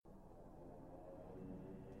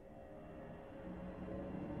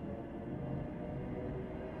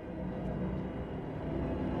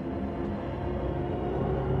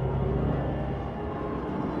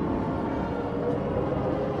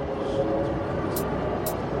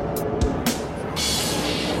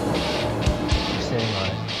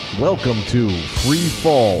Welcome to Free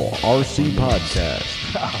Fall RC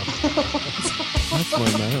Podcast. That's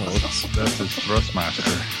my mouse. That's his Thrustmaster.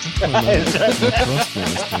 That's my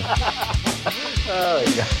Thrustmaster. Oh,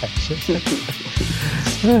 gosh.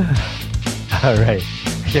 All right.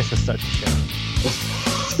 I guess let's start the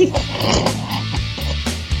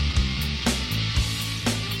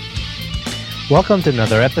show. Welcome to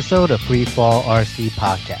another episode of Free Fall RC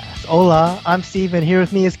Podcast. Hola, I'm Steve, and here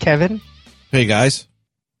with me is Kevin. Hey, guys.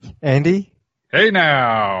 Andy. Hey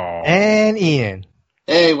now. And Ian.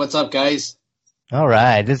 Hey, what's up, guys? All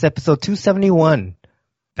right. This is episode 271,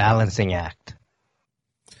 Balancing Act.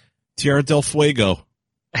 Tierra del Fuego.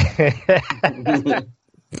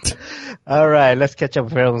 All right. Let's catch up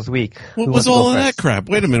with everyone's week. What was all of that crap?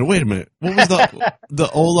 Wait a minute. What was the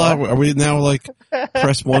hola? Are we now like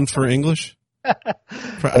press 1 for English? You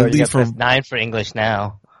got press 9 for English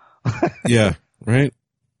now. Yeah, right?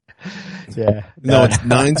 Yeah. No, it's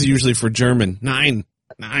 9's usually for German. 9.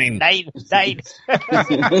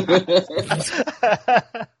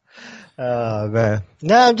 Oh, man.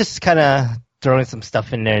 No, I'm just kind of throwing some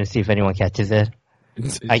stuff in there and see if anyone catches it.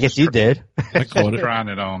 I guess you did. I caught it. Trying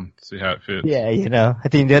it on, see how it fits. Yeah, you know. I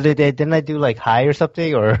think the other day, didn't I do like hi or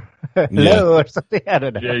something or hello or something? I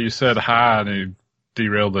don't know. Yeah, you said hi and you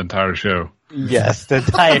derailed the entire show. Yes, the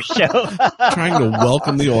entire show. Trying to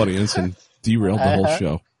welcome the audience and derailed the whole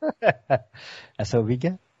show. That's what we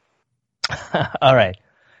get. All right.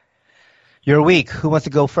 Your week. Who wants to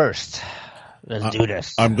go first? Let's do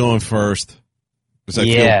this. I'm going first. Because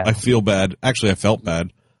I feel bad. Actually, I felt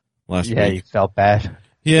bad last week. Yeah, you felt bad.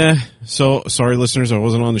 Yeah. So, sorry, listeners, I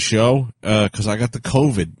wasn't on the show because I got the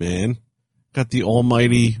COVID, man. Got the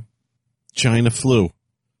almighty China flu.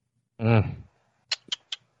 Mm.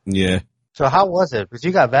 Yeah. So how was it? Because you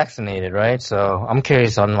got vaccinated, right? So I'm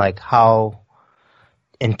curious on like how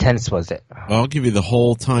intense was it? Well, I'll give you the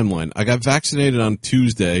whole timeline. I got vaccinated on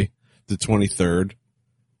Tuesday, the 23rd,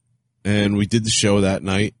 and we did the show that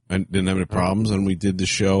night. I didn't have any problems, and we did the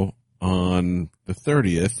show on the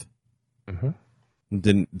 30th. Mm-hmm.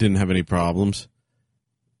 Didn't have any problems.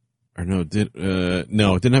 Or no, didn't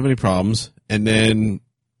have any problems. And then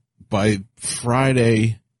by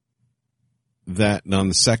Friday, on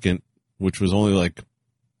the 2nd, which was only like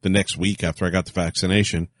the next week after I got the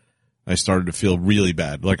vaccination, I started to feel really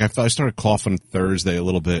bad. Like I started coughing Thursday a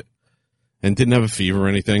little bit and didn't have a fever or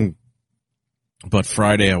anything. But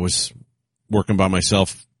Friday I was working by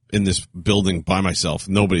myself in this building by myself,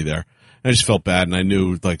 nobody there. I just felt bad and I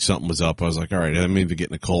knew like something was up. I was like, all right, I'm either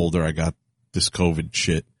getting a cold or I got this COVID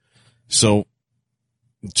shit. So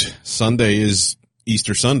Sunday is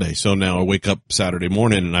Easter Sunday. So now I wake up Saturday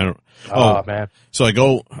morning and I don't. Oh man. So I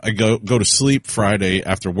go to sleep Friday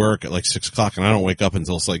after work at like 6:00 and I don't wake up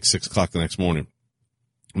until it's like 6:00 the next morning.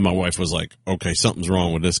 And my wife was like, okay, something's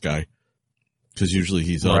wrong with this guy. Cause usually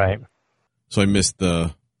he's up. Right. So I missed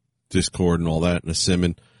the Discord and all that and the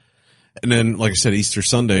simming. And then, like I said, Easter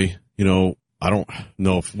Sunday, you know, I don't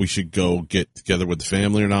know if we should go get together with the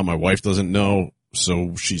family or not. My wife doesn't know.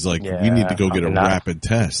 So she's like, we need to go get a rapid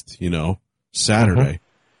test, you know, Saturday,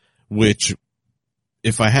 which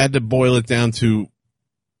if I had to boil it down to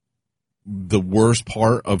the worst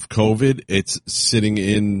part of COVID, it's sitting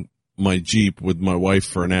in my Jeep with my wife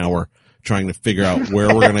for an hour trying to figure out where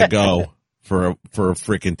we're going to go for a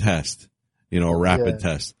freaking test, you know, a rapid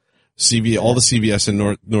test. All the CVS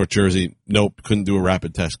in North Jersey, nope, couldn't do a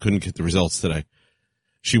rapid test, couldn't get the results today.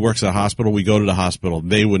 She works at a hospital. We go to the hospital.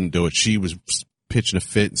 They wouldn't do it. She was pitching a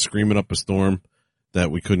fit and screaming up a storm that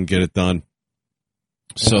we couldn't get it done.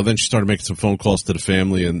 So then she started making some phone calls to the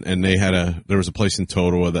family and there was a place in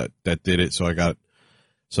Totowa that did it. So I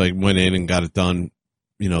went in and got it done,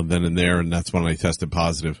 you know, then and there. And that's when I tested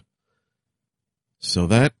positive. So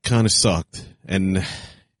that kind of sucked. And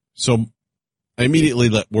so I immediately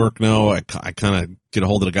let work know. I kind of get a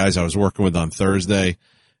hold of the guys I was working with on Thursday.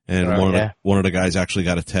 And one of the guys actually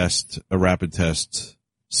got a rapid test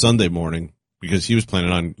Sunday morning because he was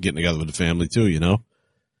planning on getting together with the family too, you know?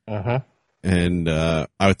 Uh-huh. And I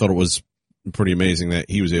thought it was pretty amazing that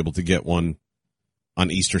he was able to get one on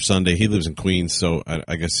Easter Sunday. He lives in Queens, so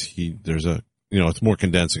I guess it's more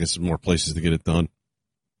condensed. I guess there's more places to get it done.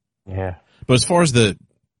 Yeah. But as far as the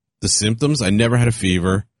symptoms, I never had a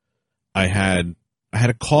fever. I had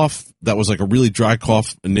a cough that was like a really dry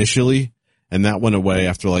cough initially, and that went away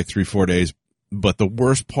after like 3-4 days. But the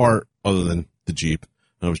worst part, other than the Jeep,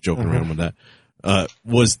 I was joking around with that,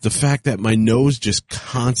 was the fact that my nose just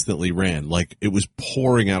constantly ran. Like it was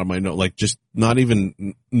pouring out of my nose, like just not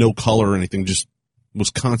even no color or anything, just was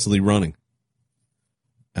constantly running.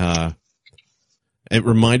 It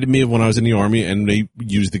reminded me of when I was in the Army and they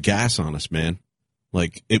used the gas on us, man.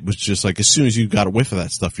 Like, it was just like, as soon as you got a whiff of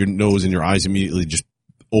that stuff, your nose and your eyes immediately just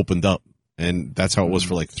opened up. And that's how it was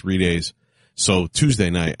for like 3 days. So Tuesday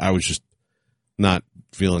night, I was just not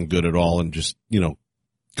feeling good at all and just,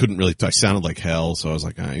 couldn't really, I sounded like hell. So I was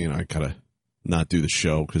like, I gotta not do the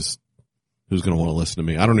show because who's going to want to listen to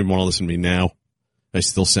me? I don't even want to listen to me now. I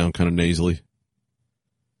still sound kind of nasally.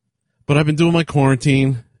 But I've been doing my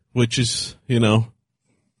quarantine, which is,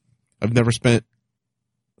 I've never spent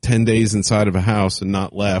 10 days inside of a house and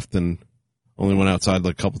not left, and only went outside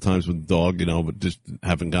like a couple times with the dog, but just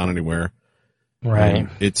haven't gone anywhere. Right. And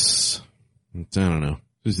it's, I don't know.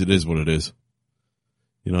 It is what it is.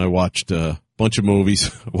 I watched a bunch of movies.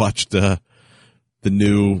 I watched the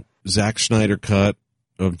new Zack Snyder cut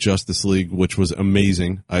of Justice League, which was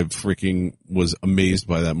amazing. I freaking was amazed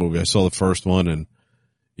by that movie. I saw the first one, and,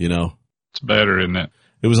 It's better, isn't it?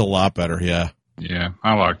 it was a lot better, yeah. Yeah,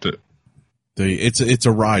 I liked it. It's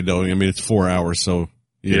a ride, though. I mean, it's 4 hours, so,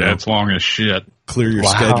 It's long as shit. clear your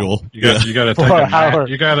Wow. schedule. You got to take 4 a nap. hours.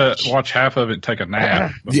 You got to watch half of it and take a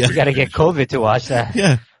nap. Yeah. You got to get COVID to watch that.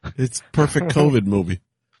 Yeah, it's perfect COVID movie.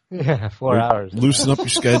 Yeah, 4 hours. Loosen up your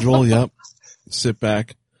schedule. Yep. Sit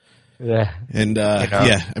back. Yeah. And,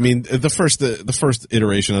 yeah, I mean, the first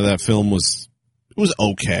iteration of that film was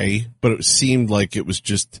okay, but it seemed like it was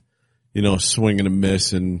just, a swing and a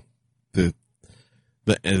miss, and the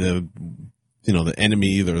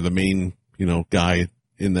enemy, or the main, guy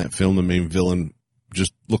in that film, the main villain,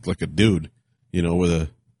 just looked like a dude, with a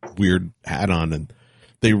weird hat on, and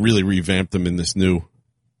they really revamped him in this new,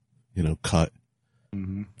 cut.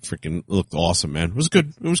 Mm-hmm. Freaking looked awesome, man. It was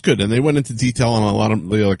good. It was good. And they went into detail on a lot of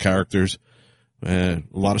the other characters. A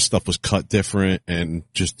lot of stuff was cut different, and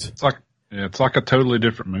just, It's like a totally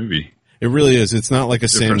different movie. it really is. It's not like a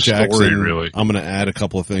Sam Different story, Jackson, really. I'm going to add a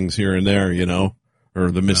couple of things here and there,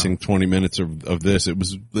 or the missing 20 minutes of this. It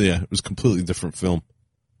was a completely different film.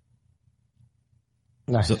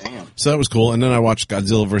 Nice. So that was cool. And then I watched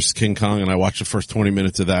Godzilla vs. King Kong, and I watched the first 20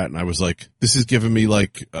 minutes of that, and I was like, this is giving me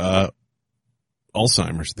like,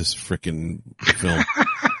 Alzheimer's, this freaking film.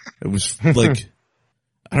 It was like,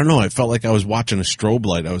 I don't know. I felt like I was watching a strobe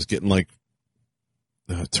light. I was getting like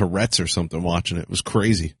Tourette's or something watching it. It was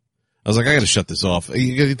crazy. I was like, I got to shut this off.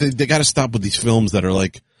 They got to stop with these films that are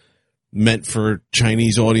like meant for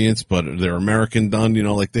Chinese audience, but they're American done.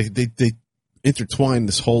 Like they intertwine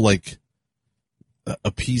this whole like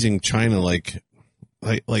appeasing China, like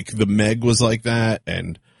the Meg was like that,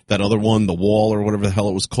 and that other one, The Wall or whatever the hell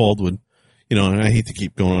it was called, would. And I hate to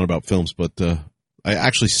keep going on about films, but I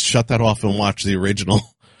actually shut that off and watched the original.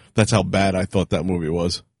 That's how bad I thought that movie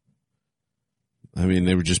was. I mean,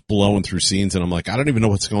 they were just blowing through scenes, and I'm like, I don't even know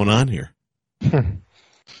what's going on here.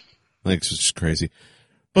 Like, it's just crazy.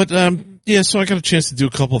 But, so I got a chance to do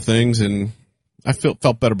a couple of things, and I felt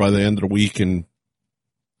better by the end of the week, and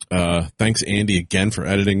thanks, Andy, again for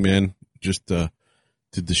editing, man. Just did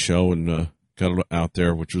the show and got it out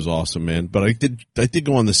there, which was awesome, man. But I did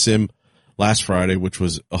go on the sim last Friday, which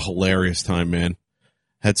was a hilarious time, man.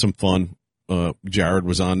 Had some fun. Jared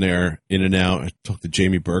was on there, in and out. I talked to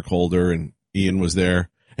Jamie Burkholder, and Ian was there,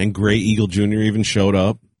 and Gray Eagle Jr. even showed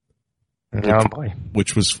up. Oh boy.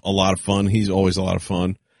 Which was a lot of fun. He's always a lot of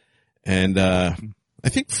fun. And I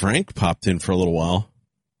think Frank popped in for a little while.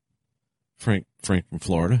 Frank from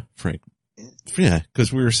Florida. Frank. Yeah,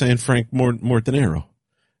 because we were saying Frank Mortanero,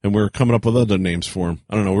 and we were coming up with other names for him.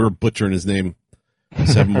 I don't know. We were butchering his name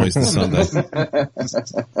 7 ways to Sunday.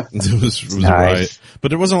 It was Nice. a riot. But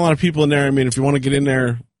there wasn't a lot of people in there. I mean, if you want to get in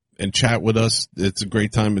there and chat with us, it's a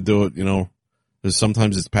great time to do it.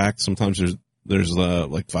 Sometimes it's packed. Sometimes there's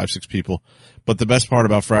like 5-6 people. But the best part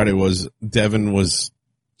about Friday was Devin was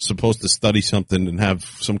supposed to study something and have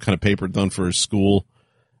some kind of paper done for his school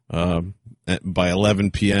by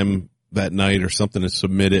 11 p.m. that night or something to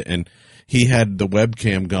submit it. And he had the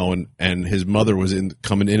webcam going, and his mother was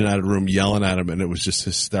coming in and out of the room yelling at him, and it was just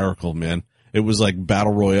hysterical, man. It was like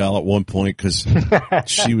Battle Royale at one point because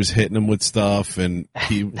she was hitting him with stuff, and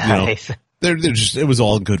he, Nice. they're just, it was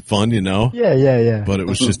all good fun, Yeah. But it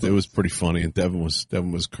was pretty funny, and Devin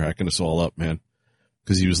was cracking us all up, man,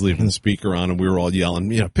 because he was leaving the speaker on, and we were all yelling,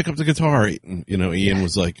 pick up the guitar, and Ian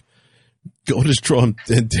was like, go to his drum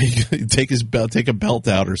and take a belt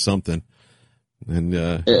out or something. And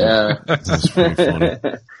Yeah. it was pretty funny.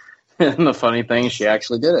 And the funny thing, she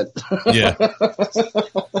actually did it. Yeah,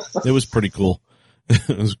 it was pretty cool.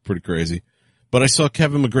 It was pretty crazy. But I saw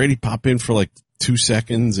Kevin McGrady pop in for like 2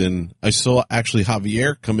 seconds, and I saw actually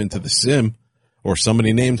Javier come into the sim, or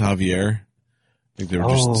somebody named Javier. I think they were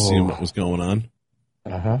just seeing what was going on.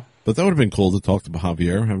 Uh-huh. But that would have been cool to talk to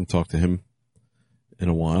Javier. I haven't talked to him in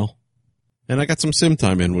a while. And I got some sim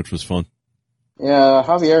time in, which was fun. Yeah,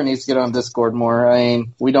 Javier needs to get on Discord more. I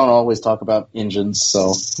mean, we don't always talk about engines,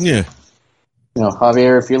 so Yeah,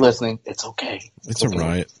 Javier, if you're listening, it's okay. it's a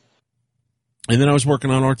riot. And then I was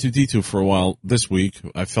working on R2D2 for a while this week.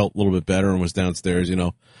 I felt a little bit better and was downstairs,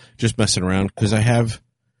 just messing around because I have.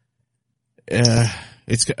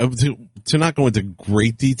 It's to not go into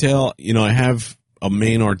great detail. I have a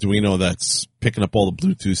main Arduino that's picking up all the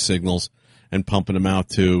Bluetooth signals and pumping them out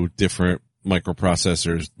to different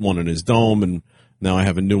microprocessors. One in his dome, and now I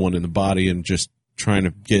have a new one in the body, and just trying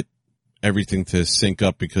to get everything to sync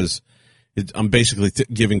up because I'm basically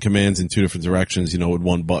giving commands in two different directions. With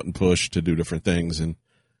one button push to do different things, and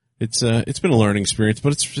it's been a learning experience,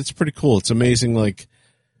 but it's pretty cool. It's amazing. Like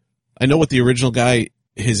I know what the original guy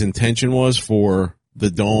his intention was for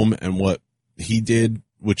the dome and what he did,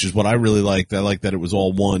 which is what I really liked. I like that it was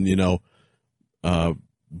all one,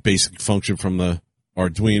 basic function from the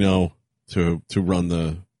Arduino to run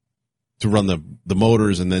the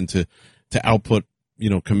motors and then to output,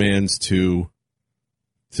 commands to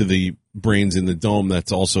the brains in the dome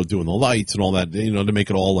that's also doing the lights and all that, to make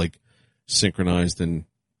it all like synchronized and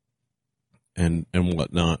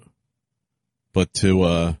whatnot. But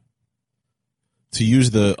to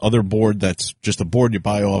use the other board that's just a board you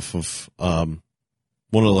buy off of one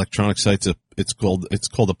of the electronic sites, it's called a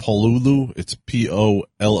Pololu. It's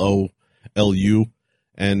Pololu,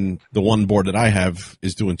 and the one board that I have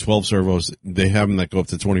is doing 12 servos. They have them that go up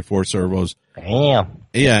to 24 servos. Damn.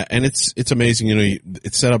 Yeah, and it's amazing.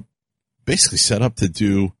 It's basically set up to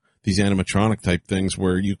do these animatronic type things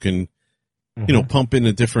where you can, pump in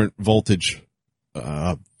a different voltage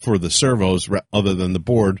for the servos other than the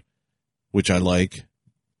board, which I like.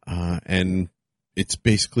 And it's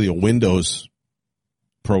basically a Windows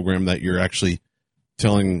program that you're actually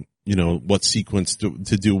telling, what sequence to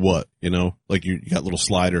do what, like you got little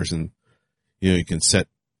sliders and, you can set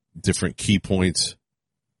different key points.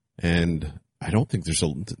 And I don't think there's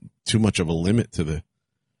too much of a limit to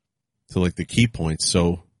the key points.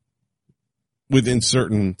 So within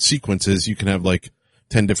certain sequences, you can have like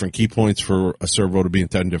 10 different key points for a servo to be in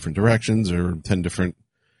 10 different directions or 10 different,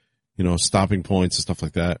 stopping points and stuff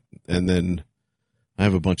like that. And then I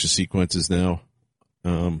have a bunch of sequences now,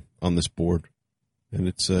 on this board, and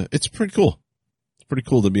it's pretty cool. It's pretty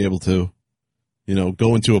cool to be able to,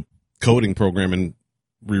 go into a coding program and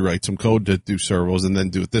rewrite some code to do servos and then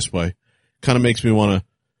do it this way. Kind of makes me want to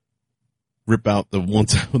rip out the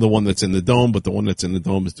one that's in the dome, but the one that's in the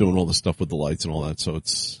dome is doing all the stuff with the lights and all that. So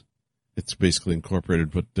it's basically incorporated,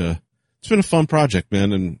 but it's been a fun project,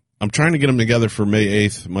 man. And I'm trying to get them together for May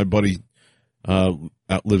 8th. My buddy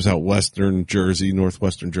lives out northwestern Jersey,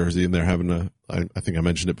 and they're having I think I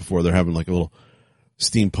mentioned it before, they're having like a little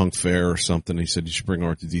steampunk fair or something. He said you should bring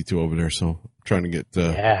R2D2 over there, so I'm trying to get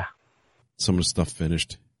some of the stuff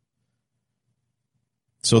finished.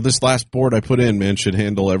 So this last board I put in, man, should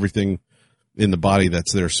handle everything in the body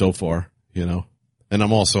that's there so far, And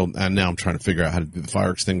now I'm trying to figure out how to do the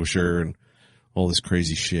fire extinguisher and all this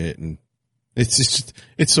crazy shit, and it's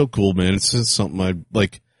so cool, man. It's just something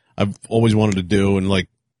I've always wanted to do, and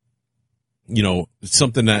it's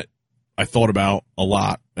something that I thought about a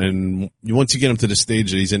lot. And once you get him to the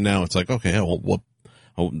stage that he's in now, it's like, okay, I'll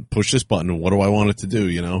push this button, and what do I want it to do,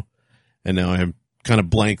 And now I have kind of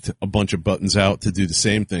blanked a bunch of buttons out to do the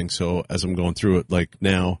same thing. So as I'm going through it, like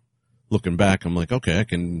now, looking back, I'm like, okay, I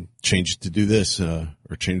can change it to do this, or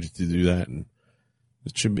change it to do that, and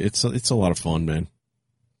it's a lot of fun, man.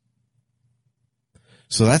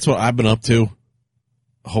 So that's what I've been up to.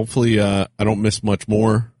 Hopefully, I don't miss much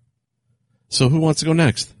more. So who wants to go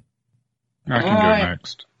next? I can go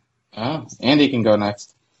next. Andy can go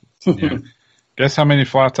next. Yeah. Guess how many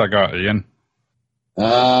flights I got, Ian?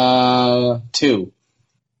 2.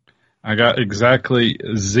 I got exactly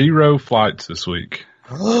 0 flights this week.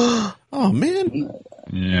 Oh, man.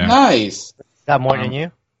 Yeah. Nice. Got more than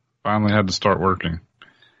you? Finally had to start working.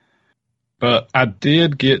 But I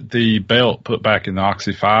did get the belt put back in the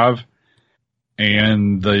Oxy 5,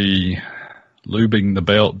 and the lubing the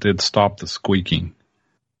belt did stop the squeaking.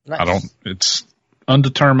 Nice. It's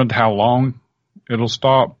undetermined how long it'll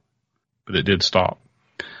stop, but it did stop.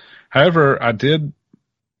 However, I did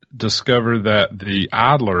discover that the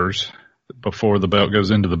idlers, before the belt goes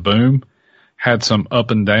into the boom, had some up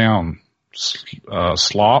and down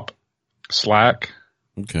slack,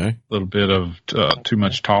 Okay. a little bit of too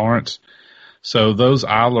much tolerance. So those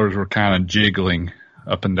idlers were kind of jiggling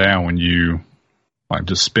up and down when you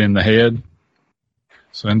just spin the head.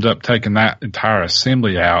 So I ended up taking that entire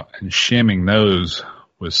assembly out and shimming those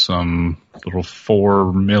with some little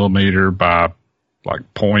 4 millimeter by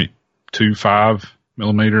 0.25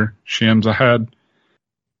 millimeter shims I had.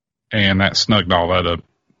 and that snugged all that up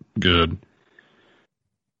good.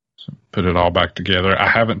 So put it all back together. I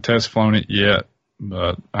haven't test flown it yet,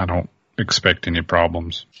 but I don't expect any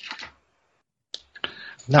problems.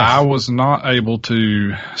 Nice. I was not able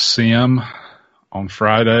to sim on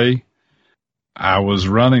Friday. I was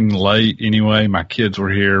running late anyway. My kids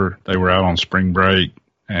were here. They were out on spring break,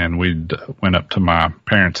 and we went up to my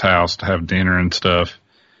parents' house to have dinner and stuff.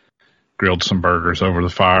 Grilled some burgers over the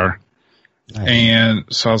fire. Nice. And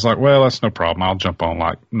so I was like, well, that's no problem. I'll jump on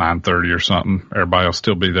like 9:30 or something. Everybody will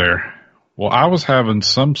still be there. Well, I was having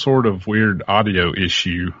some sort of weird audio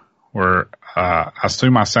issue where I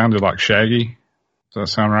assume I sounded like Shaggy. Does that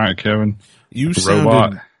sound right, Kevin? You The sounded,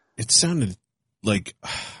 robot. It sounded like,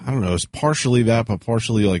 I don't know, it's partially that, but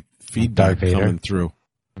partially like feedback Darth Vader. coming through.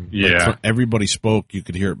 Yeah. Like, everybody spoke, you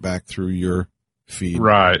could hear it back through your feed.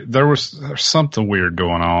 Right. There's something weird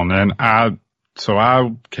going on. And I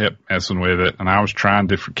kept messing with it, and I was trying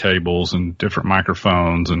different cables and different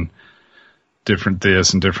microphones and different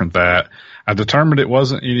this and different that. I determined it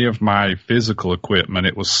wasn't any of my physical equipment.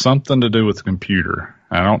 It was something to do with the computer.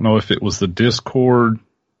 I don't know if it was the Discord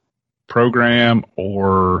program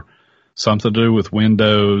or something to do with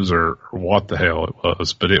Windows or what the hell it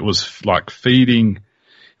was, but it was like taking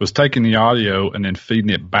the audio and then feeding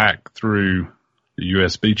it back through the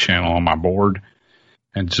USB channel on my board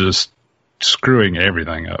and just screwing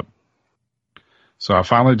everything up. So I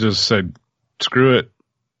finally just said, screw it.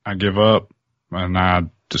 I give up, and I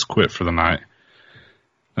just quit for the night.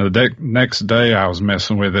 Now, the next day I was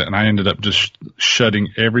messing with it, and I ended up just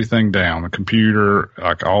shutting everything down. The computer,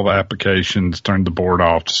 like all the applications, turned the board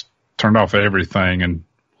off, just turned off everything and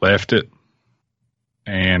left it,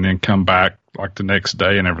 and then come back like the next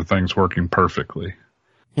day and everything's working perfectly.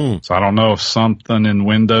 So I don't know if something in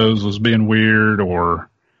Windows was being weird or,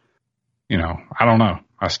 I don't know.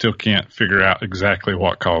 I still can't figure out exactly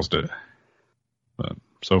what caused it. But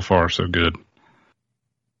so far, so good.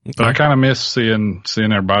 Okay. But I kind of miss seeing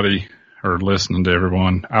everybody or listening to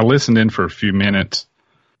everyone. I listened in for a few minutes,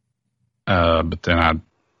 but then I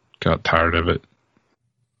got tired of it.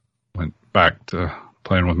 Went back to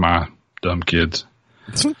playing with my dumb kids.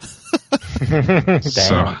 So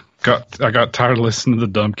I got tired of listening to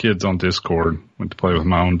the dumb kids on Discord. Went to play with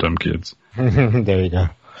my own dumb kids. There you go.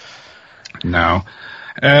 No.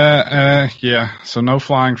 Yeah. So no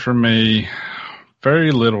flying for me.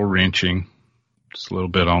 Very little wrenching. Just a little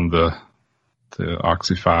bit on the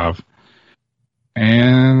Oxy 5.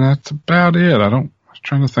 And that's about it. I was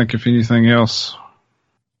trying to think if anything else.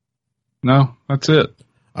 No, that's it.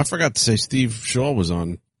 I forgot to say Steve Shaw was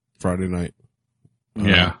on Friday night.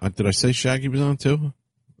 Yeah. Did I say Shaggy was on too?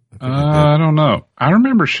 I don't know. I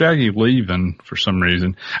remember Shaggy leaving for some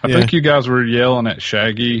reason. I think you guys were yelling at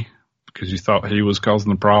Shaggy because you thought he was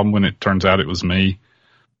causing the problem when it turns out it was me.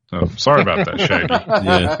 So sorry about that, Shaggy.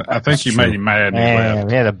 Yeah, I think you made him mad and he Man, left.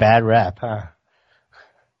 we had a bad rap, huh?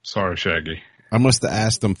 Sorry, Shaggy. I must have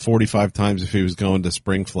asked him 45 times if he was going to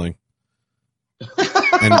Spring Fling.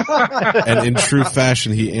 And in true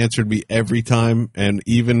fashion, he answered me every time. And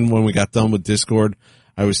even when we got done with Discord,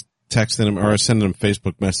 I was texting him or I was sending him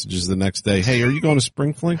Facebook messages the next day. Hey, are you going to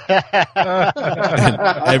Spring Fling? And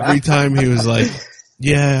every time he was like,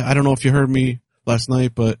 yeah, I don't know if you heard me last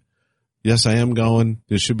night, but yes, I am going.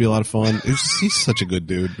 It should be a lot of fun. He's such a good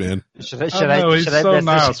dude, man. Should He's I so message-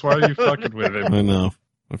 nice. Why are you fucking with him? I know.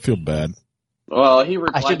 I feel bad. Well, he I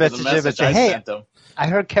replied should to the message him and message say, I hey, sent him. I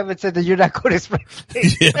heard Kevin said that you're not going to Spring Fling.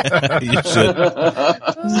 Yeah, you should.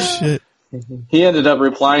 Shit. He ended up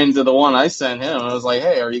replying to the one I sent him. I was like,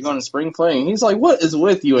 hey, are you going to Spring Fling? He's like, what is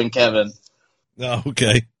with you and Kevin? Oh,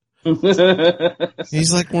 okay.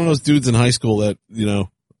 He's like one of those dudes in high school that,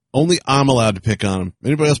 only I'm allowed to pick on him.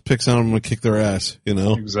 Anybody else picks on him, I'm going to kick their ass,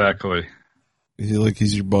 Exactly.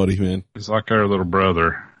 He's your buddy, man. He's like our little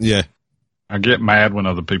brother. Yeah. I get mad when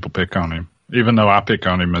other people pick on him, even though I pick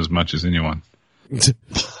on him as much as anyone.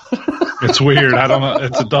 It's weird. I don't know.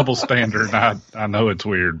 It's a double standard. I know it's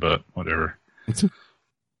weird, but whatever.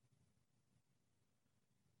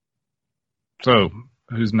 So,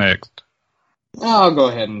 who's next? I'll go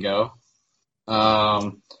ahead and go.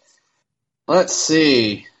 Let's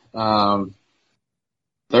see.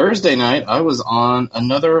 Thursday night, I was on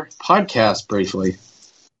another podcast briefly.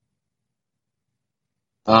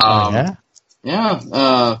 Yeah?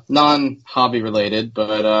 Yeah, non-hobby related,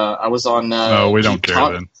 but I was on. We don't Jeep care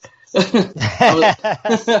Talk- then.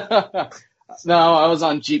 I was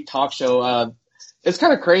on Jeep Talk Show. It's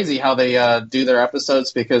kind of crazy how they do their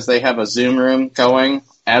episodes because they have a Zoom room going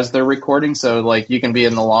as they're recording. So, like, you can be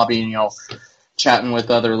in the lobby and, chatting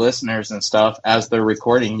with other listeners and stuff as they're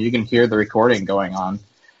recording. You can hear the recording going on.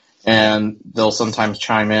 and they'll sometimes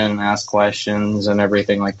chime in and ask questions and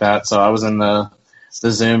everything like that. So I was in the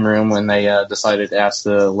Zoom room when they decided to ask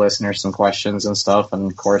the listeners some questions and stuff.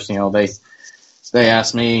 And of course, they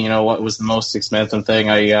asked me, what was the most expensive thing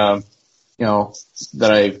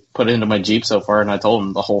that I put into my Jeep so far, and I told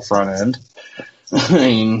them the whole front end. I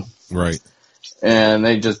mean, Right. And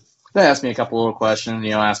they asked me a couple little questions,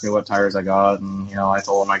 asked me what tires I got, and, I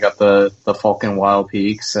told them I got the Falcon Wild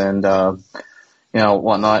Peaks and,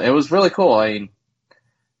 whatnot. It was really cool. I mean,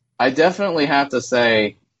 I definitely have to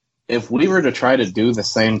say, if we were to try to do the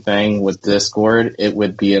same thing with Discord, it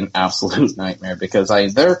would be an absolute nightmare because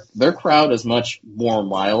their crowd is much more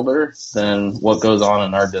milder than what goes on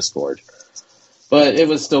in our Discord. But it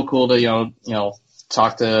was still cool to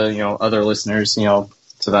talk to other listeners to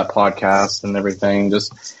that podcast and everything.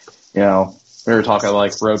 Just we were talking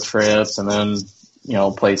like road trips and then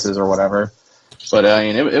places or whatever. But I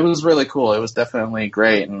mean, it was really cool. It was definitely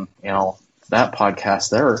great, and that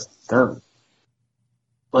podcast they're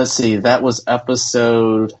let's see, that was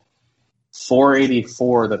episode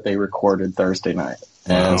 484 that they recorded Thursday night.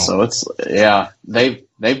 Wow. And so they've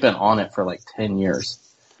been on it for like 10 years.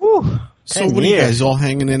 Whew, So what are you guys all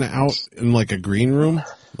hanging out in like a green room,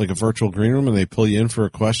 like a virtual green room, and they pull you in for a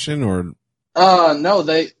question, or? No,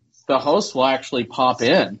 the host will actually pop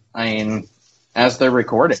in. I mean, as they're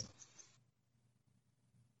recording.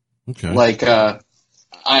 Okay. Like,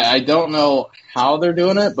 I don't know how they're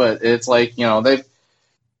doing it, but it's like, we're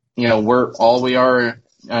in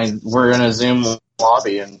a Zoom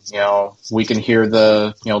lobby, and we can hear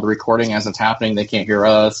the recording as it's happening. They can't hear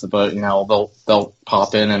us, but they'll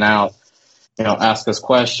pop in and out, ask us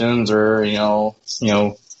questions or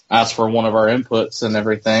ask for one of our inputs and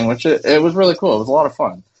everything, which it was really cool. It was a lot of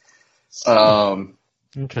fun.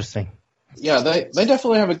 Interesting. Yeah, they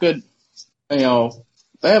definitely have a good, they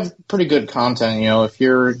have pretty good content. If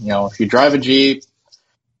you drive a Jeep,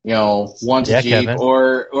 want a Jeep, Kevin.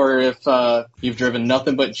 or if you've driven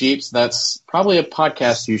nothing but Jeeps, that's probably a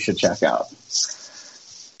podcast you should check out.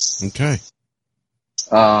 Okay.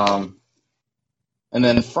 And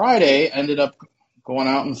then Friday ended up going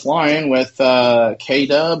out and flying with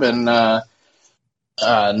K-Dub and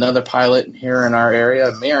another pilot here in our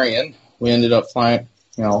area, Marion. We ended up flying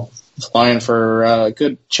for a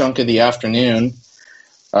good chunk of the afternoon.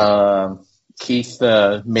 Keith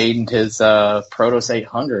made his Protos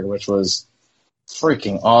 800, which was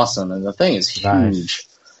freaking awesome, and the thing is huge.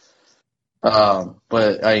 Nice.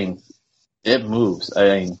 But I mean, it moves.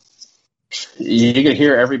 I mean, you can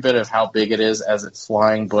hear every bit of how big it is as it's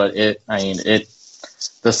flying, but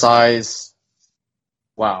the size.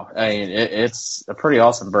 Wow, I mean, it's a pretty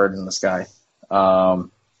awesome bird in the sky.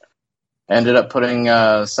 Ended up putting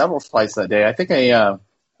several flights that day. I think I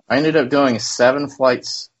ended up doing 7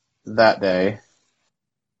 flights that day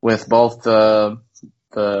with both the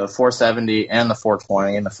 470 and the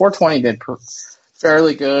 420. And the 420 did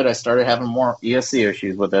fairly good. I started having more ESC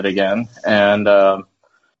issues with it again. And,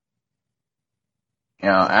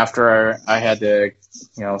 after I had to,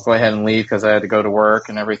 go ahead and leave because I had to go to work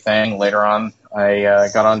and everything, later on I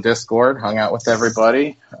got on Discord, hung out with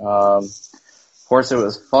everybody. Of course, it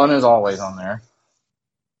was fun as always on there.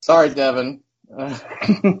 Sorry, Devin.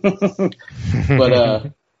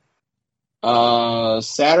 But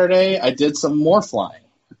Saturday I did some more flying.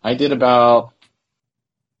 I did about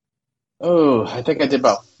I think I did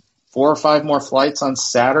about 4 or 5 more flights on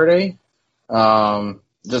Saturday,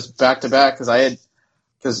 just back to back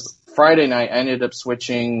because Friday night I ended up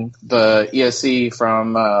switching the ESC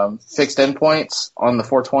from fixed endpoints on the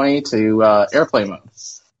 420 to airplane mode,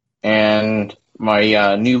 and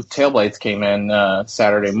my new tail blades came in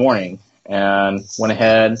Saturday morning, and went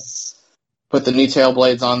ahead, put the new tail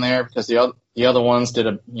blades on there because the other ones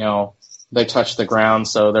they touched the ground,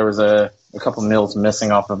 so there was a couple mils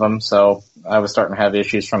missing off of them, so I was starting to have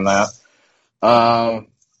issues from that.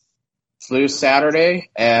 Flew Saturday,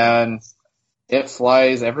 and it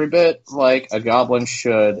flies every bit like a Goblin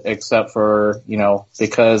should, except for,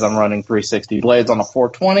 because I'm running 360 blades on a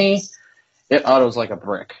 420, it autos like a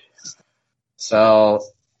brick. So,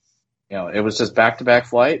 it was just back-to-back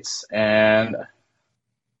flights, and of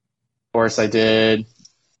course I did,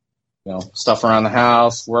 stuff around the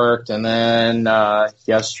house, worked, and then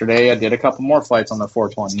yesterday I did a couple more flights on the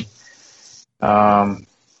 420. Other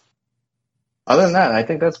than that, I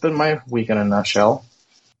think that's been my week in a nutshell.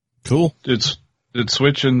 Cool. Did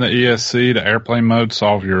switching the ESC to airplane mode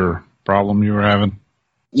solve your problem you were having?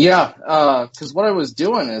 Yeah, because what I was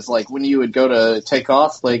doing is, like, when you would go to take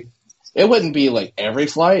off, like, it wouldn't be, like, every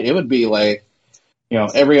flight. It would be, like,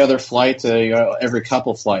 every other flight to every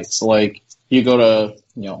couple flights. So, like, you go to,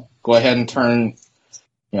 go ahead and turn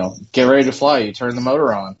get ready to fly. You turn the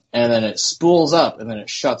motor on, and then it spools up, and then it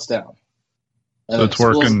shuts down. And So it's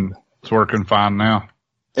working. It's working fine now.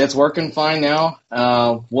 It's working fine now.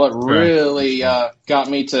 What really got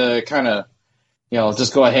me to kind of,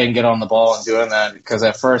 just go ahead and get on the ball and doing that, because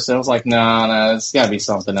at first it was like, no, it's got to be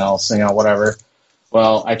something else, whatever.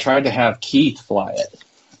 Well, I tried to have Keith fly it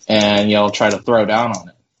and, try to throw down on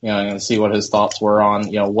it, and see what his thoughts were on,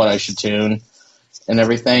 what I should tune and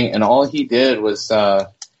everything. And all he did was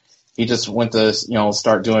he just went to,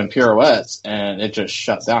 start doing pirouettes, and it just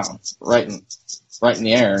shut down right in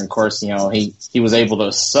the air. And of course, he was able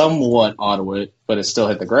to somewhat auto it, but it still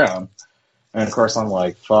hit the ground. And of course, I'm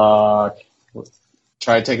like, fuck.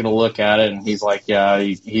 Tried taking a look at it, and he's like, yeah,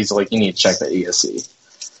 he's like, you need to check the ESC.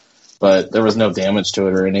 But there was no damage to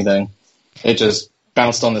it or anything. It just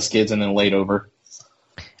bounced on the skids and then laid over.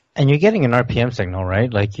 And you're getting an RPM signal,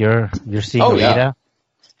 right? Like you're seeing the data?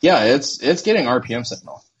 Yeah, it's getting RPM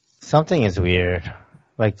signal. Something is weird.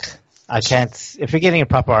 Like, I can't, if you're getting a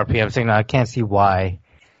proper RPM signal, I can't see why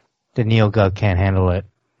the NeoGov can't handle it.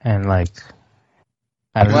 And like,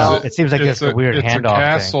 I don't know. It seems like it's a weird handoff. It's a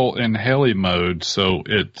Castle in heli mode, so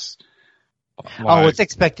it's. Like, it's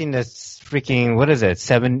expecting this freaking, what is it?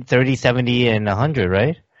 30, 70, and 100,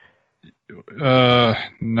 right?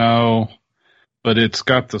 No, but it's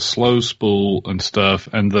got the slow spool and stuff,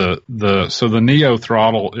 and so the Neo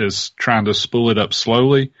throttle is trying to spool it up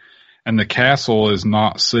slowly, and the Castle is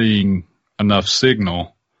not seeing enough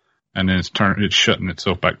signal, and then it's shutting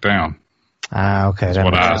itself back down. Okay. That's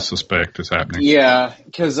what I suspect is happening. Yeah,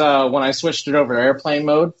 because when I switched it over to airplane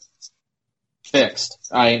mode, fixed.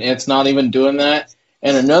 It's not even doing that.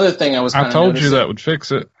 And another thing I told you that would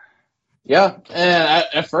fix it. Yeah, and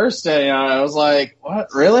at first, I was like, what,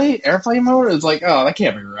 really? Airplane mode? It's like, oh, that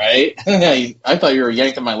can't be right. I thought you were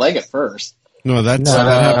yanking my leg at first. No, that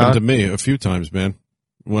happened to me a few times, man.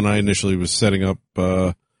 When I initially was setting up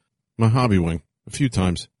my hobby wing, a few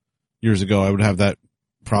times years ago, I would have that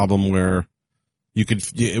problem where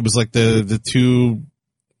it was like the two,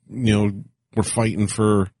 were fighting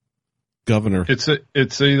for governor. It's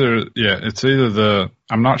either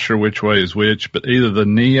I'm not sure which way is which, but either the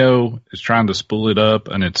Neo is trying to spool it up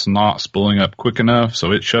and it's not spooling up quick enough,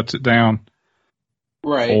 so it shuts it down.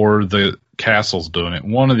 Right. Or the Castle's doing it.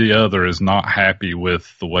 One or the other is not happy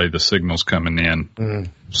with the way the signal's coming in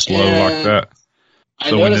slow like that.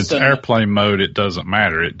 So when it's airplane mode, it doesn't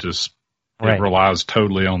matter. It just it relies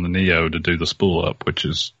totally on the Neo to do the spool up, which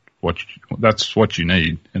is that's what you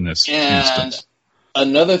need in this instance.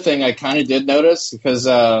 Another thing I kind of did notice, because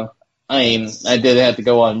I did have to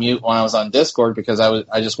go on mute when I was on Discord, because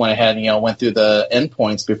I just went ahead and went through the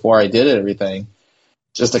endpoints before I did everything,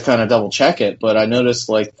 just to kind of double check it. But I noticed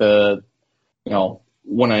like when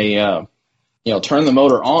I turned the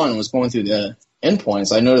motor on and was going through the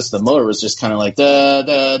endpoints, I noticed the motor was just kind of like da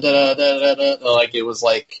da da da da da, like it was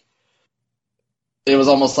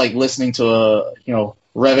almost like listening to a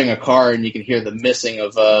revving a car, and you can hear the missing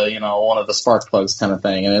of one of the spark plugs kind of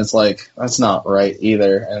thing, and it's like, that's not right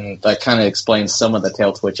either, and that kind of explains some of the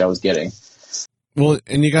tail twitch I was getting. Well,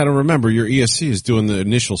 and you got to remember, your ESC is doing the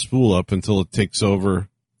initial spool up until it kicks over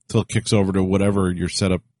to whatever you're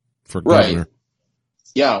set up for governor. Right.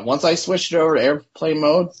 Yeah, once I switched it over to airplane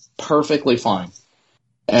mode, perfectly fine,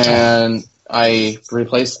 and I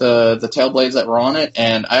replaced the tail blades that were on it,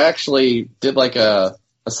 and I actually did like a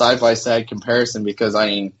side-by-side comparison, because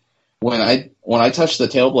when I touched the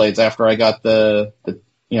tail blades after I got the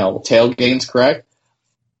tail gains correct,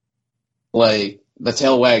 like the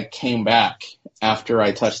tail wag came back after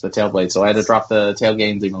I touched the tail blade, so I had to drop the tail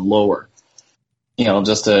gains even lower,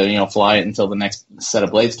 just to fly it until the next set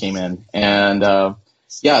of blades came in, and there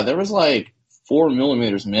was like 4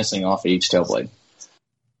 millimeters missing off of each tail blade.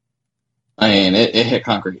 It hit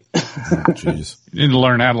concrete. Jeez. You need to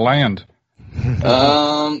learn how to land.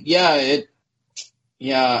 I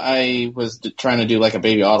was trying to do like a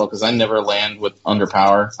baby auto, because I never land with under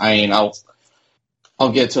power.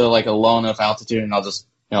 I'll get to like a low enough altitude, and I'll just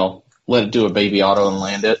let it do a baby auto and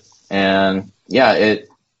land it. And it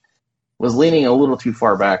was leaning a little too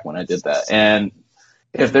far back when I did that. And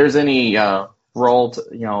if there's any roll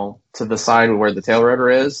to the side where the tail rotor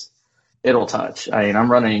is, it'll touch.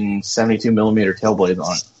 I'm running 72 millimeter tail blades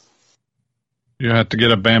on it. You have to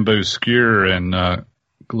get a bamboo skewer and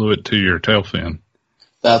glue it to your tail fin.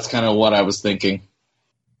 That's kind of what I was thinking.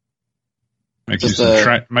 Make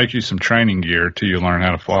you some training gear till you learn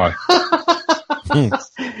how to fly.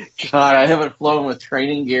 God, I haven't flown with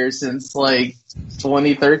training gear since like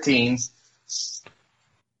 2013.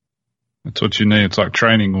 That's what you need. It's like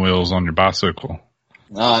training wheels on your bicycle.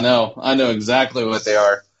 I know exactly what they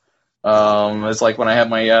are. It's like when I had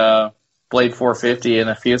my Blade 450 in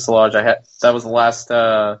a fuselage. That was the last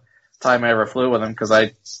time I ever flew with him because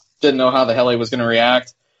I didn't know how the hell he was going to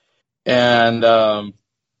react. And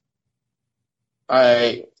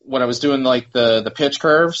when I was doing like the pitch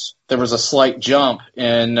curves, there was a slight jump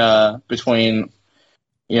in between,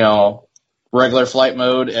 regular flight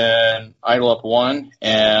mode and idle up 1,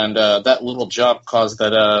 and that little jump caused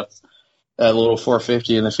that little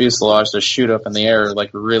 450 in the fuselage to shoot up in the air like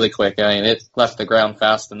really quick. I mean, it left the ground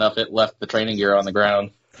fast enough. It left the training gear on the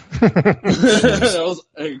ground.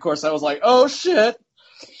 Of course, I was like, "Oh shit!"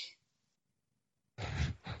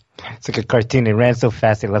 It's like a cartoon. It ran so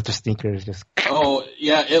fast, it left the sneakers just. Oh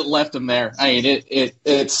yeah, it left him there. I mean,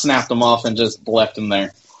 it snapped him off and just left him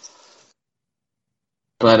there.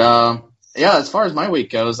 But yeah, as far as my week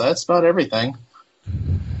goes, that's about everything.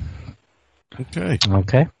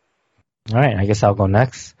 Okay. All right, I guess I'll go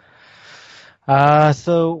next.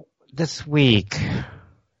 So this week,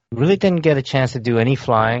 really didn't get a chance to do any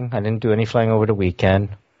flying. I didn't do any flying over the weekend.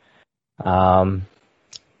 Did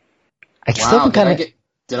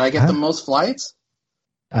I get the most flights?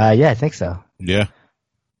 Yeah, I think so. Yeah.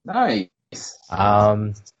 Nice.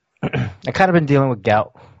 I kind of been dealing with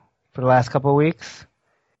gout for the last couple of weeks,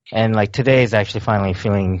 and like today is actually finally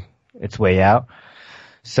feeling its way out.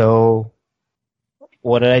 So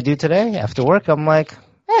what did I do today? After work, I'm like,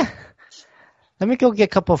 let me go get a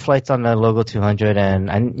couple of flights on the Logo 200, and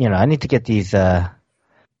I need to get these,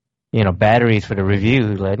 batteries for the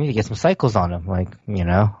review. I need to get some cycles on them,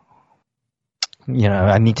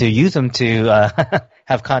 I need to use them to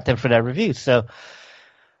have content for that review. So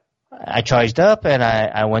I charged up, and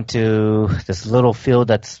I went to this little field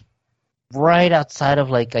that's right outside of,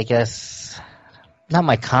 like, I guess, not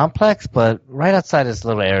my complex, but right outside this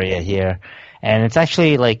little area here. And it's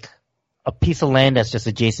actually like a piece of land that's just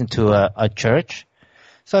adjacent to a church.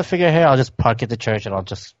 So I figured, hey, I'll just park at the church and I'll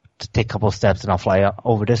just take a couple of steps and I'll fly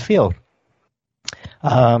over this field.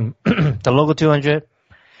 The Logo 200,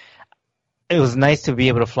 it was nice to be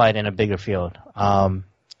able to fly it in a bigger field.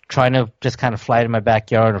 Trying to just kind of fly it in my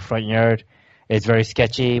backyard or front yard is very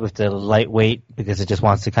sketchy with the lightweight because it just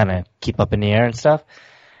wants to kind of keep up in the air and stuff.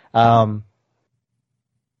 I'm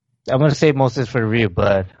going to save most of this for the review,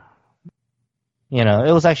 but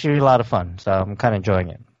it was actually a lot of fun, so I'm kind of enjoying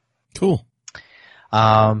it. Cool. So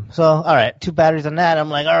all right, 2 batteries on that. I'm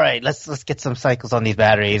like, all right, let's get some cycles on these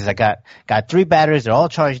batteries. I got 3 batteries. They're all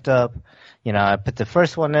charged up. I put the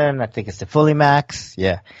first one in. I think it's the Fully Max.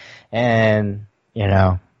 Yeah. And,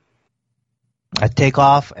 I take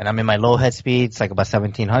off and I'm in my low head speeds, like about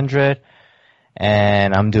 1700.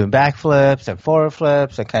 And I'm doing backflips and forward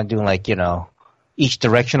flips and kind of doing like, each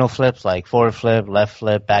directional flips, like forward flip, left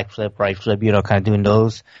flip, back flip, right flip, kind of doing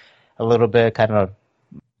those a little bit, kind of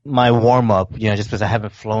my warm up, just because I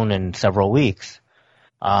haven't flown in several weeks.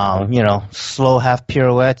 Slow half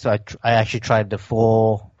pirouette. So I actually tried the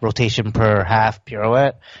full rotation per half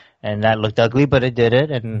pirouette, and that looked ugly, but it did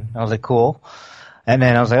it, and I was like, cool. And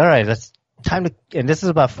then I was like, all right, and this is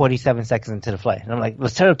about 47 seconds into the flight. And I'm like,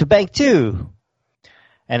 let's turn up to bank 2.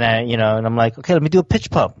 And and I'm like, okay, let me do a pitch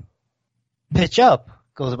pump. Pitch up.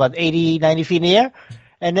 Goes about 80, 90 feet in the air.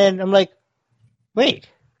 And then I'm like, wait,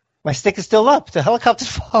 my stick is still up. The helicopter's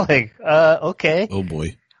falling. Okay. Oh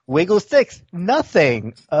boy. Wiggle sticks.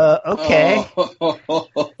 Nothing. Okay.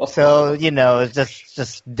 So, it's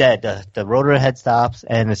just dead. The rotor head stops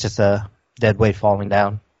and it's just a dead weight falling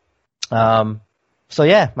down. So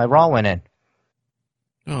yeah, my raw went in.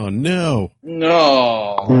 Oh no.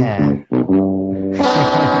 No. Yeah.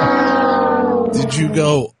 Did you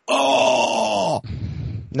go, oh?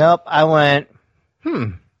 Nope, I went,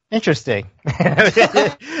 interesting.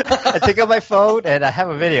 I take out my phone and I have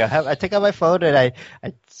a video. I take out my phone and I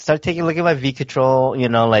start taking a look at my V control,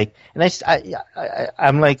 and I'm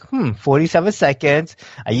like, 47 seconds.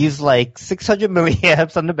 I use like 600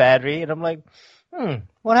 milliamps on the battery, and I'm like,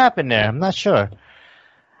 what happened there? I'm not sure.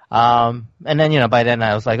 And then, by then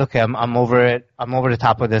I was like, okay, I'm over it. I'm over the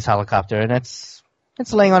top of this helicopter, and it's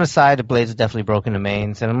laying on the side. The blades are definitely broken, the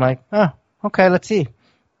mains, and I'm like, okay, let's see.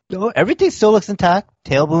 Everything still looks intact.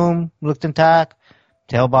 Tail boom looked intact.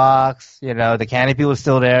 Tail box, the canopy was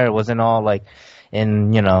still there. It wasn't all like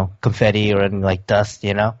in, confetti or in like dust,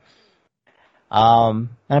 And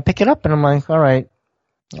I pick it up and I'm like, all right,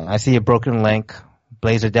 I see a broken link.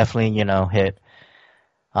 Blades are definitely, hit.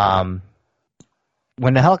 When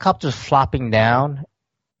the helicopter's flopping down,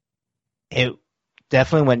 it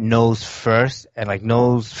definitely went nose first and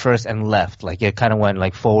left. Like it kind of went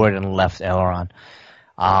like forward and left aileron.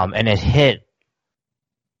 And it hit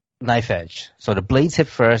knife edge. So the blades hit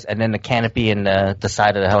first, and then the canopy and the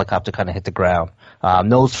side of the helicopter kind of hit the ground.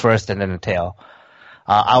 Nose first, and then the tail.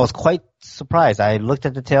 I was quite surprised. I looked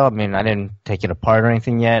at the tail. I mean, I didn't take it apart or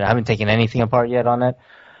anything yet. I haven't taken anything apart yet on it.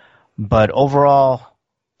 But overall,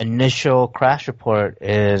 initial crash report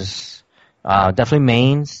is definitely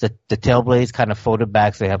mains. The tail blades kind of folded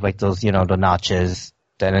back, so they have like those, the notches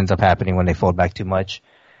that ends up happening when they fold back too much,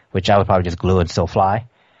 which I would probably just glue and still fly.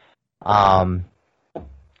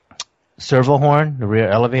 Servo horn, the rear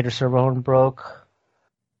elevator servo horn broke,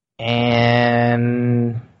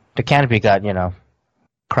 and the canopy got,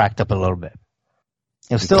 cracked up a little bit.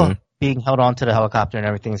 It was still being held onto the helicopter and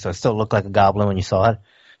everything, so it still looked like a Goblin when you saw it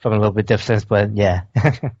from a little bit distance, but yeah,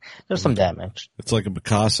 there's some damage. It's like a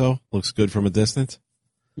Picasso. Looks good from a distance.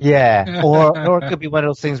 Yeah, or it could be one of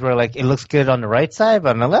those things where like it looks good on the right side,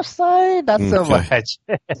 but on the left side, not so much.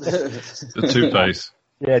 The Two-Face.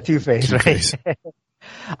 Yeah, Two-Face, right?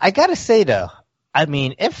 I gotta say though, I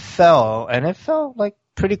mean, it fell like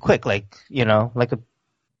pretty quick, like like a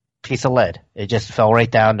piece of lead. It just fell right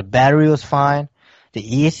down. The battery was fine. The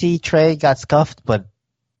ESC tray got scuffed, but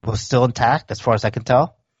was still intact as far as I can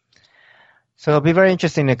tell. So it'll be very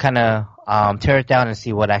interesting to kind of tear it down and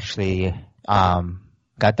see what actually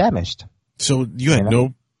got damaged. So you had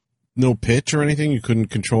no pitch or anything? You couldn't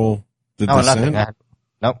control the descent? Nothing.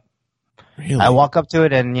 Nope. Really? I walk up to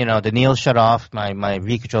it and, the needle shut off. My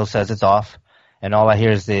V-control says it's off. And all I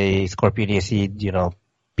hear is the Scorpion ESC,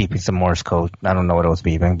 beeping some Morse code. I don't know what it was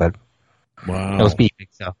beeping, but it was beeping.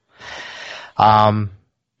 So,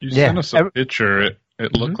 you sent us a picture.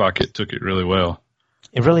 It looked like it took it really well.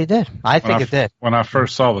 It really did. I think it did. When I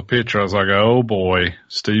first saw the picture, I was like, oh boy,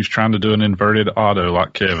 Steve's trying to do an inverted auto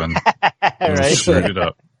like Kevin. Right? Screwed it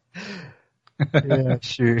up. Yeah,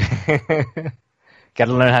 sure. Got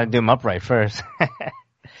to learn how to do them upright first.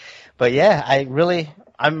 But yeah,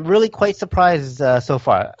 I'm really quite surprised so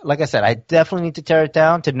far. Like I said, I definitely need to tear it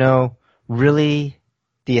down to know really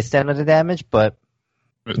the extent of the damage, but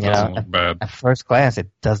it doesn't look bad. At first glance, it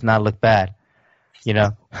does not look bad.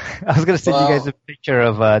 I was gonna send you guys a picture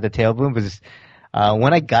of the tail boom because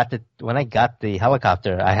when I got the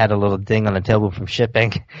helicopter, I had a little ding on the tail boom from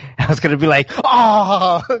shipping. I was gonna be like,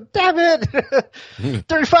 "Oh, damn it,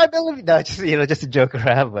 35 millimeters!" No, just to joke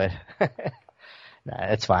around, but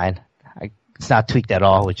nah, it's fine. It's not tweaked at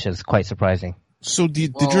all, which is quite surprising. So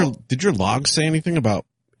did your log say anything about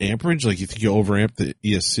amperage? Like, you think you overamped the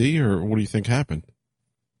ESC, or what do you think happened?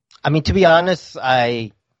 I mean, to be honest,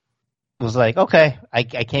 I was like, okay. I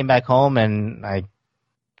came back home and I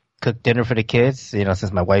cooked dinner for the kids,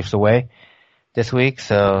 since my wife's away this week.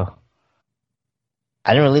 So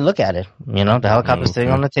I didn't really look at it. The helicopter's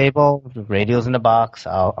sitting on the table, the radio's in the box.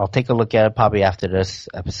 I'll take a look at it probably after this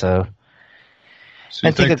episode. So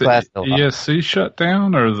you think the ESC shut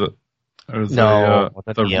down or the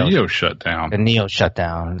Neo shut down? The Neo shut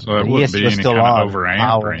down. So it wouldn't be any kind of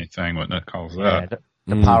overamp or anything, wouldn't it cause that? Yeah,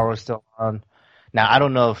 the power was still on. Now, I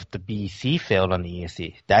don't know if the BC failed on the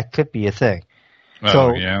ESC. That could be a thing.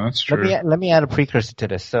 Oh, yeah, that's true. Let me add a precursor to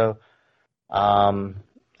this. So, add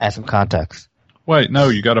some context. Wait, no,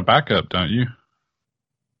 you got a backup, don't you?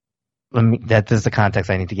 That is the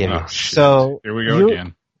context I need to give you. Shit. So here we go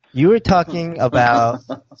again. You were talking about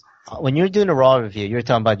when you were doing the raw review. You were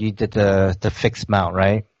talking about you did the fixed mount,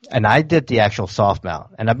 right? And I did the actual soft mount,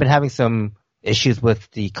 and I've been having some issues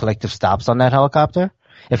with the collective stops on that helicopter.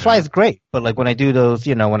 It flies great, but like when I do those,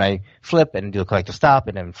 when I flip and do a collective stop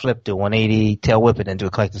and then flip, do 180, tail whip, and then do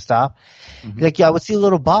a collective stop, I would see a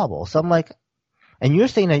little bobble. So I'm like, and you're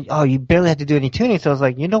saying that, you barely had to do any tuning. So I was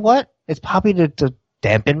like, you know what? It's probably the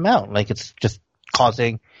dampen mount. Like it's just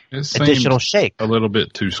causing additional shake. A little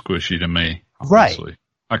bit too squishy to me. Honestly.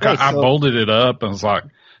 Right. Like I bolted it up and was like,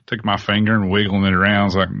 took my finger and wiggling it around. I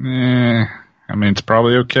was like, I mean, it's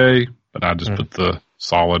probably okay, but I just put the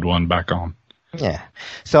solid one back on. Yeah.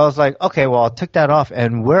 So I was like, okay, well, I took that off,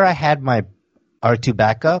 and where I had my R2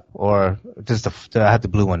 backup, or just I had the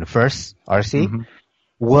blue one, the first RC,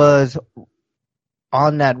 was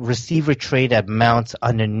on that receiver tray that mounts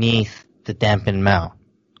underneath the dampen mount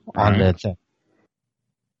on the thing.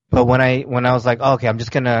 But when I was like, okay, I'm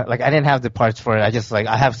just gonna, like, I didn't have the parts for it. I just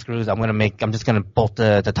I have screws. I'm just gonna bolt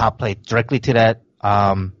the top plate directly to that,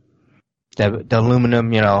 the aluminum,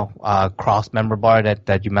 cross member bar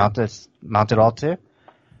that you mount it all to.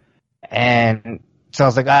 And so I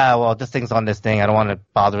was like, well, this thing's on this thing. I don't want to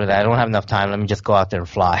bother with that. I don't have enough time. Let me just go out there and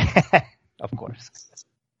fly. Of course.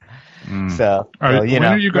 So, when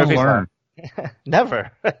are you going to learn?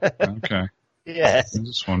 Never. Okay. Yeah. I'm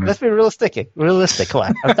just wondering. Let's be realistic. Come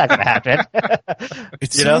on. That's not going to happen.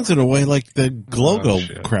 It sounds in a way like the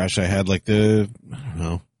Glogo crash I had, like I don't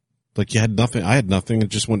know, Like you had nothing. I had nothing. It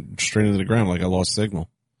just went straight into the ground. Like I lost signal.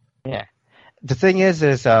 Yeah. The thing is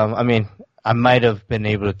I mean, I might have been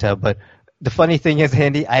able to tell, but the funny thing is,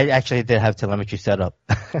 Andy, I actually did have telemetry set up,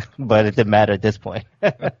 but it didn't matter at this point.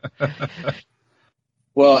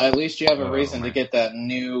 Well, at least you have a reason to get that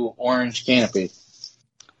new orange canopy.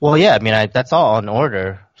 Well, yeah, I mean, that's all on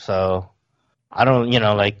order, so I don't,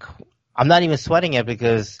 I'm not even sweating it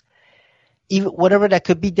because even whatever that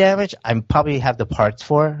could be damaged, I probably have the parts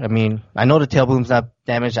for. I mean, I know the tail boom's not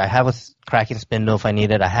damaged. I have a cracking spindle if I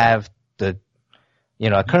need it. I have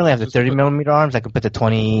I currently have the 30mm arms. I could put the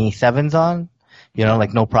 27s on,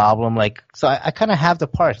 no problem. So I kind of have the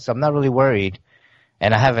parts, so I'm not really worried.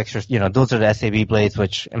 And I have extra, those are the SAB blades,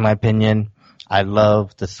 which, in my opinion, I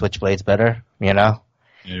love the switch blades better, Yeah,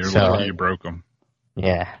 you're lucky you broke them.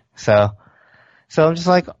 Yeah. So I'm just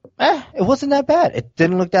like, it wasn't that bad. It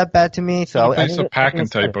didn't look that bad to me. So I some packing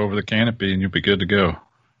tape over the canopy and you'll be good to go.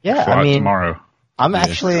 Yeah, Fly tomorrow. I'm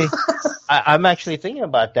actually thinking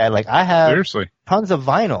about that. Like I have Seriously tons of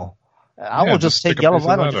vinyl. I will just take yellow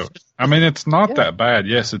vinyl. I mean, it's not that bad.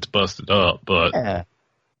 Yes, it's busted up, but. Yeah.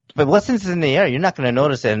 But once it's in the air, you're not going to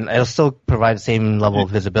notice it, and it'll still provide the same level of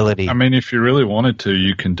visibility. I mean, if you really wanted to,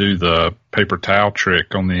 you can do the paper towel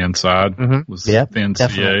trick on the inside with thin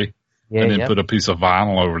CA, and then put a piece of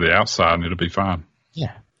vinyl over the outside, and it'll be fine.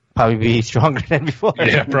 Yeah, probably be stronger than before.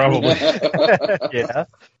 Yeah, probably. Yeah.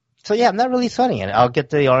 So, yeah, I'm not really sweating it. I'll get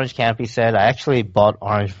the orange canopy set. I actually bought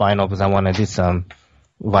orange vinyl because I want to do some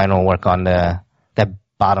vinyl work on that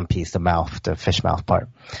bottom piece, the mouth, the fish mouth part.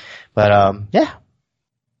 But, yeah.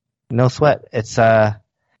 No sweat.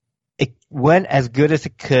 It went as good as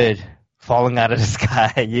it could falling out of the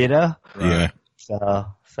sky, Yeah. So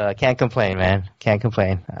I can't complain, man. Can't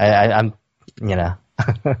complain. I'm.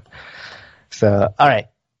 So, all right.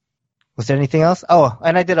 Was there anything else? Oh,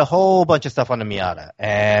 and I did a whole bunch of stuff on the Miata.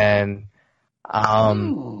 And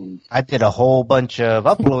I did a whole bunch of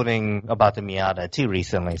uploading about the Miata, too,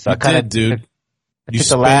 recently. So dude. You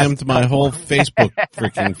spammed my whole Facebook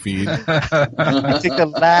freaking feed. I took the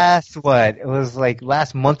last, it was like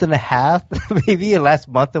last month and a half, maybe, last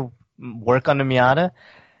month of work on the Miata.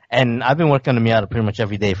 And I've been working on the Miata pretty much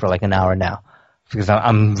every day for like an hour now because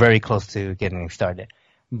I'm very close to getting started.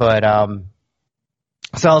 But,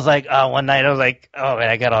 so I was like, one night I was like, oh man,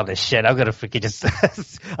 I got all this shit. I'm going to freaking just,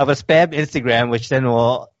 I'm going to spam Instagram, which then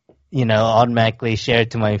will, automatically share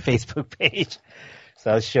it to my Facebook page.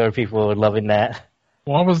 So I was sure people were loving that.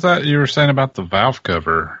 What was that you were saying about the valve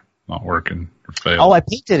cover not working or failed? Oh, I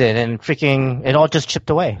painted it and it all just chipped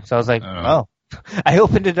away. So I was like, oh. I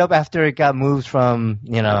opened it up after it got moved from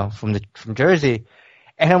Jersey.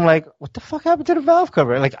 And I'm like, what the fuck happened to the valve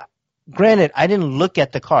cover? Like, granted, I didn't look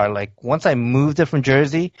at the car. Like, once I moved it from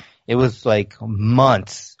Jersey, it was like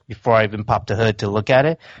months before I even popped the hood to look at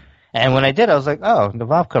it. And when I did, I was like, oh, the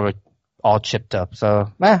valve cover all chipped up.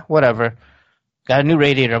 So, whatever. Got a new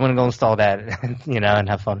radiator. I'm going to go install that, and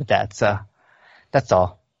have fun with that. So that's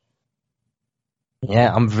all.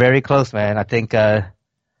 Yeah, I'm very close, man. I think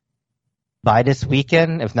by this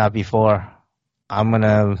weekend, if not before, I'm going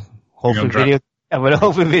to hopefully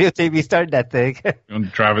videotape me start that thing. You want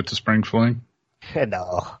to drive it to Spring Fling?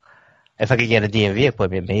 No. If I could get a DMV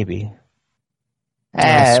appointment, maybe. What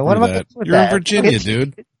am I going to do with You're in Virginia,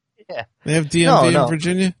 dude. Yeah. They have DMV in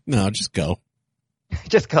Virginia? No, just go.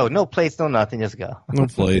 Just go. No plates, no nothing. Just go. No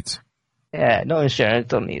plates. Yeah, no insurance.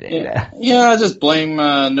 Don't need it. Yeah, just blame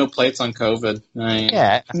no plates on COVID.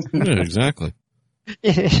 Yeah, exactly.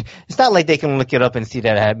 It's not like they can look it up and see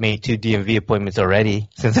that I have made 2 DMV appointments already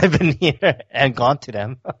since I've been here and gone to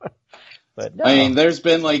them. But no. I mean, there's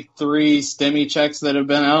been like 3 STEMI checks that have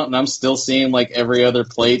been out, and I'm still seeing like every other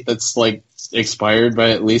plate that's like expired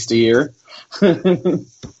by at least a year. I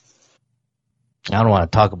don't want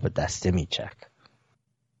to talk about that STEMI check.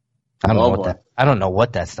 I don't know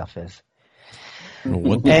what that stuff is.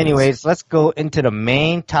 Anyways, let's go into the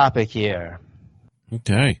main topic here.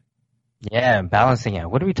 Okay. Yeah, balancing it.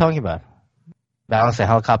 What are we talking about? Balance a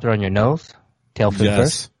helicopter on your nose? Tail flip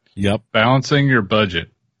first? Yep. Balancing your budget.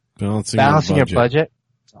 Balancing your budget?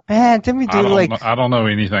 Man, didn't we do I don't know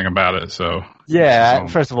anything about it, so. Yeah,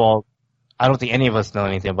 first of all, I don't think any of us know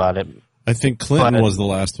anything about it. I think Clinton was the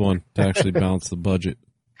last one to actually balance the budget.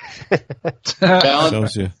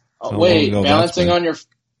 Shows you. Wait, balancing on your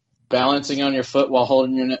foot while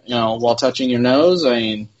holding while touching your nose. I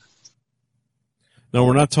mean, no,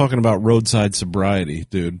 we're not talking about roadside sobriety,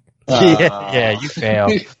 dude. Yeah, you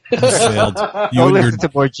failed. You failed. Don't listen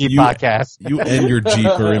to more Jeep podcasts. You and your Jeep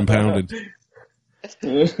are impounded.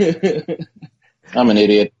 I'm an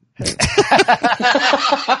idiot.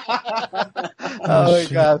 Oh my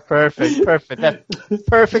God, perfect. That's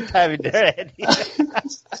perfect timing there, Eddie.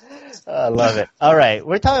 I love it. All right,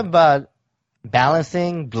 we're talking about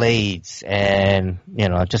balancing blades and,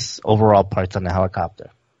 just overall parts on the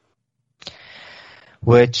helicopter.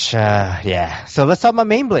 Which, So let's talk about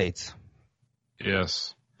main blades.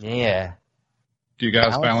 Yes. Yeah. Do you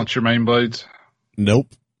guys balance your main blades? Nope.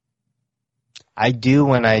 I do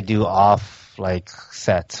when I do off,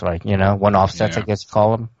 sets, one-off sets, I guess you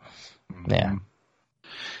call them. Yeah.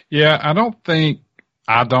 Yeah,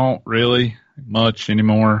 I don't really much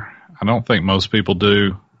anymore. I don't think most people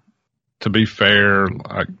do. To be fair,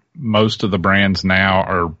 most of the brands now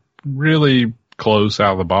are really close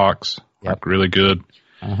out of the box, really good.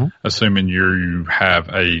 Mm-hmm. Assuming you have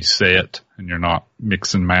a set and you're not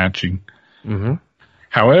mix and matching. Mm-hmm.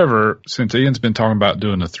 However, since Ian's been talking about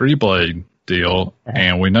doing a 3-blade deal,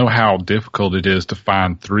 and we know how difficult it is to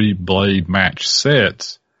find 3-blade match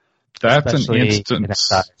sets, that's especially an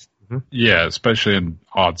instance. Mm-hmm. Yeah, especially in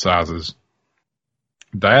odd sizes.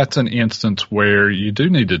 That's an instance where you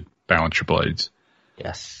do need to balance your blades.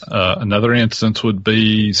 Yes. Another instance would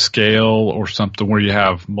be scale or something where you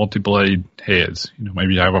have multi-blade heads.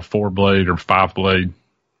 Maybe you have a 4-blade or 5-blade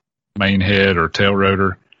main head or tail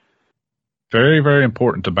rotor. Very, very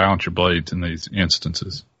important to balance your blades in these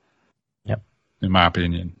instances. Yep. In my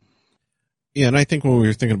opinion. Yeah, and I think when we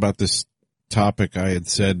were thinking about this topic, I had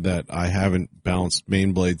said that I haven't balanced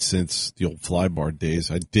main blades since the old flybar days.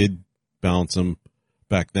 I did balance them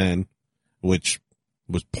back then, which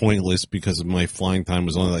was pointless because of my flying time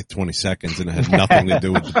was only 20 seconds and it had nothing to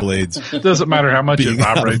do with the blades. It doesn't matter how much it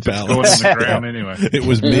vibrates, it's going in the ground anyway. It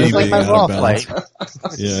was me it was being out of balance.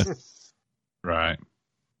 Yeah. Right.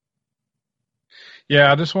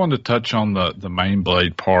 Yeah, I just wanted to touch on the main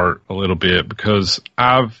blade part a little bit because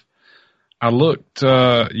I looked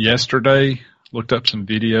yesterday, looked up some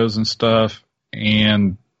videos and stuff,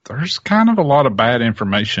 and there's kind of a lot of bad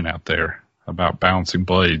information out there about balancing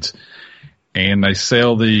blades. And they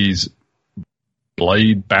sell these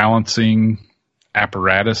blade balancing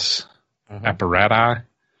apparati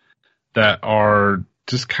that are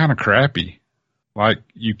just kind of crappy.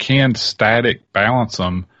 You can static balance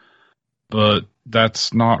them, but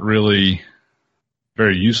that's not really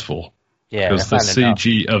very useful. Yeah, because the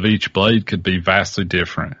CG of each blade could be vastly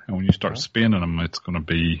different. And when you start spinning them, it's not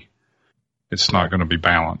going to be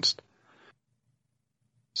balanced.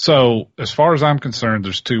 So as far as I'm concerned,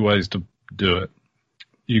 there's 2 ways to do it.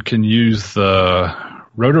 You can use the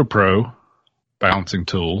RotoPro balancing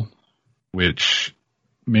tool, which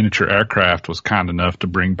Miniature Aircraft was kind enough to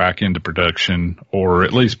bring back into production, or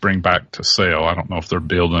at least bring back to sale. I don't know if they're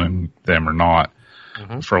building them or not.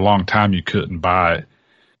 Mm-hmm. For a long time, you couldn't buy it.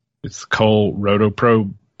 It's the Cole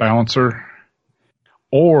RotoPro balancer,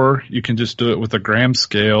 or you can just do it with a gram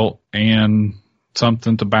scale and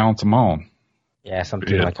something to balance them on. Yeah,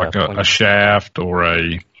 something like a shaft or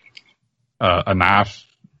a knife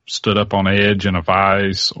stood up on edge in a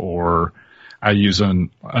vise, or I use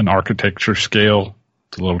an architecture scale.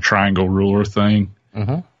 It's a little triangle ruler thing.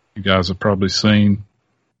 Mm-hmm. You guys have probably seen.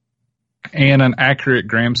 And an accurate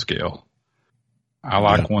gram scale. I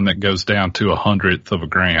like one that goes down to 100th of a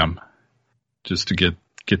gram just to get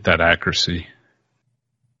that accuracy.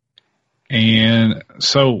 And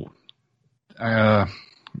so, trying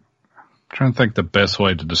to think the best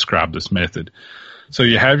way to describe this method. So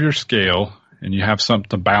you have your scale and you have something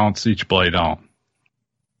to balance each blade on.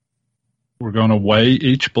 We're going to weigh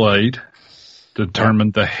each blade,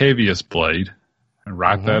 determine the heaviest blade, and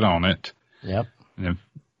write that on it. Yep. And then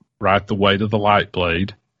write the weight of the light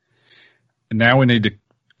blade. And now we need to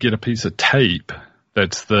get a piece of tape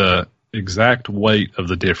that's the exact weight of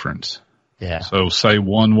the difference. Yeah. So say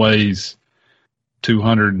one weighs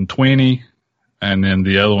 220 and then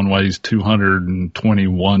the other one weighs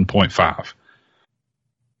 221.5.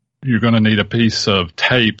 You're going to need a piece of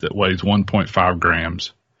tape that weighs 1.5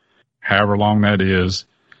 grams, however long that is.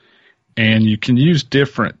 And you can use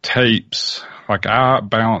different tapes. Like I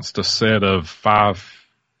balanced a set of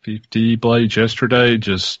 550 blades yesterday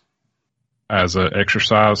just as an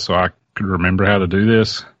exercise so I could remember how to do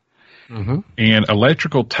this. Mm-hmm. And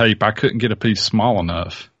electrical tape, I couldn't get a piece small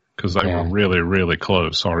enough because they were really, really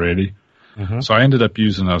close already. Mm-hmm. So I ended up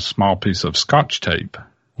using a small piece of Scotch tape.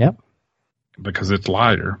 Yep. Because it's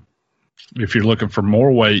lighter. If you're looking for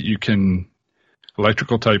more weight,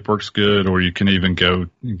 electrical tape works good, or you can even go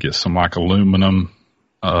and get some aluminum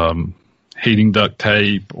heating duct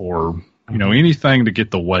tape or, anything to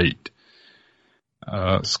get the weight.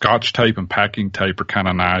 Scotch tape and packing tape are kind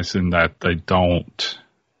of nice in that they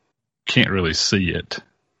can't really see it.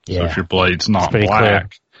 Yeah. So if your blade's not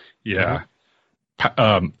black,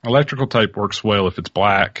 electrical tape works well if it's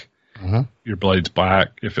black. Mm-hmm. Your blade's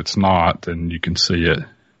black. If it's not, then you can see it.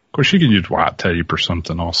 Of course, you can use white tape or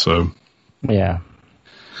something also. Yeah.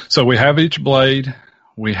 So we have each blade.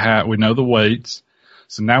 We know the weights.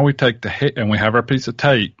 So now we take and we have our piece of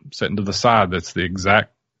tape sitting to the side. That's the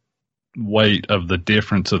exact weight of the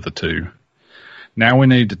difference of the two. Now we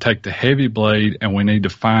need to take the heavy blade and we need to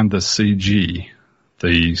find the CG,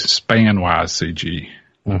 the span-wise CG.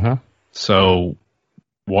 Mm-hmm. So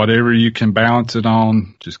whatever you can balance it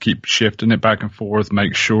on, just keep shifting it back and forth.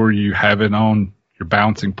 Make sure you have it on your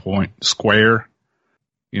balancing point square.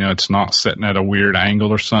 It's not sitting at a weird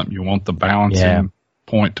angle or something. You want the balancing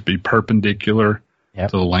point to be perpendicular to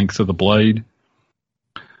the length of the blade.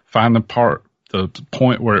 Find the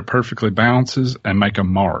point where it perfectly balances and make a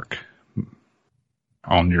mark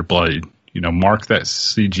on your blade. Mark that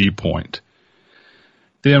CG point.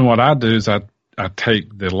 Then what I do is I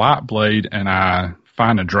take the light blade and I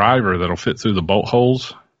find a driver that'll fit through the bolt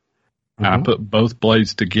holes. And I put both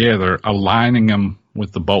blades together, aligning them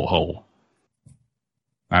with the bolt hole.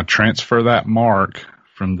 I transfer that mark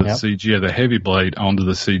from the CG of the heavy blade onto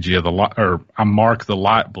the CG of the light, or I mark the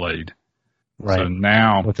light blade. Right. So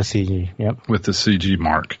now with the CG, with the CG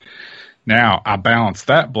mark. Now I balance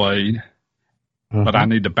that blade, but I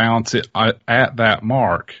need to balance it at that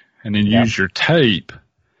mark, and then use your tape.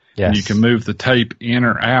 Yes. And you can move the tape in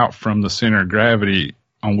or out from the center of gravity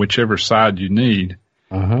on whichever side you need.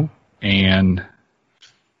 And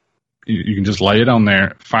you can just lay it on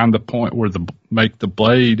there, find the point where make the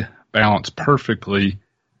blade balance perfectly.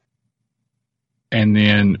 And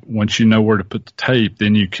then once you know where to put the tape,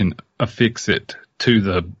 then you can affix it to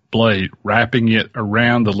the blade, wrapping it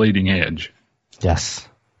around the leading edge. Yes.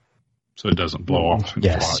 So it doesn't blow off.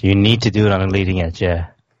 Yes, you need to do it on the leading edge,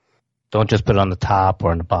 Don't just put it on the top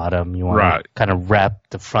or on the bottom. You want to kind of wrap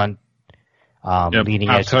the front leading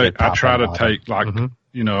edge. I try to take,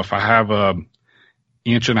 if I have a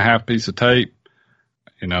 1.5-inch piece of tape,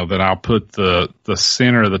 then I'll put the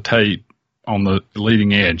center of the tape on the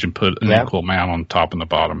leading edge and put an equal amount on the top and the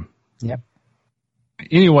bottom.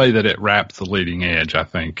 Any way that it wraps the leading edge, I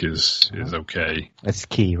think, is okay. That's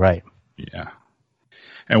key, right? Yeah.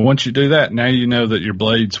 And once you do that, now you know that your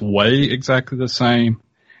blades weigh exactly the same,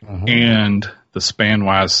 and the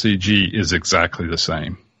span-wise CG is exactly the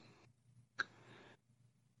same.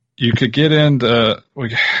 You could get into,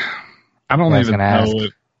 I don't even know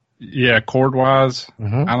cord-wise,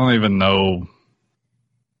 I don't even know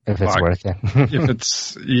if it's worth it. If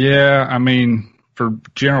it's, I mean, for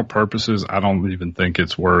general purposes, I don't even think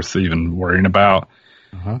it's worth even worrying about.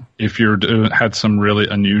 If you're had some really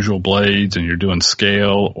unusual blades and you're doing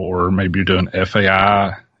scale, or maybe you're doing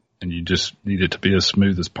FAI and you just need it to be as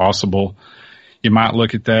smooth as possible, you might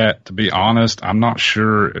look at that. To be honest, I'm not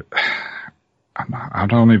sure. I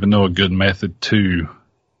don't even know a good method to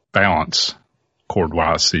balance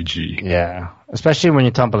cord-wise CG. Yeah, especially when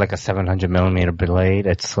you're talking about like a 700 millimeter blade,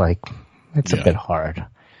 it's a bit hard.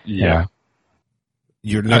 Yeah.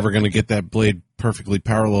 You're never going to get that blade perfectly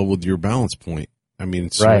parallel with your balance point. I mean,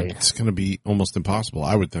 it's going to be almost impossible,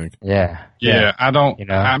 I would think. Yeah. I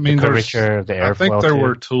don't. I mean, the curvature, the airflow. I think there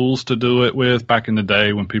were tools to do it with back in the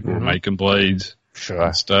day when people were making blades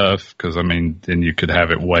and stuff. Because then you could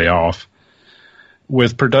have it way off.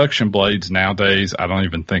 With production blades nowadays, I don't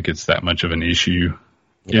even think it's that much of an issue.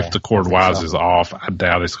 If the cord-wise is off, I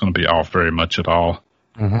doubt it's going to be off very much at all.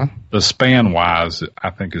 The span-wise,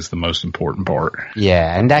 I think, is the most important part.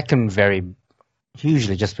 Yeah, and that can vary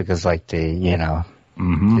hugely just because, like, the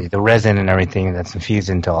resin and everything that's infused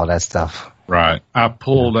into all that stuff. Right. I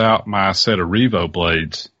pulled out my set of Revo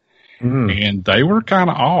blades, and they were kind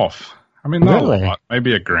of off. I mean, not a lot,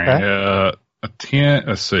 maybe a gram.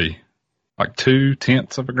 Let's see, like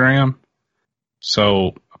 0.2 of a gram.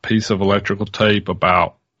 So a piece of electrical tape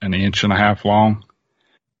about 1.5 inches long.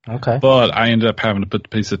 Okay. But I ended up having to put the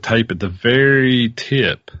piece of tape at the very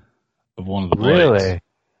tip of one of the blades. Really?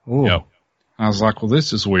 Ooh. Yep. I was like, well,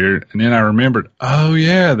 this is weird. And then I remembered,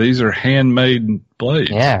 these are handmade blades.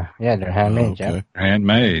 Yeah, they're handmade. Okay. Yeah.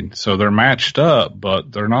 Handmade. So they're matched up,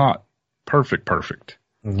 but they're not perfect.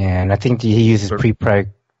 Yeah, and I think he uses pre-preg,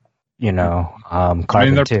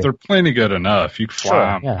 carbon too. They're plenty good enough. You can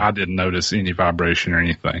fly them. Yeah. I didn't notice any vibration or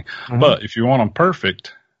anything. But if you want them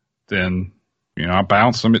perfect, then, I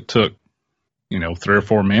bounced them. It took, 3 or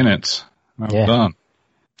 4 minutes. I was done.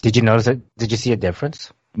 Did you notice it? Did you see a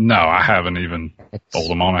difference? No, I haven't even pulled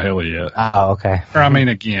them on a heli yet. Oh, okay. Or,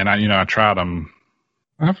 again, I tried them.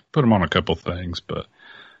 I've put them on a couple things, but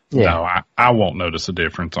no, I won't notice a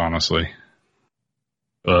difference, honestly.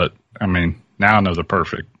 But, now I know they're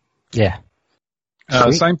perfect. Yeah.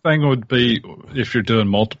 Same thing would be if you're doing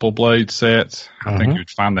multiple blade sets. I think you'd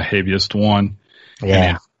find the heaviest one.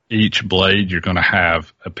 Yeah. And each blade, you're going to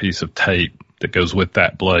have a piece of tape that goes with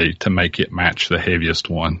that blade to make it match the heaviest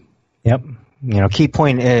one. Yep. Key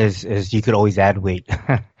point is you could always add weight.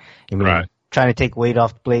 Right. Trying to take weight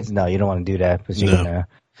off the blades? No, you don't want to do that because you're going to,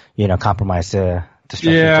 compromise the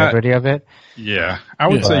structural integrity of it. Yeah. I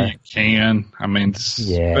would say you can. I mean,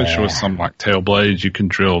 especially with some like tail blades, you can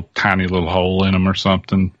drill tiny little hole in them or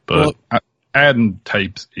something, but adding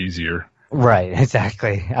tape's easier. Right,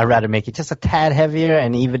 exactly. I'd rather make it just a tad heavier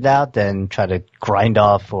and evened out than try to grind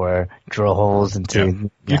off or drill holes into. Yeah.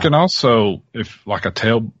 You can also, if like a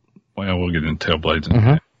tail, we'll get into tail blades in a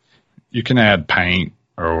minute. You can add paint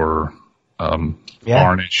or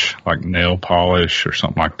varnish, like nail polish or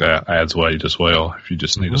something like that. Adds weight as well if you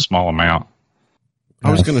just need a small amount.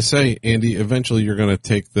 I was going to say, Andy, eventually you're going to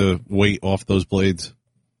take the weight off those blades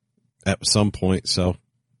at some point, so.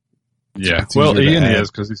 Yeah, well, Ian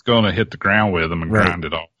is because he's going to hit the ground with them and grind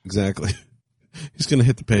it off. Exactly. He's going to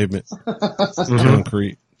hit the pavement.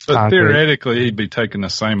 Concrete. But theoretically, he'd be taking the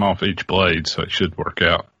same off each blade, so it should work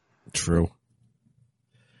out. True.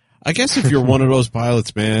 I guess if you're one of those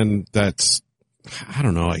pilots, man, that's, I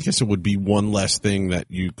don't know, I guess it would be one less thing that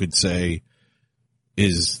you could say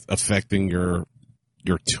is affecting your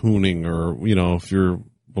tuning or, if you're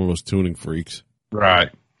one of those tuning freaks. Right.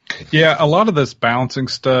 Yeah, a lot of this balancing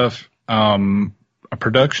stuff, a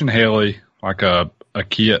production heli, like a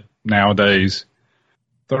kit nowadays,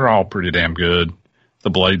 they're all pretty damn good. The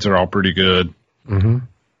blades are all pretty good. Mm-hmm.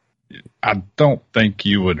 I don't think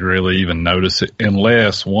you would really even notice it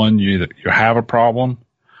unless, one, you have a problem,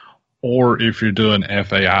 or if you're doing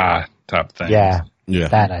FAI type things. Yeah. You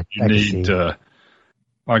need to,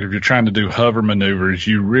 like if you're trying to do hover maneuvers,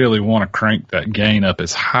 you really want to crank that gain up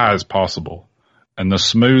as high as possible. And the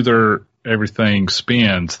smoother everything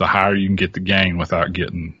spins, the higher you can get the gain without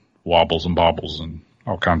getting wobbles and bobbles and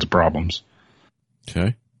all kinds of problems.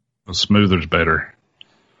 Okay. The smoother's better.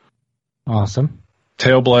 Awesome.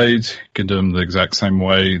 Tail blades, you can do them the exact same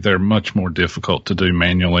way. They're much more difficult to do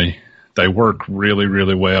manually. They work really,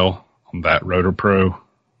 really well on that Rotor Pro,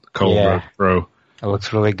 the Cole Rotor Pro. It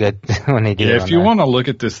looks really good when they do it. Yeah, if you want to look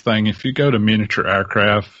at this thing, if you go to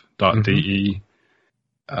miniatureaircraft.de,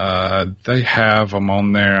 they have them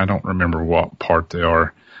on there. I don't remember what part they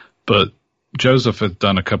are, but Joseph has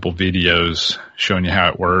done a couple videos showing you how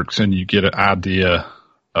it works, and you get an idea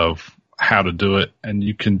of how to do it, and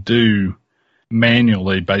you can do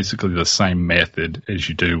manually basically the same method as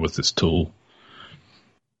you do with this tool.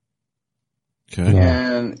 Okay.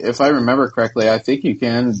 And if I remember correctly, I think you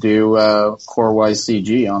can do CoreWise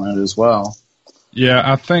CG on it as well. Yeah,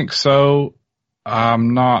 I think so. I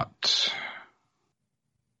know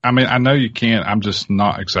you can. I'm just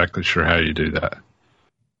not exactly sure how you do that.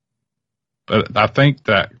 But I think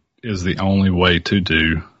that is the only way to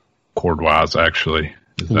do ChordWise, actually.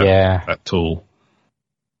 Is that tool.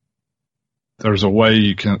 There's a way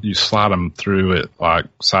you slide them through it like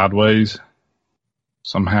sideways.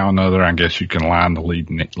 Somehow or another, I guess you can line the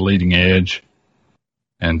leading edge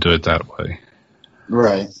and do it that way.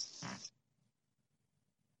 Right.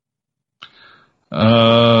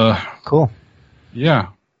 Cool. Yeah.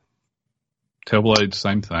 Tail blade,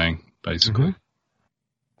 same thing, basically.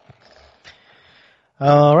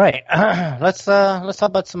 All right. Let's talk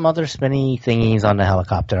about some other spinny thingies on the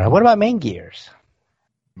helicopter. What about main gears?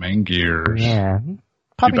 Main gears. Yeah.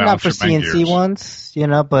 Probably not for CNC ones,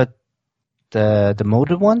 but the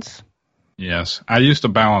molded ones? Yes. I used to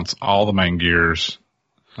balance all the main gears.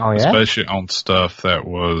 Oh, yeah? Especially on stuff that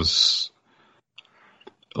was,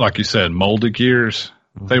 like you said, molded gears.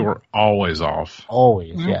 They were always off.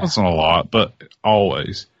 Always, yeah. It wasn't a lot, but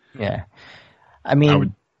always. Yeah.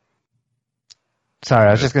 Sorry,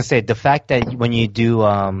 I was just going to say, the fact that when you do,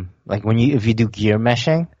 if you do gear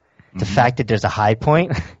meshing, the fact that there's a high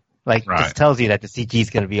point, just tells you that the CG is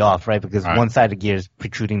going to be off, right? Because one side of the gear is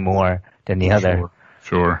protruding more than the other.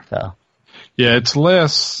 Sure. So. Yeah, it's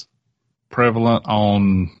less prevalent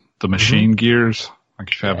on the machine gears.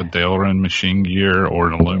 Like if you have a Delrin machine gear or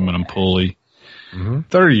an aluminum pulley,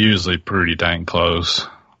 they're usually pretty dang close.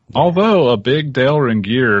 Although a big Delrin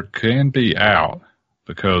gear can be out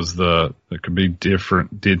because there could be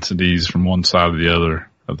different densities from one side to the other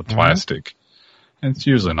of the plastic. And it's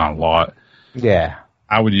usually not a lot. Yeah.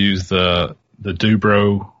 I would use the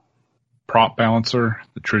Dubro prop balancer,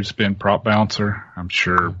 the True Spin prop balancer. I'm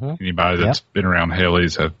sure anybody that's been around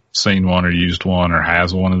helis have seen one or used one or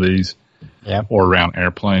has one of these. Yeah. Or around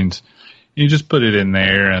airplanes. You just put it in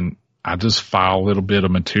there, and I just file a little bit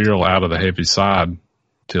of material out of the heavy side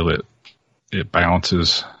till it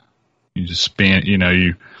balances You just spin,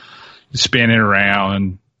 you spin it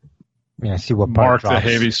around and see what mark part the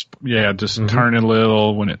heavy. Just turn it a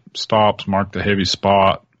little. When it stops, mark the heavy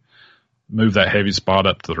spot. Move that heavy spot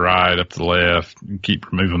up to the right, up to the left, and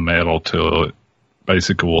keep removing metal till it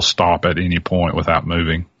basically will stop at any point without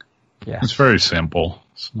moving. Yeah. It's very simple.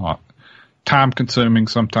 It's not time consuming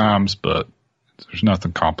sometimes, but there's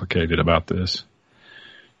nothing complicated about this.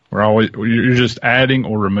 You're just adding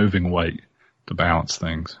or removing weight to balance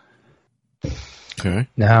things. Okay.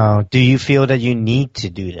 Now, do you feel that you need to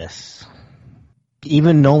do this?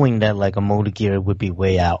 Even knowing that like a molded gear would be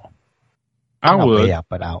way out. I Not would. way out,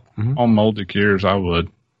 but out. Mm-hmm. On molded gears, I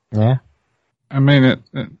would. Yeah. I mean,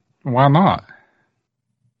 why not?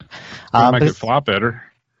 Make it fly better.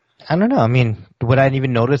 I don't know. I mean, would I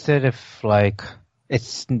even notice it if like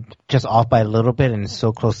it's just off by a little bit and it's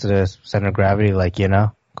so close to the center of gravity, like,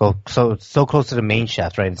 go so close to the main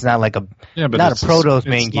shaft, right? It's not like not a Protos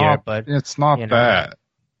main gear, but it's not that.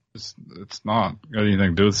 It's not got anything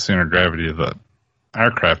to do with the center of gravity of the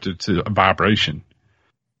aircraft. It's a vibration.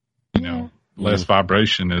 Less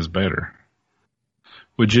vibration is better.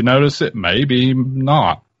 Would you notice it? Maybe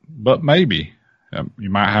not, but maybe. You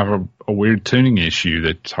might have a weird tuning issue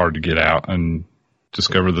that's hard to get out and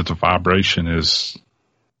discover that the vibration is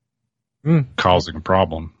causing a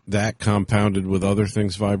problem. That compounded with other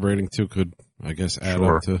things vibrating too could, I guess, add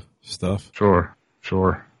up to stuff. Sure.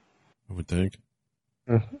 I would think.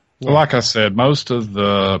 Mm-hmm. Yeah. Well, like I said, most of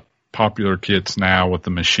the popular kits now with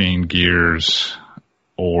the machine gears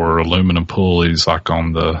or aluminum pulleys, like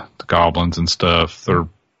on the Goblins and stuff, they're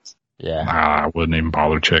I wouldn't even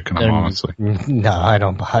bother checking them, honestly. No, I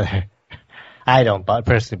don't bother. I don't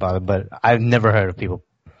personally bother, but I've never heard of people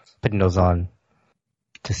putting those on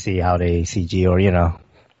to see how they CG or,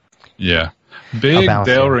 Yeah. Big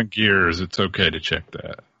Delrin gears, it's okay to check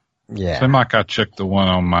that. Yeah. Same like I checked the one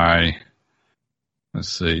on my, let's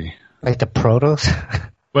see. Like the Protos?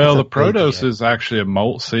 Well, the Protos is actually a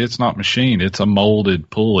mold. See, it's not machined. It's a molded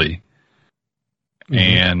pulley. Mm-hmm.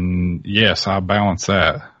 And yes, I balance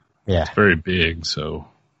that. Yeah. It's very big, so.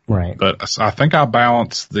 Right. But I think I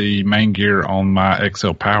balance the main gear on my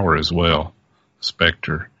XL Power as well,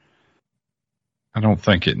 Spectre. I don't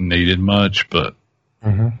think it needed much, but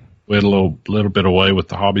we had a little bit away with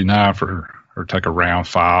the hobby knife or take a round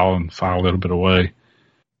file and file a little bit away.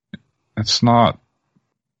 It's not,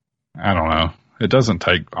 I don't know. It doesn't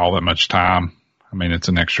take all that much time. I mean, it's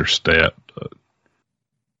an extra step, but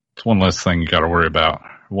it's one less thing you got to worry about.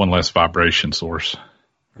 One less vibration source.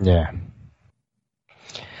 Yeah.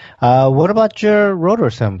 What about your rotor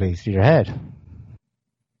assemblies, your head?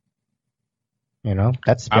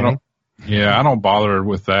 That's spinning. I don't bother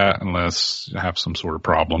with that unless you have some sort of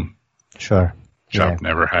problem. Sure. Which I've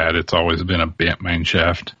never had. It's always been a bent main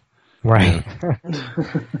shaft. Right.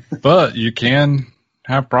 But you can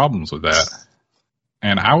have problems with that.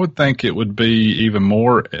 And I would think it would be even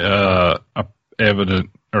more evident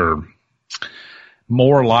or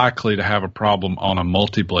more likely to have a problem on a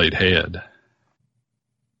multi-blade head.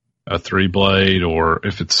 A 3-blade, or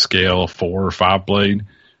if it's scale, a 4 or 5 blade.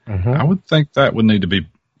 I would think that would need to be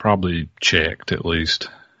probably checked at least,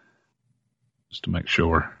 just to make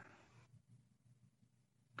sure.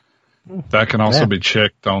 That can also be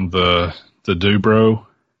checked on the Dubro.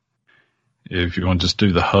 If you want to just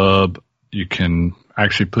do the hub, you can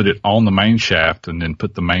actually put it on the main shaft and then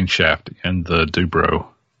put the main shaft in the Dubro.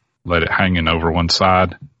 Let it hanging over one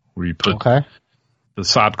side, where you put the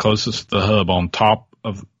side closest to the hub on top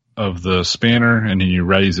of the spinner, and then you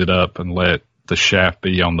raise it up and let the shaft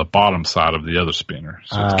be on the bottom side of the other spinner.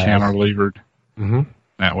 So it's counter-levered.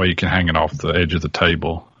 That way you can hang it off the edge of the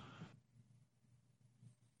table.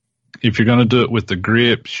 If you're going to do it with the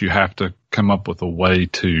grips, you have to come up with a way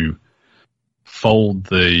to fold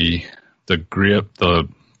the grip, the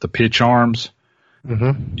pitch arms.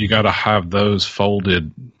 You got to have those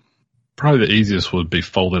folded. Probably the easiest would be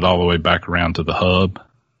folded all the way back around to the hub.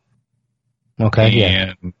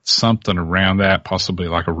 And something around that, possibly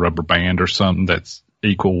like a rubber band or something that's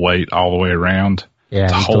equal weight all the way around. Yeah,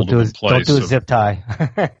 to hold it in place. Don't do a zip tie.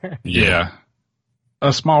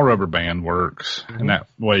 A small rubber band works, and that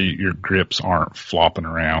way your grips aren't flopping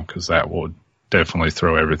around, because that would definitely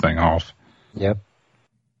throw everything off. Yep.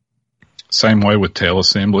 Same way with tail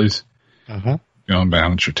assemblies. You want to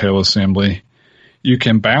balance your tail assembly. You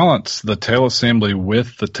can balance the tail assembly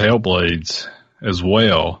with the tail blades as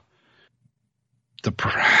well. The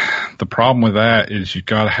problem with that is you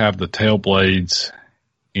got to have the tail blades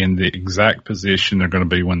in the exact position they're going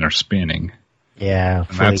to be when they're spinning. Yeah.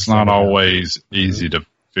 And that's not always easy to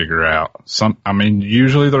figure out.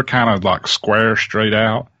 Usually they're kind of like square straight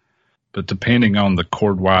out, but depending on the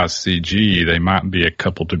Cordwise CG, they might be a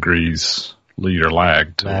couple degrees lead or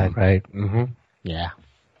lag to them. Right. Mm-hmm. Yeah.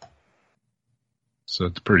 So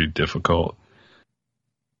it's pretty difficult.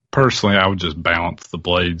 Personally, I would just balance the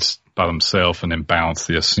blades by themselves and then balance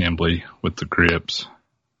the assembly with the grips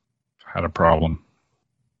if I had a problem.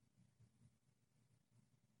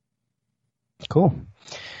 Cool.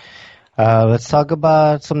 Let's talk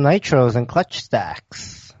about some nitros and clutch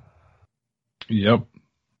stacks. Yep.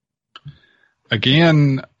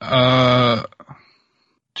 Again, do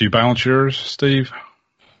you balance yours, Steve?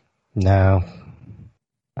 No.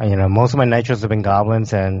 Most of my nitros have been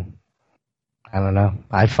goblins, and I don't know.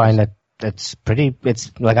 I find that it's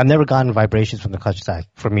like I've never gotten vibrations from the clutch stack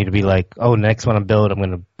for me to be like, oh, next one I build, I'm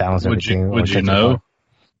going to balance everything. Would you know?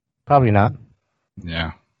 Probably not.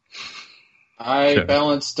 Yeah. I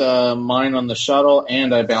balanced mine on the shuttle,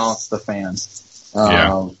 and I balanced the fans.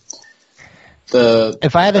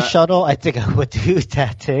 If I had a shuttle, I think I would do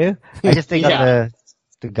that too. I just think on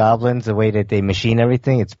the goblins, the way that they machine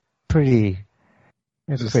everything, it's pretty.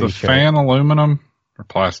 Is the fan aluminum or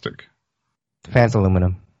plastic? The fan's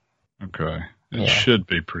aluminum. Okay. It should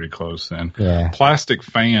be pretty close then. Yeah. Plastic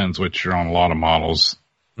fans, which are on a lot of models,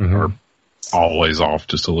 are always off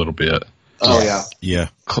just a little bit. Oh, yeah. Yeah.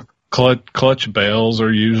 Clutch bells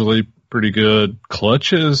are usually pretty good.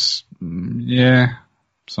 Clutches,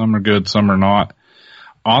 some are good, some are not.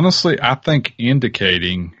 Honestly, I think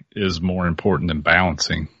indicating is more important than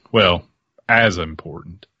balancing. Well, as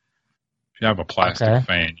important. If you have a plastic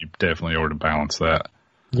fan, you definitely ought to balance that.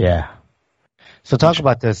 Yeah. So talk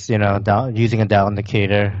about this, using a dial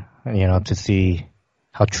indicator, to see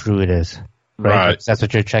how true it is. Right. That's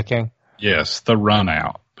what you're checking? Yes, the run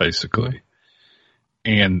out, basically.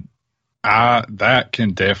 And that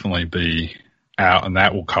can definitely be out, and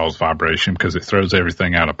that will cause vibration because it throws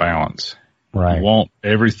everything out of balance. Right. You want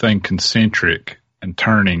everything concentric and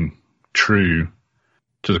turning true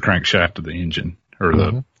to the crankshaft of the engine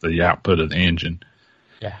or the output of the engine.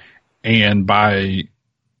 Yeah. And by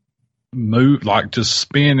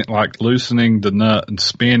loosening the nut and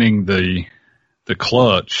spinning the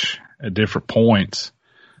clutch at different points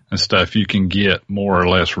and stuff, you can get more or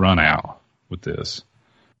less run out with this.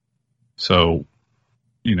 So,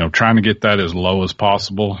 trying to get that as low as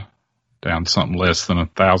possible, down something less than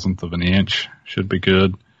 1/1000th of an inch should be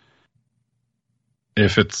good.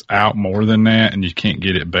 If it's out more than that and you can't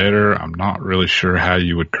get it better, I'm not really sure how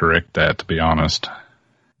you would correct that, to be honest.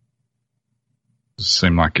 It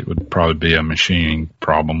seemed like it would probably be a machining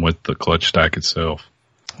problem with the clutch stack itself.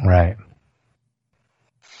 Right.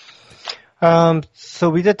 So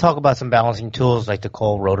we did talk about some balancing tools like the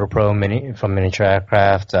Cole Rotor Pro Mini from Miniature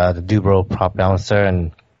Aircraft, the Dubro prop balancer,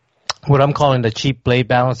 and what I'm calling the cheap blade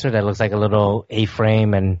balancer that looks like a little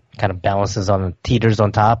A-frame and kind of balances on the teeters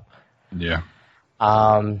on top. Yeah.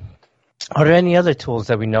 Are there any other tools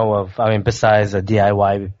that we know of? I mean, besides a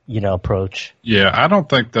DIY, approach? Yeah, I don't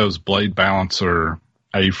think those blade balancer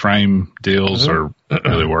A-frame deals are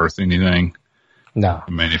really worth anything. No.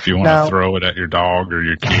 I mean, if you want to throw it at your dog or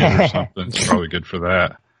your kid or something, it's probably good for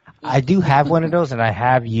that. I do have one of those, and I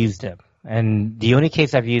have used them. And the only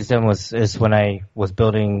case I've used them is when I was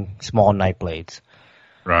building small night blades.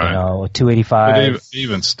 Right. 285. But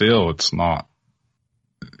even still, it's not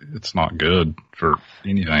good for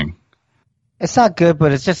anything. It's not good,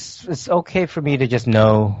 but it's okay for me to just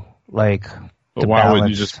know, like. But why wouldn't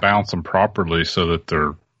you just balance them properly so that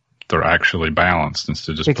they're actually balanced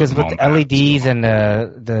instead of just because with the LEDs and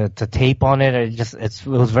the tape on it, it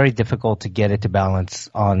was very difficult to get it to balance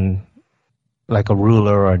on like a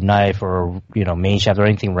ruler or a knife or main shaft or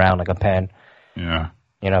anything round like a pen. Yeah.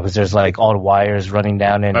 Because there's like all the wires running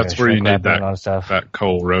down in. That's where you need that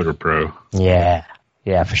Cole Rotor Pro. Yeah,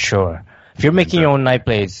 for sure. If you're making your own night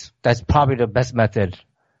blades, that's probably the best method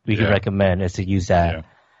we can recommend is to use that.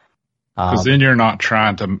 Because then you're not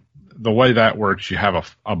trying to. The way that works, you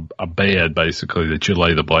have a bed basically that you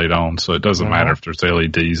lay the blade on, so it doesn't matter if there's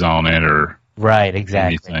LEDs on it or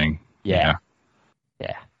anything. Yeah.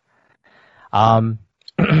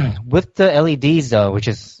 With the LEDs though,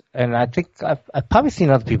 and I think I've probably seen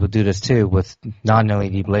other people do this too with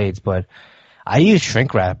non-LED blades, but I use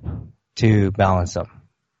shrink wrap to balance them.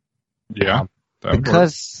 Yeah.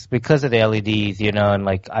 Because of the LEDs, and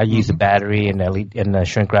like I use the battery and the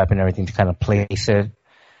shrink wrap and everything to kind of place it.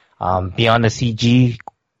 Beyond the CG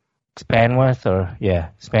span width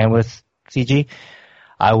CG,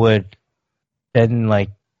 I would then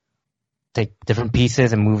like take different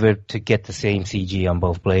pieces and move it to get the same CG on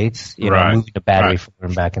both blades. Moving the battery forward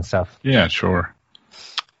and back and stuff. Yeah, sure.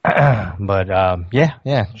 But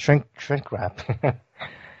shrink wrap.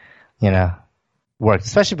 worked,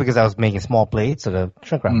 especially because I was making small blades, so the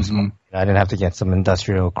shrink wrap was small. Mm-hmm. I didn't have to get some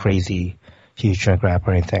industrial, crazy, huge shrink wrap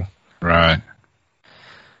or anything. Right.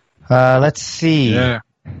 Let's see. Yeah.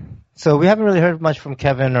 So we haven't really heard much from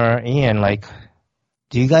Kevin or Ian. Like,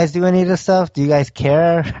 do you guys do any of this stuff? Do you guys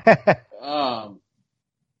care? I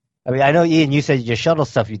mean, I know, Ian, you said your shuttle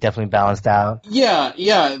stuff you definitely balanced out. Yeah.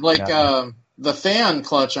 The fan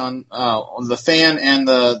clutch on the fan and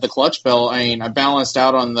the clutch bell. I mean, I balanced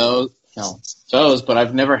out on those, but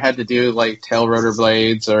I've never had to do like tail rotor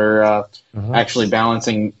blades or actually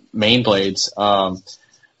balancing main blades.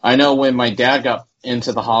 I know when my dad got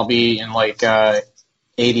into the hobby in like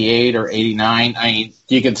 88 or 89, I mean,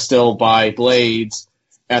 you could still buy blades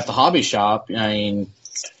at the hobby shop. I mean,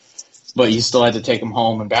 but you still had to take them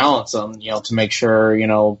home and balance them, to make sure,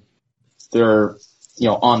 they're,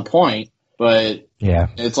 on point. But yeah,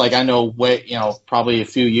 it's like, I know probably a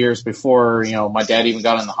few years before, my dad even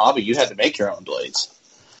got in the hobby, you had to make your own blades.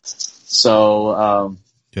 So,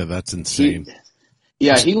 yeah, that's insane.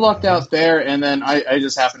 He lucked out there. And then I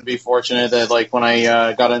just happened to be fortunate that like when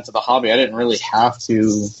I got into the hobby, I didn't really have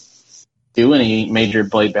to do any major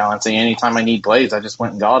blade balancing. Anytime I need blades, I just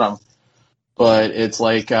went and got them. But it's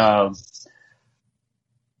like, I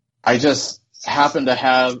just happen to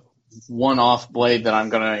have one-off blade that I'm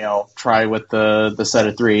going to, try with the set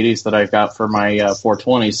of 380s that I've got for my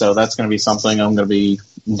 420. So that's going to be something I'm going to be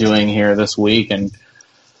doing here this week and,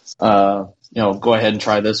 go ahead and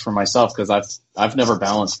try this for myself because I've never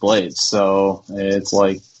balanced blades. So it's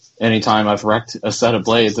like anytime I've wrecked a set of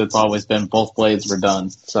blades, it's always been both blades were done.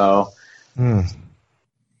 So, Yeah,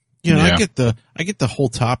 I get the whole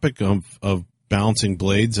topic of balancing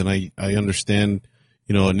blades, and I understand,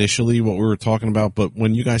 initially what we were talking about, but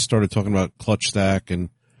when you guys started talking about clutch stack and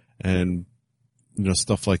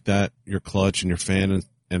stuff like that, your clutch and your fan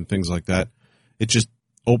and things like that, it just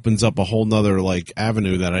opens up a whole nother like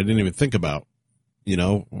avenue that I didn't even think about,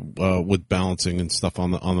 with balancing and stuff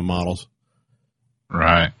on the models.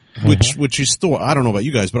 Right. Which you store. I don't know about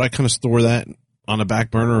you guys, but I kind of store that on a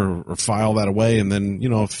back burner or file that away. And then,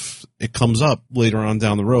 if it comes up later on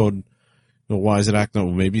down the road, why is it acting?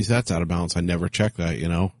 Well, maybe that's out of balance. I never check that,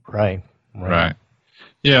 Right.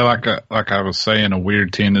 Yeah. Like I was saying, a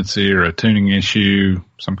weird tendency or a tuning issue,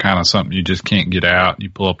 some kind of something you just can't get out. You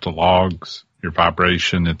pull up the logs, your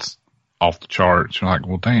vibration, it's off the charts. You're like,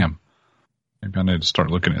 well, damn, maybe I need to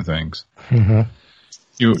start looking at things. Mm-hmm.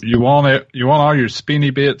 You want all your spinny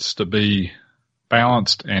bits to be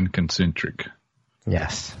balanced and concentric.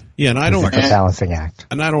 Yes. Yeah, and I don't like a balancing act.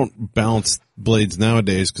 And I don't balance blades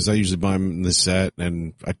nowadays because I usually buy them in the set,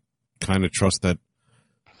 and I kind of trust that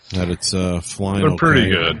it's flying. They're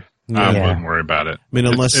pretty okay. good. I wouldn't worry about it. I mean,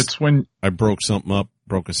 unless it's when I broke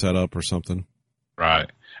a setup or something.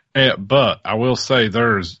 Right. But I will say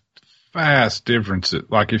there's vast differences.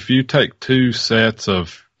 Like if you take two sets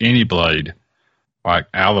of any blade, like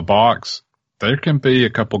out of the box, there can be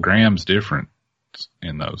a couple grams different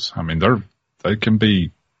in those. I mean, they can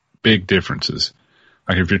be big differences.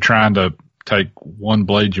 Like if you're trying to take one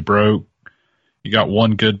blade you broke, you got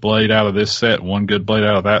one good blade out of this set, one good blade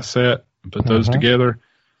out of that set, and put those together,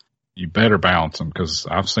 you better balance them because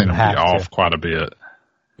I've seen them be off quite a bit.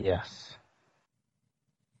 Yes.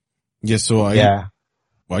 Yeah, so I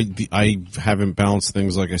haven't balanced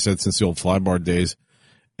things, like I said, since the old flybar days.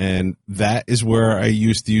 And that is where I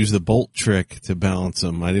used to use the bolt trick to balance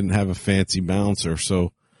them. I didn't have a fancy balancer,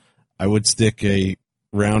 so I would stick a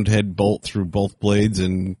round head bolt through both blades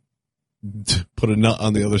and put a nut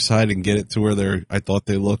on the other side and get it to where I thought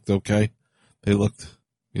they looked okay. They looked,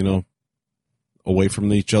 away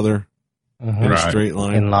from each other in a straight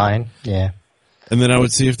line. In line, yeah. And then I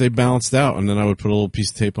would see if they balanced out, and then I would put a little piece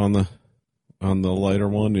of tape on the lighter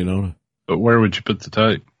one, But where would you put the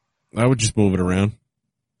tape? I would just move it around.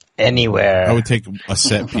 Anywhere. I would take a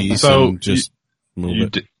set piece and just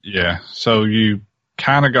move it. Yeah, so you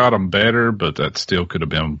kind of got them better, but that still could have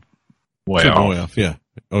been way off. Yeah.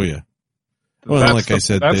 Oh, yeah. Well, like I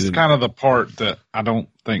said, that's kind of the part that I don't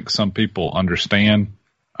think some people understand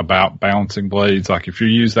about balancing blades. Like if you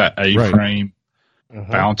use that A-frame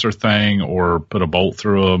balancer thing or put a bolt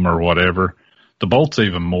through them or whatever, the bolt's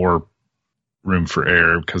even more room for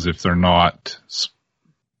error because if they're not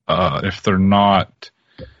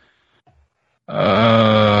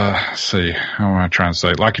see, how am I trying to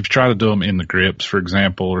say? Like if you try to do them in the grips, for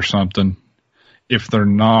example, or something, if they're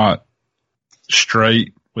not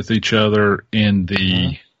straight with each other in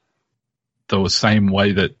the same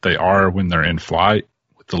way that they are when they're in flight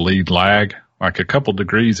with the lead lag, like a couple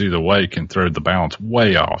degrees either way can throw the balance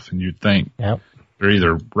way off. And you'd think they're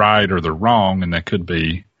either right or they're wrong, and that could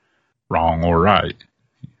be wrong or right.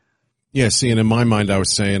 Yeah, see, and in my mind, I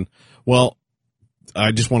was saying, well,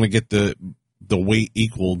 I just want to get the weight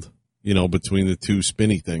equaled, between the two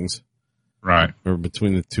spinny things. Right. Or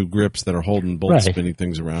between the two grips that are holding both spinny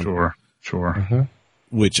things around. Sure. Mm-hmm.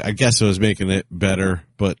 Which I guess it was making it better,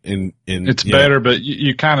 but it's better, but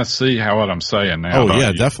you kind of see what I'm saying now. Oh,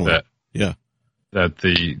 yeah, definitely. That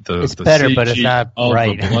the it's better, CG but it's not of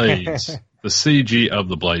right. the blades, the CG of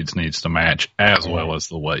the blades needs to match as well as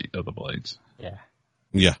the weight of the blades. Yeah.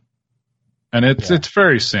 Yeah. And it's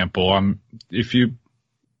very simple. I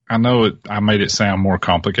know I made it sound more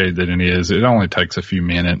complicated than it is. It only takes a few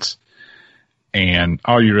minutes, and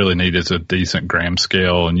all you really need is a decent gram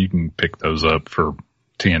scale, and you can pick those up for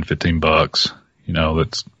 $10-$15.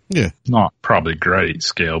 That's not probably great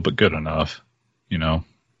scale, but good enough.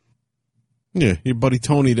 Yeah, your buddy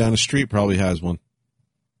Tony down the street probably has one.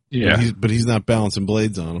 Yeah, but he's not balancing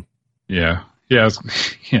blades on them. Yeah. Yeah.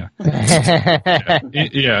 Yeah.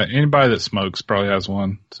 Anybody that smokes probably has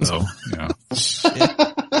one. So,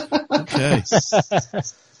 Okay.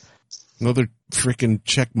 Another freaking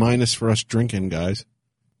check minus for us drinking guys.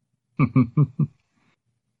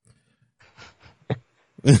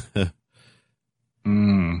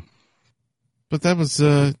 But that was,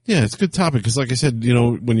 it's a good topic because, like I said,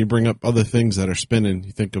 when you bring up other things that are spinning,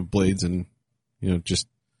 you think of blades and, just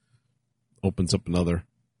opens up another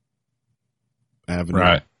avenue.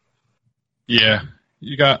 Right. Yeah.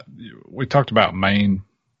 We talked about main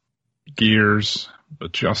gears,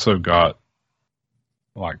 but you also got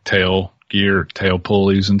like tail gear, tail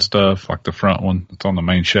pulleys and stuff, like the front one that's on the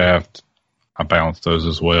main shaft. I balance those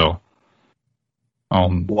as well.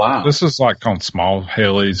 Wow. This is like on small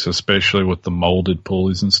helis, especially with the molded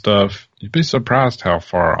pulleys and stuff. You'd be surprised how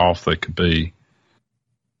far off they could be.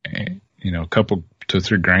 A couple to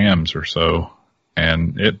 3 grams or so.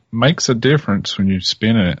 And it makes a difference when you're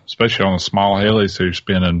spinning it, especially on a small heli. So you're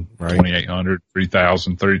spinning 2,800,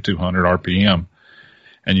 3,000, 3,200 RPM.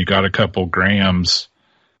 And you got a couple grams,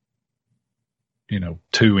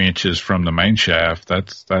 2 inches from the main shaft.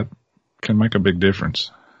 That can make a big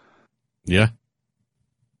difference. Yeah.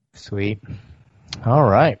 Sweet. All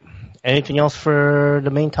right. Anything else for the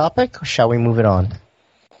main topic, or shall we move it on?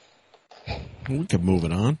 We could move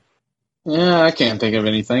it on. Yeah, I can't think of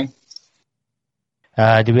anything.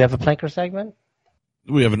 Do we have a planker segment?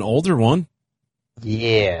 We have an older one.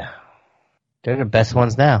 Yeah. They're the best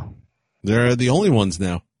ones now. They're the only ones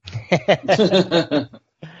now.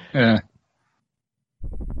 Yeah.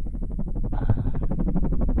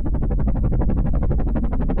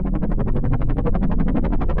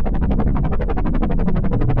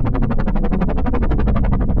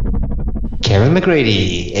 Kevin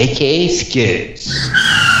McGrady, a.k.a. Skids.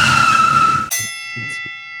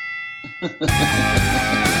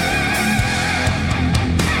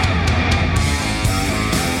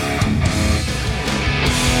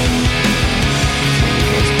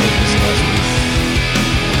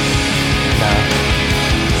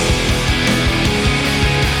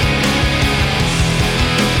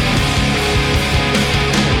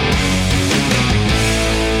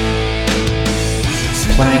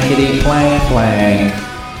 Plankety plank plank.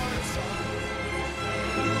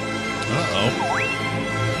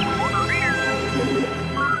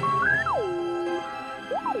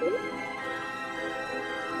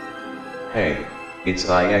 Hey, it's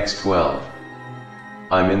IX12.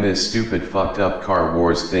 I'm in this stupid fucked up Car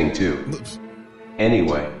Wars thing too.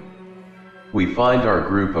 Anyway, we find our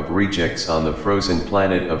group of rejects on the frozen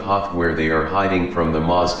planet of Hoth where they are hiding from the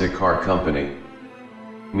Mazda car company.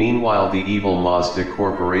 Meanwhile, the evil Mazda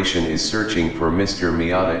Corporation is searching for Mr.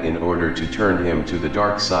 Miata in order to turn him to the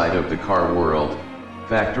dark side of the car world,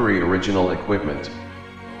 factory original equipment.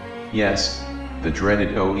 Yes, the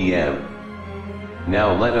dreaded OEM.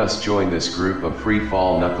 Now let us join this group of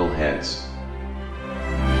free-fall knuckleheads.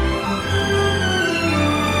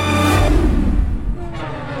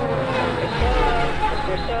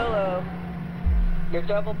 Mr. Solo, you're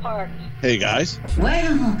double parked. Hey guys.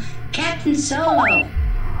 Well, Captain Solo,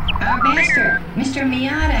 our master, Mr.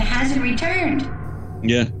 Miata, hasn't returned.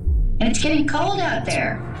 Yeah. And it's getting cold out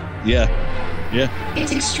there. Yeah.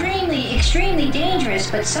 It's extremely, extremely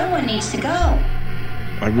dangerous, but someone needs to go.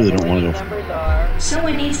 I really don't want to go.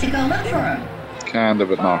 Someone needs to go look for him. Kind of,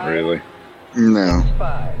 but not really. No.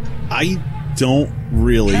 I don't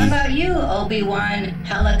really. How about you, Obi-Wan,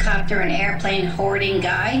 helicopter and airplane hoarding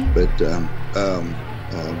guy? But,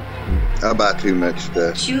 I buy too much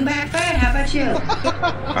stuff. Chew back fat, how about you?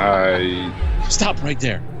 Stop right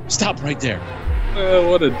there. Stop right there.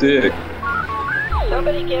 What a dick.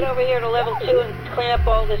 Somebody get over here to level 2 and clean up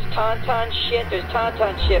all this tauntaun shit. There's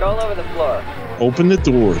tauntaun shit all over the floor. Open the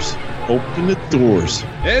doors. Open the doors.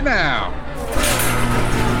 Hey now.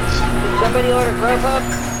 Did somebody order Grubhub?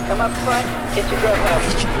 Come up front, get your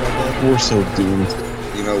Grubhub. We're so doomed.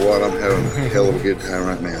 You know what? I'm having a hell of a good time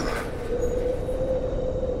right now.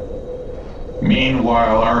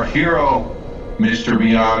 Meanwhile, our hero, Mr.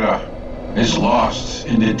 Miyata, is lost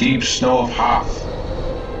in the deep snow of Hoth,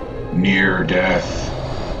 near death.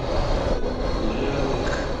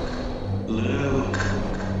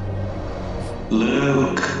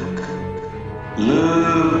 Luke.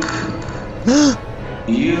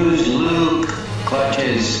 Use Luke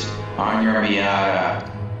clutches on your Miyata.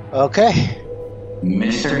 Okay.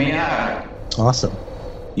 Mr. Miyata, Awesome.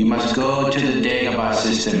 you must go to the Dagobah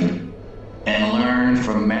system and learn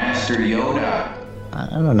from Master Yoda. I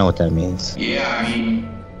don't know what that means. Yeah, I mean,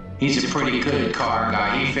 he's a pretty good car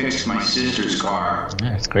guy. He fixed my sister's car.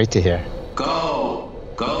 Yeah, it's great to hear. Go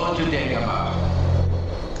to Dagobah.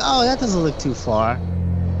 Oh, that doesn't look too far.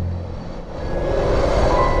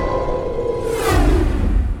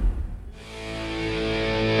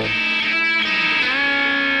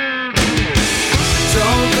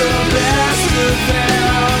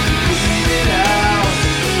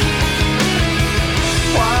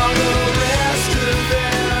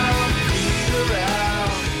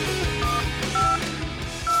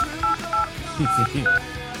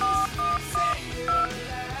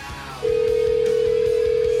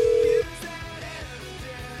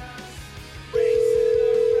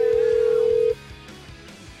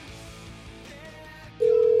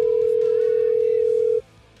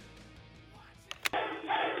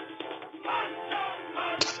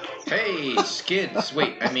 Hey, Skids.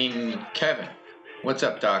 Wait, I mean, Kevin. What's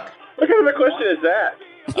up, Doc? What kind of a question is that?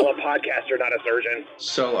 I'm a podcaster, not a surgeon.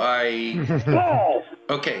 So Balls!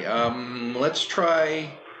 Okay, let's try...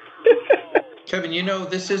 Kevin, you know,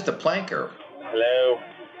 this is the Planker. Hello?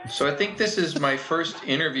 So I think this is my first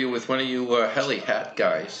interview with one of you heli hat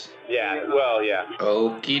guys. Yeah, well, yeah.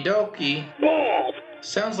 Okie dokie. Balls!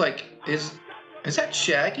 Sounds like... Is that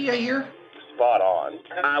Shaggy, I hear? Spot on.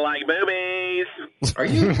 I like boobies! Are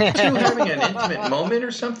you two having an intimate moment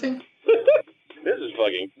or something? This is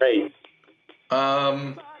fucking great.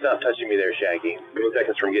 Stop touching me there, Shaggy. Protect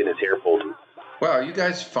us from getting his hair pulled. Wow, are you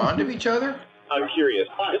guys fond of each other? I'm curious.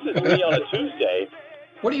 This is me on a Tuesday.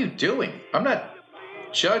 What are you doing? I'm not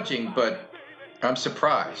judging, but I'm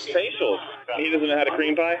surprised. Facials. He doesn't know how to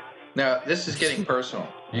cream pie? Now, this is getting personal.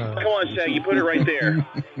 Come on, Shaggy, put it right there.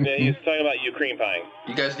 Yeah, he's talking about you cream pieing.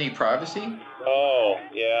 You guys need privacy? Oh,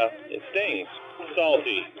 yeah. It stings.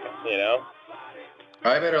 Salty, you know?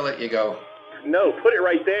 I better let you go. No, put it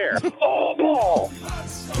right there. Oh, ball!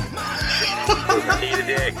 Need a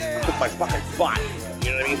dick. Took my fucking spot.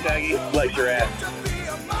 You know what I mean, Shaggy? Flex your ass.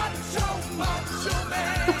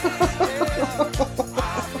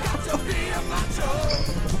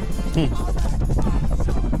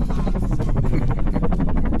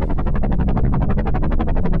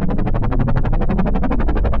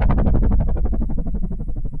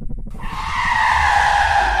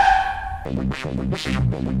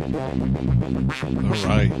 All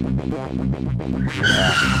right.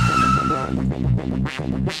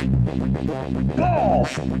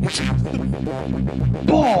 Balls!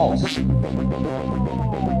 Balls!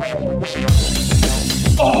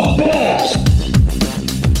 Oh, balls!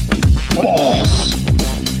 Balls!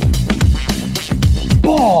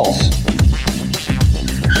 Balls!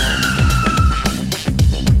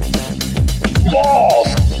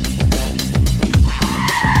 Balls!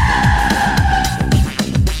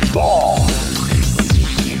 Balls!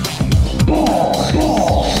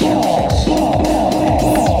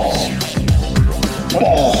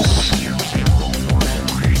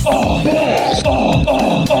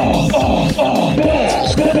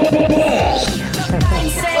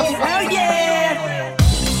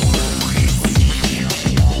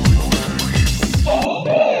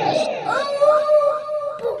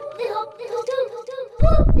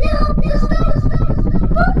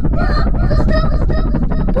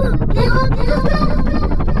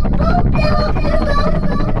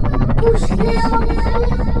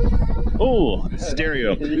 Oh,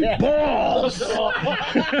 stereo. Balls!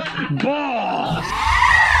 Balls!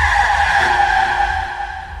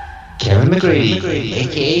 Kevin McGrady,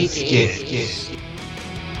 aka Skid.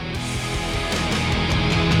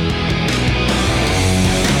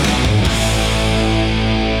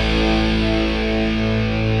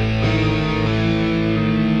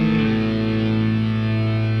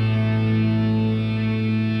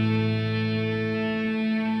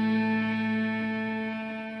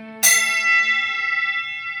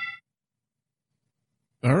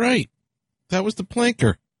 All right. That was the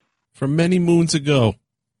planker from many moons ago.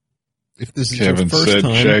 If this is Kevin your first said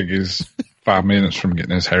time, Shaggy's 5 minutes from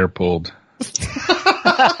getting his hair pulled.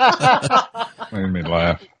 Made me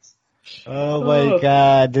laugh. Oh my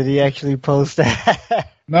God! Did he actually post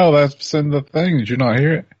that? No, that's in the thing. Did you not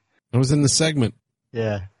hear it? I was in the segment.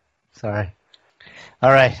 Yeah. Sorry.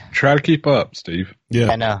 All right. Try to keep up, Steve.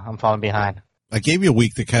 Yeah. I know. I'm falling behind. I gave you a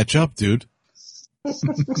week to catch up, dude.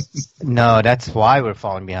 No, that's why we're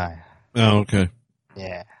falling behind. Oh, okay.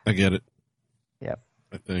 Yeah. I get it. Yep.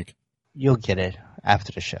 I think. You'll get it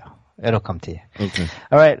after the show. It'll come to you. Okay.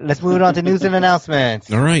 All right. Let's move on to news and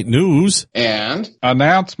announcements. All right. News. And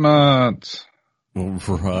announcements. All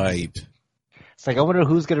right. It's like, I wonder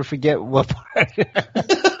who's going to forget what part.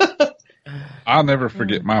 I'll never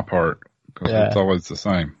forget my part because it's always the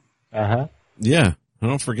same. Uh-huh. Yeah. I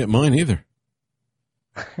don't forget mine either.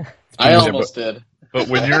 I almost did. But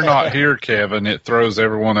when you're not here, Kevin, it throws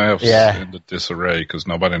everyone else Yeah. into disarray because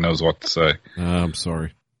nobody knows what to say. I'm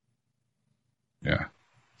sorry. Yeah.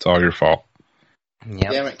 It's all your fault.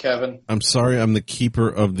 Yep. Damn it, Kevin. I'm sorry. I'm the keeper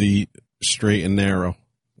of the straight and narrow.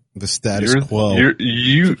 The status quo.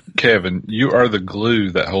 You, Kevin, you are the glue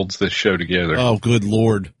that holds this show together. Oh, good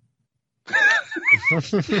Lord.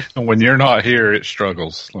 And when you're not here, it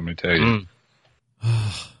struggles, let me tell you.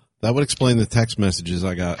 That would explain the text messages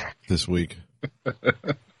I got this week.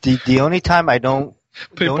 The only time I don't...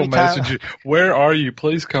 People message you, where are you?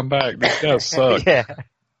 Please come back. These guys suck. Yeah.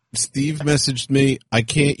 Steve messaged me,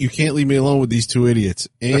 you can't leave me alone with these two idiots.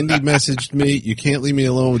 Andy messaged me, you can't leave me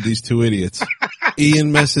alone with these two idiots.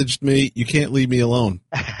 Ian messaged me, you can't leave me alone.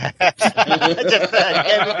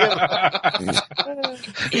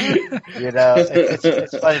 You know,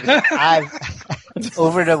 it's funny. I've,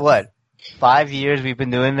 over the 5 years we've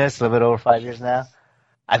been doing this, a little bit over 5 years now,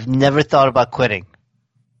 I've never thought about quitting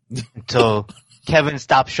until Kevin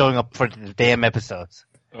stopped showing up for the damn episodes.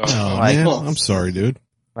 Oh, man, I'm sorry, dude.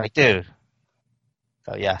 Like, dude.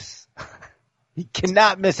 So, yes. You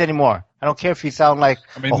cannot miss anymore. I don't care if you sound like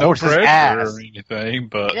a no horse's pressure ass. or anything,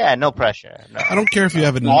 but... Yeah, no pressure. No. I don't care if you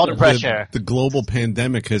have all the pressure. The global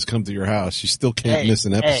pandemic has come to your house. You still can't miss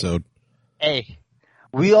an episode. Hey,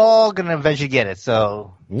 we all going to eventually get it,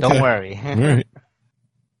 so don't worry. All right.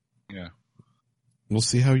 Yeah. We'll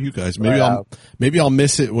see how you guys... Maybe I'll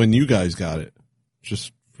miss it when you guys got it.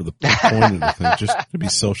 Just for the point of the thing. Just to be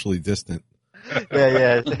socially distant.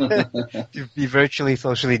 Yeah. To be virtually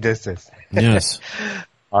socially distanced. Yes.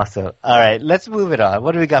 Awesome. All right, let's move it on.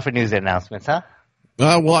 What do we got for news and announcements, huh?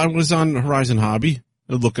 Well, I was on Horizon Hobby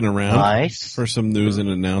looking around for some news and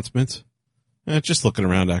announcements. Just looking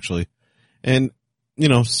around, actually. And,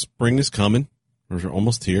 spring is coming. We're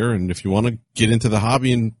almost here. And if you want to get into the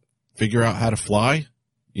hobby and figure out how to fly,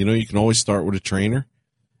 you can always start with a trainer.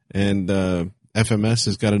 And FMS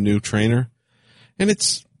has got a new trainer. And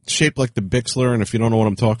it's shaped like the Bixler, and if you don't know what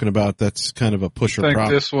I'm talking about, that's kind of a pusher prop. I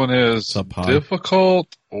think this one is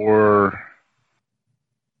difficult, or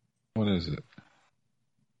what is it?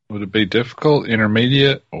 Would it be difficult,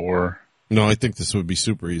 intermediate, or? No, I think this would be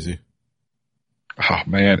super easy. Oh,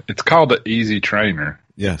 man. It's called the Easy Trainer.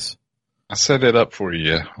 Yes. I set it up for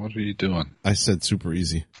you. What are you doing? I said super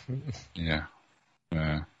easy. Yeah.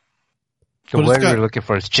 The word you're looking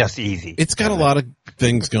for is just easy. It's got a lot of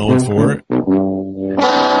things going for it.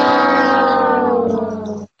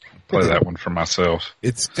 Play that one for myself.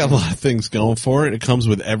 It's got a lot of things going for it. It comes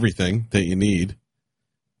with everything that you need,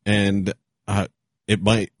 and it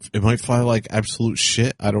might fly like absolute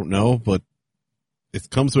shit. I don't know, but it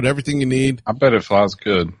comes with everything you need. I bet it flies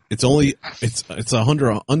good. It's under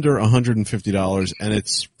 $150, and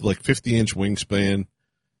it's like 50-inch wingspan.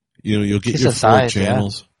 You'll get your 4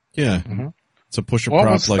 channels. Yeah. Mm-hmm. It's a pusher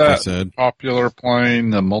prop, like I said. Popular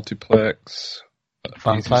plane, the multiplex.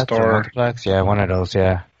 Multiplex, yeah, one of those,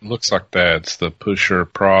 yeah. Looks like that. It's the pusher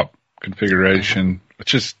prop configuration,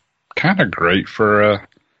 which is kind of great for a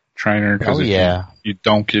trainer because if you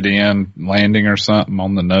don't get in landing or something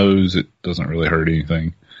on the nose, it doesn't really hurt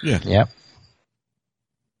anything. Yeah. Yep.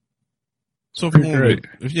 So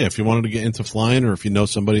if you wanted to get into flying, or if you know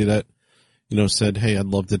somebody that said, "Hey, I'd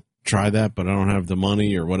love to try that, but I don't have the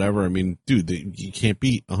money," or whatever. I mean, dude, you can't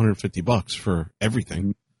beat $150 for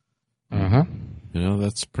everything. Mm-hmm.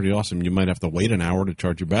 That's pretty awesome. You might have to wait an hour to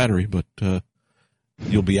charge your battery, but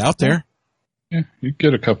you'll be out there. Yeah, you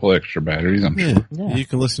get a couple extra batteries, I'm sure. Yeah. You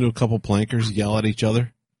can listen to a couple plankers yell at each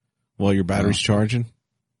other while your battery's charging.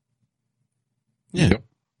 Yeah. Yep.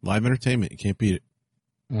 Live entertainment. You can't beat it.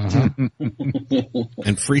 Mm-hmm.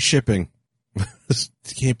 And free shipping. You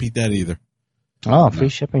can't beat that either. Oh, free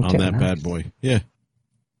shipping on that bad boy. Yeah.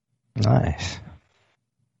 Nice.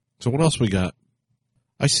 So what else we got?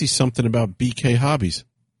 I see something about BK Hobbies.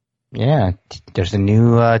 Yeah, there's a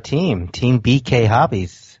new team, Team BK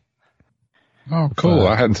Hobbies. Oh, cool!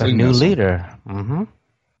 I hadn't seen a new this. leader. Mm-hmm.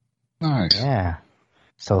 Nice. Yeah.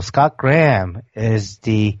 So Scott Graham is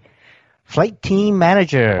the flight team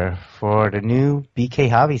manager for the new BK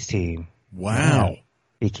Hobbies team. Wow.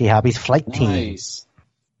 Yeah. BK Hobbies flight team. Nice.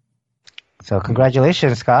 So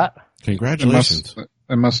congratulations, Scott. Congratulations.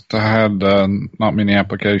 They must have had not many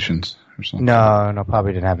applications or something. No,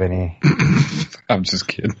 probably didn't have any. I'm just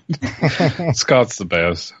kidding. Scott's the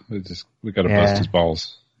best. We got to bust his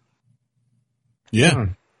balls. Yeah.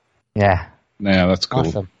 Yeah. Yeah, that's cool.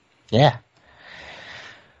 Awesome. Yeah.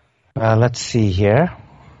 Let's see here.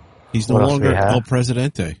 He's no longer El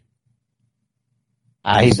Presidente.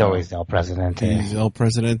 He's always El Presidente. He's El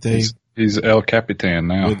Presidente. He's El Capitan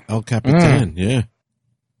now. With El Capitan, yeah.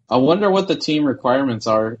 I wonder what the team requirements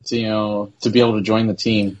are to be able to join the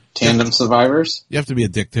team. Tandem survivors? You have to be a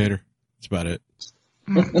dictator. That's about it.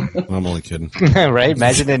 I'm only kidding. Right?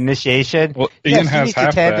 Imagine the initiation. Well, Ian has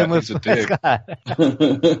half that. He's a dick.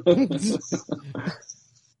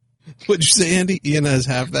 What'd you say, Andy? Ian has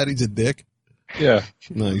half that. He's a dick. Yeah.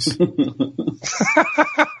 Nice.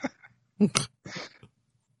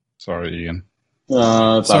 Sorry, Ian.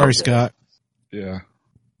 Sorry, Scott. Yeah.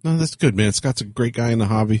 No, that's good, man. Scott's a great guy in the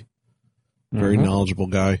hobby. Very knowledgeable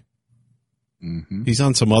guy. Mm-hmm. He's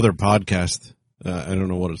on some other podcast. I don't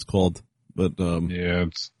know what it's called, but yeah,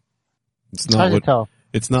 it's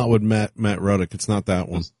not with Matt Ruddick. It's not that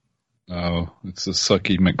one. No, it's the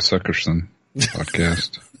Sucky McSuckerson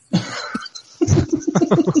podcast.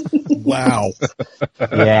 Wow.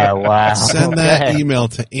 Yeah, wow. Send that email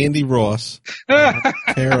to Andy Ross,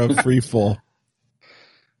 care of Freefall.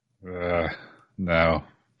 No,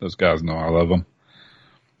 those guys know I love them.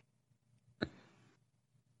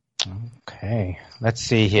 Okay, let's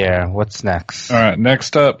see here. What's next? All right,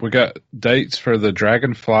 next up, we got dates for the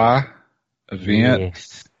Dragonfly event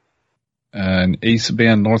in East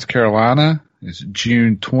Bend, North Carolina. It's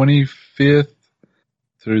June 25th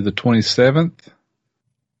through the 27th.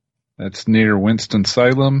 That's near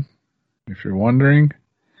Winston-Salem, if you're wondering.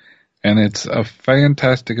 And it's a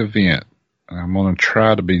fantastic event. I'm going to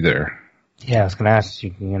try to be there. Yeah, I was going to ask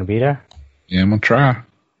you going to be there? Yeah, I'm going to try.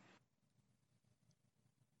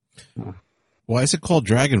 Why is it called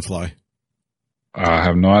Dragonfly? I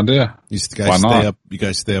have no idea. You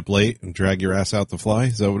guys stay up late and drag your ass out to fly?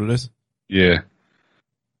 Is that what it is? Yeah.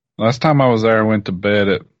 Last time I was there, I went to bed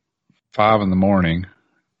at 5 a.m.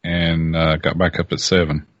 and got back up at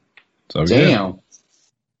 7. So damn. Yeah.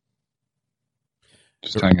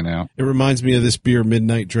 Just hanging out. It reminds me of this beer,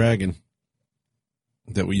 Midnight Dragon,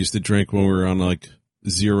 that we used to drink when we were on like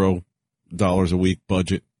 $0 a week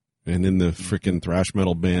budget and in the freaking thrash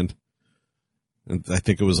metal band. And I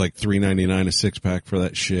think it was like $3.99 a 6-pack for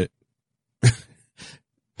that shit.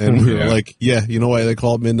 And we were like, yeah, you know why they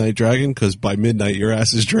call it Midnight Dragon? Because by midnight your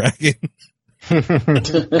ass is dragging.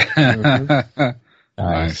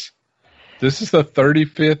 Nice. This is the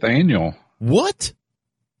 35th annual. What?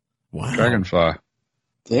 Wow. Dragonfly.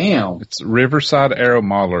 Damn. It's Riverside Aero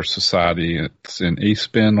Modeler Society. It's in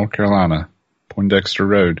East Bend, North Carolina, Poindexter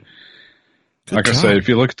Road. Good like job. I say, if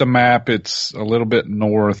you look at the map, it's a little bit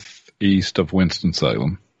northeast of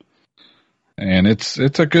Winston-Salem. And it's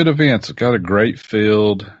a good event. It's got a great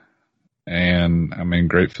field and,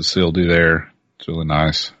 great facility there. It's really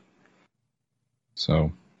nice.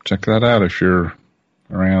 So check that out if you're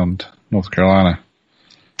around North Carolina.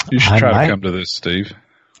 You should try to come to this, Steve.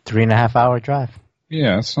 3.5 hour drive.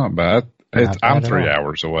 Yeah, it's not bad. I'm 3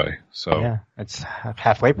 hours away, so yeah, it's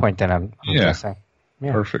halfway point. Then I'm guessing.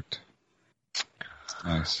 Yeah, perfect.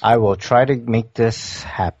 Nice. I will try to make this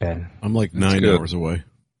happen. I'm like 9 hours away.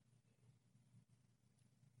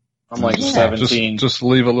 I'm like 17. Just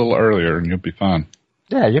leave a little earlier, and you'll be fine.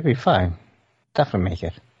 Yeah, you'll be fine. Definitely make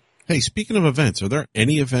it. Hey, speaking of events, are there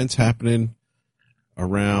any events happening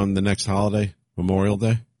around the next holiday, Memorial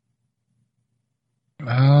Day?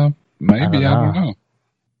 Maybe. I don't know.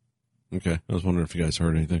 Okay. I was wondering if you guys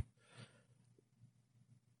heard anything.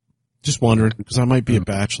 Just wondering, because I might be a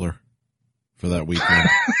bachelor for that weekend.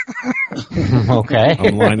 Okay.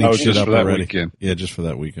 I'm lining shit just up for that already. Weekend. Yeah, just for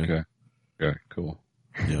that weekend. Okay, cool.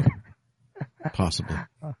 Yeah. Possibly.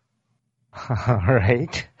 All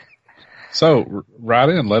right. So, write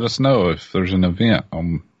in. Let us know if there's an event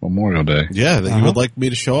on Memorial Day. Yeah, that you would like me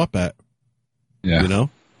to show up at. Yeah. You know?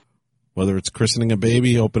 Whether it's christening a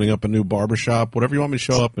baby, opening up a new barbershop, whatever you want me to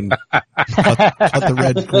show up and cut the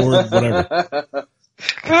red cord, whatever.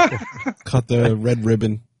 Cut the red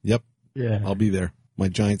ribbon. Yep. Yeah. I'll be there. My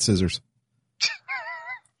giant scissors.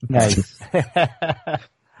 Nice.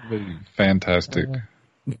 Fantastic.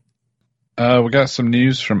 We got some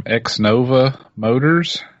news from X-Nova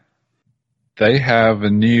Motors. They have a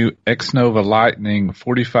new X-Nova Lightning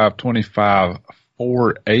 4525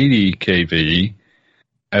 480 kV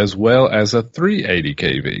as well as a 380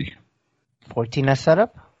 kV. 14S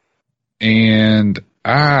setup? And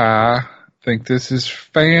I think this is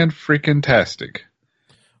fan-freaking-tastic.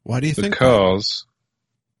 Why do you think that? Because,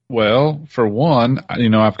 well, for one,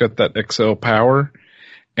 I've got that XL power,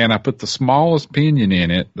 and I put the smallest pinion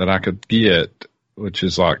in it that I could get, which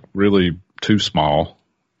is like really too small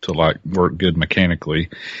to like work good mechanically,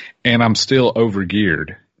 and I'm still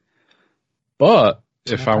overgeared. But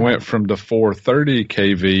if I went from the 430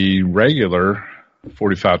 kV regular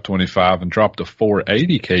 4525 and dropped a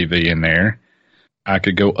 480 kV in there, I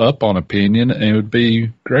could go up on a pinion and it would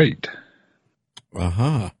be great.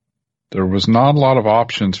 There was not a lot of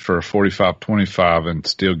options for a 4525 and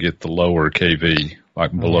still get the lower kV,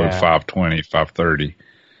 like below 520, 530.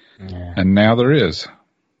 Yeah. And now there is.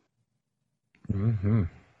 Mm-hmm.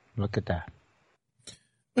 Look at that.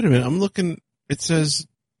 Wait a minute. I'm looking. It says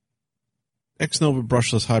X-Nova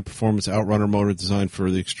brushless high-performance outrunner motor designed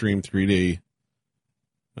for the Extreme 3D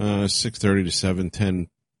 630 to 710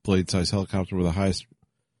 blade size helicopter with the highest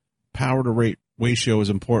power to rate ratio is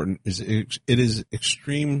important. It is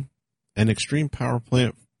an extreme power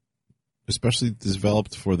plant, especially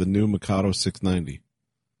developed for the new Mikado 690. What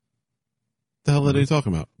the hell are they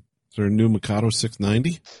talking about? Is there a new Mikado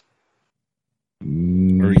 690?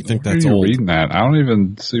 Or you think that's old? Reading that? I don't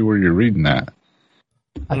even see where you're reading that.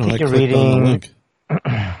 I think you're reading.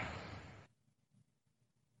 I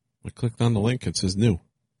clicked on the link. It says new.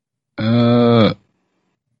 I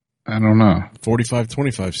don't know.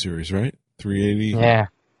 4525 series, right? 380.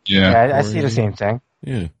 Yeah. I see the same thing.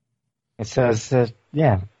 Yeah. It says,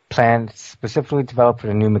 planned specifically developed for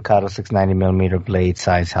the new Mikado 690mm blade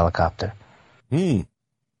size helicopter. Yeah,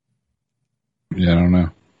 I don't know.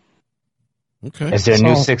 Okay. Is there a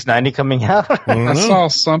new 690 coming out? I saw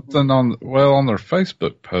something on their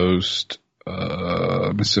Facebook post.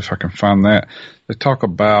 Let me see if I can find that. They talk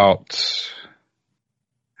about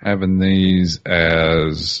having these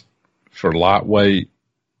as for lightweight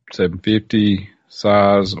 750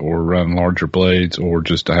 size or run larger blades, or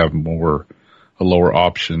just to have a lower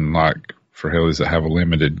option, like for helis that have a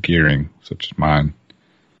limited gearing, such as mine.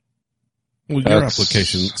 Well, your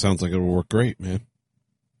application sounds like it will work great, man.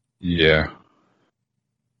 Yeah.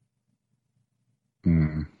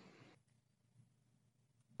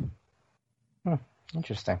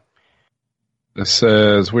 Interesting. It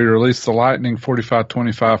says, we released the Lightning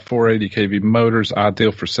 4525 480 kV motors,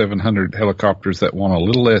 ideal for 700 helicopters that want a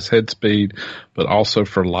little less head speed, but also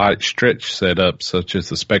for light stretch setups such as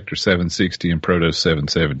the Spectre 760 and Proto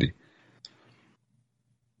 770.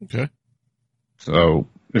 Okay. So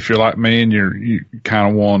if you're like me and you kind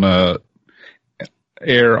of want to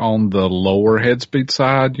err on the lower head speed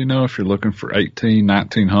side, if you're looking for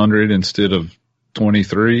 1900 instead of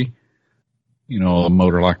 23, a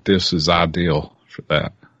motor like this is ideal for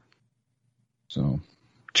that. So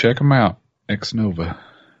check them out. X-Nova.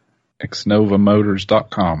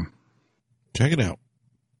 XNovaMotors.com. Check it out.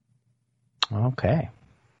 Okay.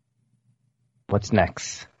 What's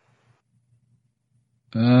next?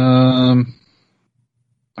 I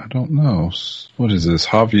don't know. What is this?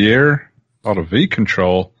 Javier? Auto V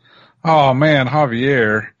Control. Oh man,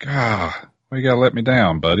 Javier. God, why you gotta let me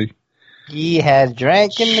down, buddy? He has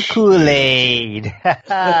drank in the Kool-Aid.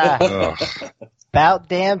 About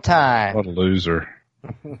damn time. What a loser.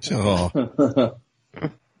 Oh.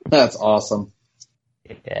 That's awesome.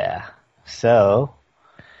 Yeah. So,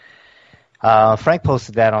 Frank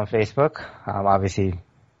posted that on Facebook. Obviously,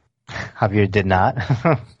 Javier did not.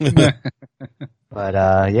 But,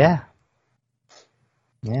 yeah.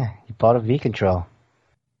 Yeah, he bought a V-Control.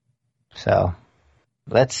 So,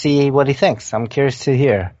 let's see what he thinks. I'm curious to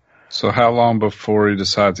hear. So how long before he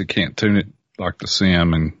decides he can't tune it like the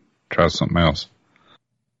Sim and try something else?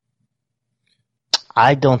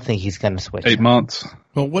 I don't think he's going to switch. 8 months.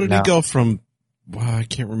 Well, what did he go from? Well, I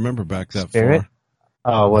can't remember back that Spirit?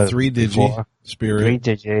 far. Oh, what? 3-digi Spirit.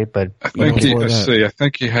 3-digi, but I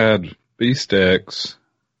think he had Beast X,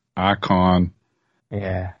 Icon.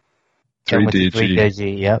 Yeah. 3-digi.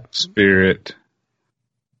 3-digi, yep. Spirit.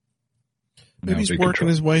 Maybe he's working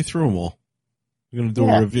his way through them all. We're going to do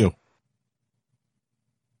a review.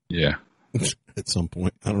 Yeah. At some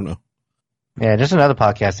point. I don't know. Yeah, there's another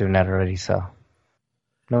podcast doing that already, so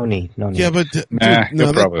no need. Yeah, but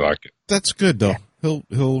he'll probably like it. That's good though. Yeah.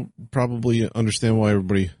 He'll probably understand why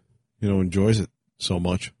everybody, enjoys it so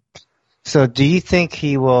much. So do you think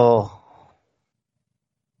he will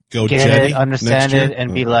Go get Jetty it, understand next year? it,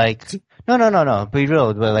 and be like, no, be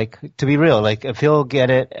real. But like, to be real, like, if he'll get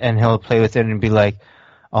it and he'll play with it and be like,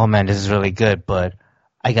 oh man, this is really good, but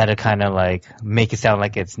I gotta kind of like make it sound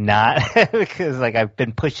like it's not because like I've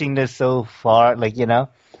been pushing this so far, like, you know.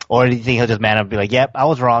 Or do you think he'll just man up and be like, yep, I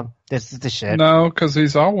was wrong. This is the shit. No, because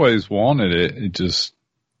he's always wanted it. It was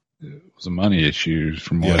a money issue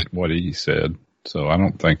from what he said. So I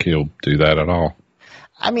don't think he'll do that at all.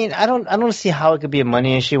 I mean, I don't see how it could be a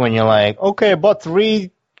money issue when you're like, okay, I bought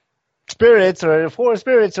 3 spirits or 4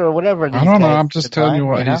 spirits or whatever. I don't know. I'm just telling you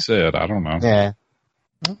what he said. I don't know. Yeah.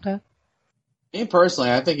 Okay. Me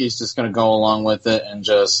personally, I think he's just going to go along with it and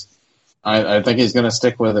just. I think he's going to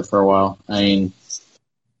stick with it for a while. I mean,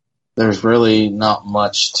 there's really not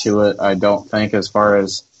much to it. I don't think, as far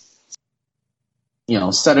as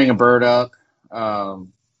setting a bird up.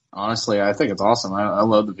 Honestly, I think it's awesome. I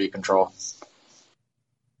love the V control.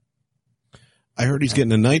 I heard he's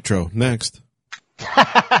getting a Nitro next.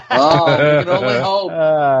 Oh, we can only hope.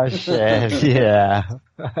 Oh, shit. Yeah.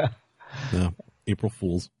 No, April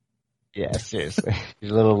Fools. Yeah, seriously.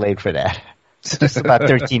 You're a little late for that. It's just about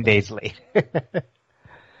 13 days late.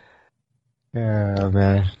 Oh,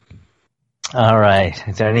 man. All right.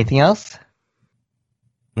 Is there anything else?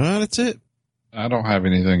 That's it. I don't have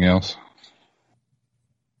anything else.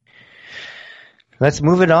 Let's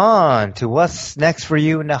move it on to what's next for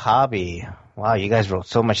you in the hobby. Wow, you guys wrote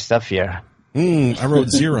so much stuff here. I wrote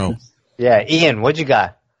 0. Yeah, Ian, what you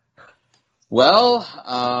got? Well,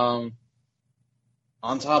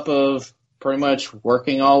 on top of pretty much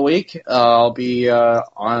working all week, I'll be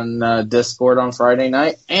on Discord on Friday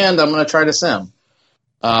night, and I'm going to try to sim.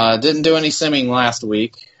 Didn't do any simming last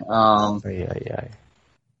week. But I'm going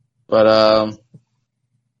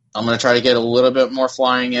to try to get a little bit more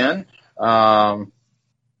flying in.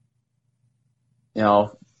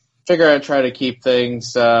 Figure I'd try to keep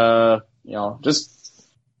things,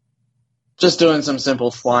 just doing some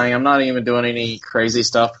simple flying. I'm not even doing any crazy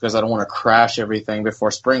stuff because I don't want to crash everything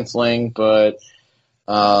before Spring Fling, but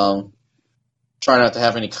try not to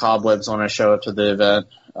have any cobwebs when I show up to the event.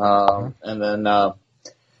 And then, of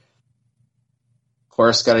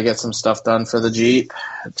course, got to get some stuff done for the Jeep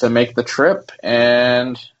to make the trip.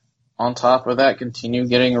 And on top of that, continue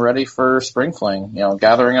getting ready for Spring Fling,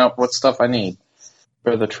 gathering up what stuff I need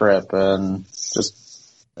for the trip and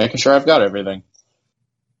just making sure I've got everything.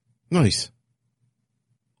 Nice.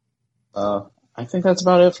 I think that's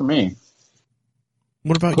about it for me.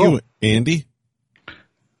 What about you, Andy?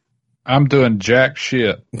 I'm doing jack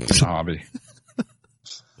shit in the hobby.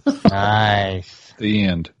 Nice. The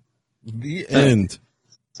end. The end.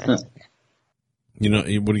 What are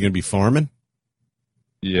you going to be farming?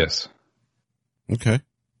 Yes. Okay.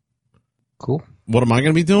 Cool. What am I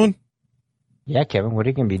going to be doing? Yeah, Kevin, what are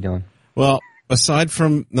you going to be doing? Well, aside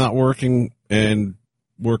from not working and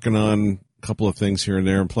working on a couple of things here and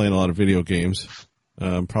there and playing a lot of video games,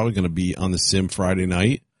 I'm probably going to be on the sim Friday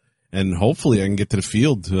night, and hopefully I can get to the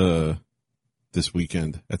field this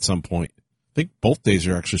weekend at some point. I think both days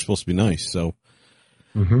are actually supposed to be nice, so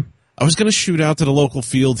I was going to shoot out to the local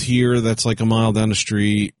field here that's like a mile down the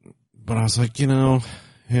street, but I was like, I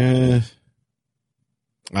don't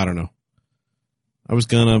know. I was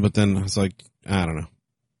gonna, but then I was like, I don't know.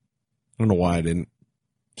 I don't know why I didn't.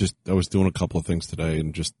 Just, I was doing a couple of things today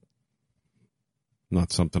and just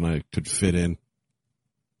not something I could fit in.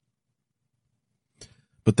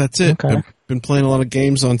 But that's it. Okay. I've been playing a lot of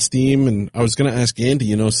games on Steam, and I was going to ask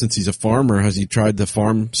Andy, since he's a farmer, has he tried the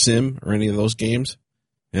Farm Sim or any of those games?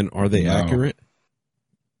 And are they accurate?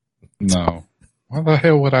 No. Why the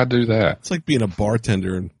hell would I do that? It's like being a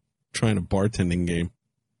bartender and trying a bartending game.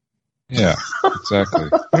 Yeah,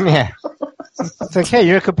 exactly. Yeah. It's like, hey,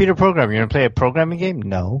 you're a computer programmer. You're going to play a programming game?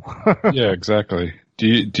 No. Yeah, exactly.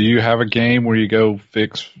 Do you have a game where you go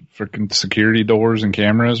fix freaking security doors and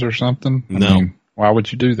cameras or something? No. I mean, why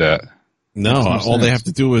would you do that? No, all they have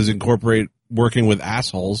to do is incorporate working with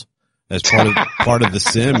assholes as part of the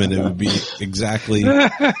sim, and it would be exactly. No.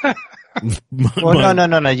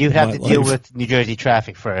 You have to deal with New Jersey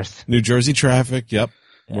traffic first. New Jersey traffic, yep.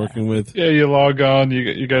 Working with. Yeah, you log on,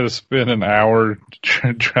 you got to spend an hour,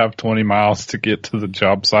 drive 20 miles to get to the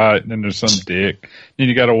job site, and then there's some dick. Then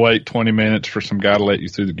you got to wait 20 minutes for some guy to let you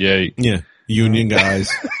through the gate. Yeah, union guys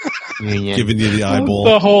giving you the eyeball.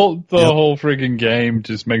 The whole freaking game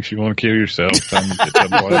just makes you want to kill yourself. Time you get to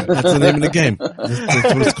that point. That's the name of the game.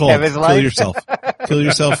 That's what it's called. Kill yourself. Kill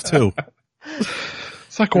yourself too.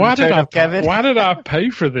 It's like, why did I pay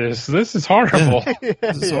for this? This is horrible. Yeah,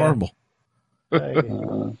 this is horrible.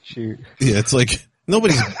 Shoot. Yeah, it's like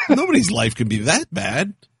nobody's life can be that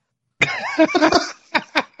bad.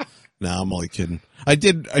 Nah, I'm only kidding. I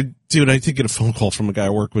did get a phone call from a guy I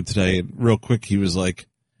work with today. And real quick, he was like,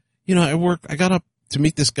 I got up to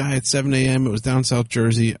meet this guy at 7 a.m. It was down South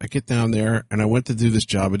Jersey. I get down there and I went to do this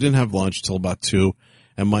job. I didn't have lunch till about 2.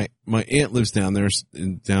 And my aunt lives down there,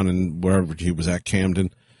 down in wherever he was at,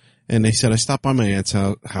 Camden. And they said, I stopped by my aunt's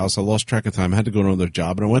house. I lost track of time. I had to go to another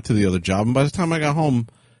job, and I went to the other job. And by the time I got home,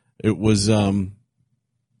 it was like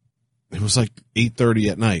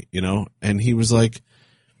 8:30 at night, and he was like,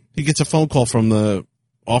 he gets a phone call from the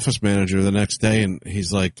office manager the next day, and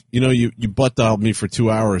he's like, you butt dialed me for 2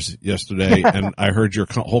 hours yesterday, and I heard your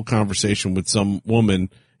whole conversation with some woman.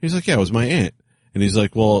 He's like, yeah, it was my aunt. And he's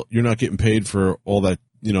like, well, you're not getting paid for all that,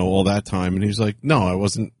 all that time. And he's like, no, I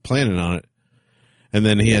wasn't planning on it. And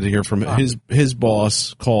then he had to hear from his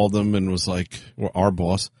boss, called him and was like, or our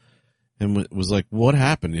boss, and was like, what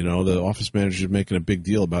happened? The office manager's making a big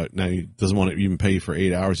deal about it. Now he doesn't want to even pay you for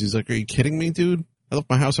 8 hours. He's like, are you kidding me, dude? I left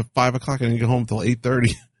my house at 5 o'clock and I didn't get home until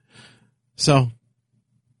 8:30. So,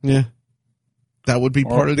 yeah, that would be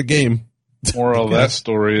part of the game. Moral of that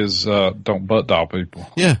story is don't butt dial people.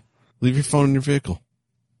 Yeah, leave your phone in your vehicle.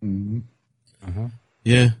 Mm-hmm. Uh-huh.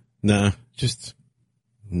 Yeah, nah, just...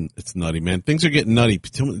 It's nutty, man. Things are getting nutty.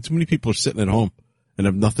 Too many people are sitting at home and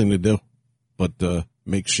have nothing to do but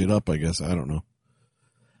make shit up, I guess. I don't know.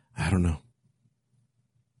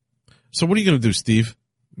 So what are you going to do, Steve?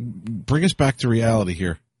 Bring us back to reality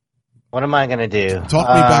here. What am I going to do? Talk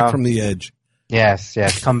me back from the edge. Yes.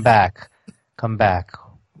 Come back.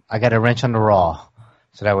 I got a wrench on the raw,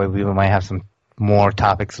 so that way we might have some more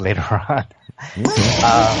topics later on.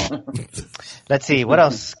 Let's see. What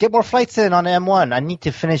else? Get more flights in on the M1. I need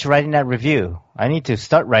to finish writing that review.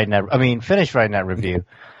 Finish writing that review.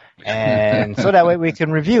 And so that way we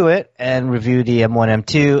can review it and review the M1,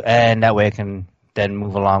 M2, and that way I can then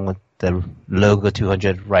move along with the Logo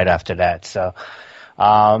 200 right after that. So,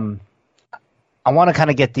 I want to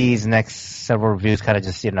kind of get these next several reviews kind of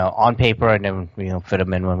just, on paper and then, fit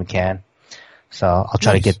them in when we can. So I'll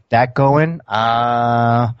try to get that going.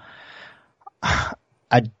 I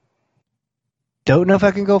don't know if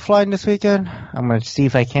I can go flying this weekend. I'm going to see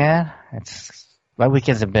if I can. My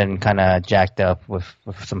weekends have been kind of jacked up with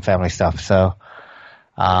some family stuff. So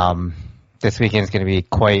this weekend is going to be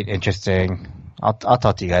quite interesting. I'll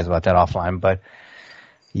talk to you guys about that offline. But,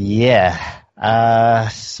 yeah.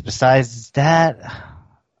 Besides that,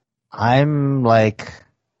 I'm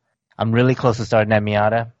really close to starting that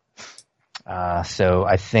Miata. So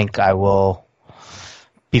I think I will...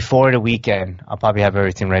 Before the weekend, I'll probably have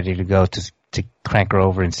everything ready to go to crank her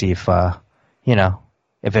over and see if,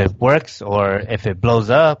 if it works or if it blows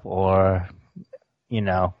up or,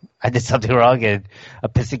 I did something wrong and a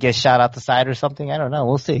piston gets shot out the side or something. I don't know.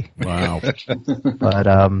 We'll see. Wow. But,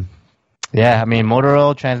 yeah, motor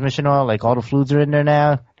oil, transmission oil, all the fluids are in there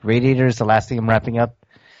now. Radiator is the last thing I'm wrapping up.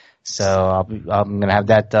 So I'm going to have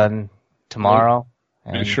that done tomorrow.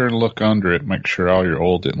 Be sure to look under it. Make sure all your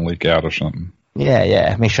oil didn't leak out or something.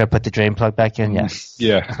 Yeah. Make sure I put the drain plug back in. Yes.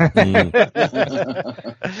 Yeah. Yeah,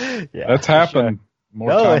 that's happened more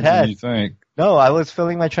times than you think. No, I was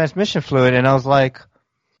filling my transmission fluid and I was like,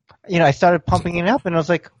 I started pumping it up and I was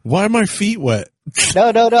like, why are my feet wet?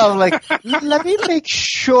 No. I'm like, let me make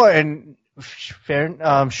sure. And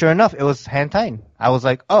sure enough, it was hand tight. I was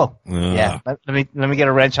like, yeah, let me get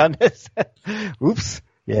a wrench on this. Oops.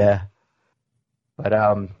 Yeah.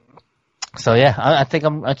 But, so yeah, I think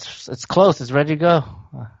it's close. It's ready to go.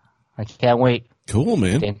 I can't wait. Cool,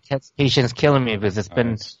 man. The anticipation is killing me because it's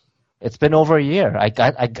been over a year.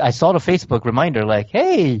 I saw the Facebook reminder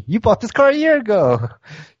hey, you bought this car a year ago.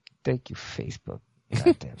 Thank you, Facebook.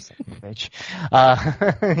 Goddamn son of a bitch.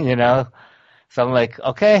 So I'm like,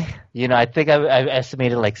 okay, I think I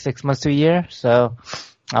estimated 6 months to a year. So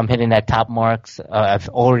I'm hitting that top marks. I've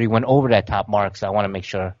already went over that top mark, so I want to make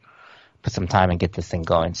sure put some time and get this thing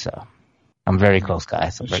going. So. I'm very close,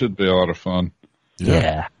 guys. It should be a lot of fun.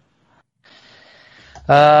 Yeah.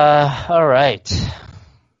 All right.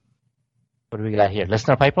 What do we got here?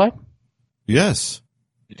 Listener pipeline? Yes.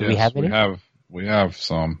 Do we have any? We have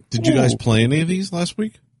some. Did you guys play any of these last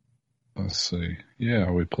week? Let's see. Yeah,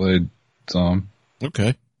 we played some.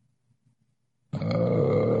 Okay.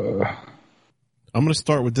 I'm going to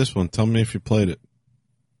start with this one. Tell me if you played it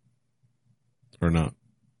or not.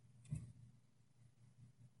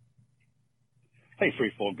 Hey,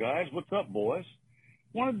 Freefall guys. What's up, boys?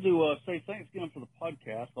 Wanted to say thanks again for the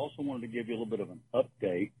podcast. Also wanted to give you a little bit of an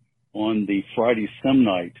update on the Friday Sim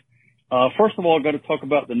Night. First of all, I've got to talk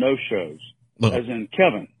about the no-shows, as in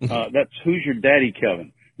Kevin. That's Who's Your Daddy,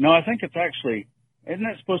 Kevin. No, I think it's actually, isn't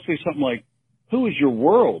that supposed to be something like, Who is Your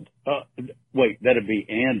World? Wait, that'd be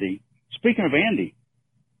Andy. Speaking of Andy,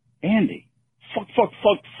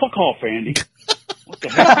 fuck off, Andy. What the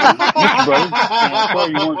heck, man? Mr. Brothers, I'm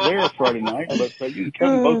sorry you weren't there Friday night, but you and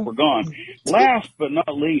Kevin both were gone. Last but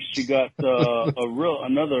not least, you got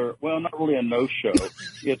another, well, not really a no-show.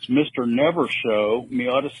 It's Mr. Never Show,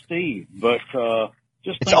 Miata Steve. But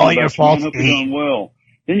just it's all your fault, I hope you're doing well.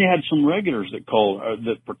 Then you had some regulars that called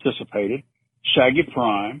that participated. Shaggy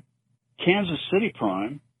Prime, Kansas City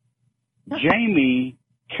Prime, Jamie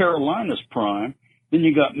Carolina's Prime. Then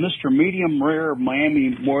you got Mr. Medium Rare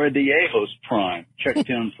Miami Moradiejos Prime, checked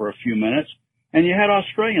in for a few minutes. And you had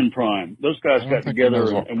Australian Prime. Those guys got together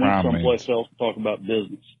and went someplace else to talk about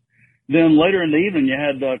business. Then later in the evening, you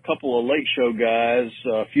had a couple of late show guys,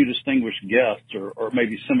 a few distinguished guests, or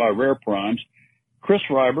maybe semi-rare primes, Chris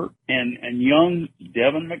Rybert and young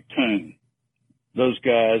Devin McToon. Those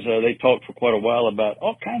guys, they talked for quite a while about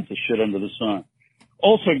all kinds of shit under the sun.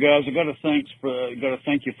 Also, guys, I got to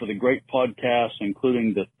thank you for the great podcasts,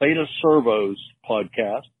 including the Theta Servos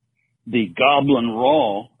podcast, the Goblin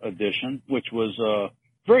Raw edition, which was a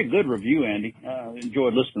very good review, Andy.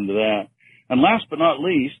 Enjoyed listening to that. And last but not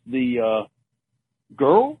least, the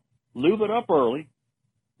Girl, Lube It Up Early,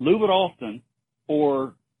 Lube It Often,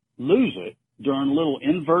 or Lose It during a little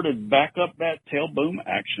inverted back up that tail boom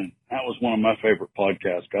action. That was one of my favorite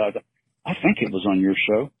podcasts, guys. I think it was on your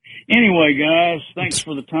show. Anyway, guys, thanks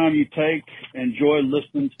for the time you take. Enjoy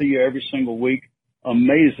listening to you every single week.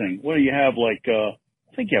 Amazing. What do you have,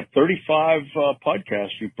 I think you have 35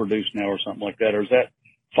 podcasts you produce now or something like that, or is that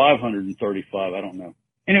 535? I don't know.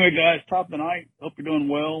 Anyway, guys, top of the night. Hope you're doing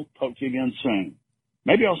well. Talk to you again soon.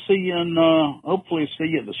 Maybe I'll see you hopefully see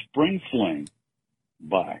you at the Spring Fling.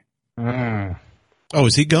 Bye. Oh,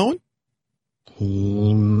 is he going?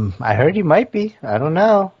 I heard he might be. I don't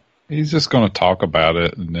know. He's just going to talk about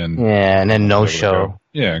it and then... Yeah, and then no show.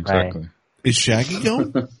 Yeah, exactly. Right. Is Shaggy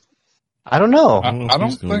going? I don't know. I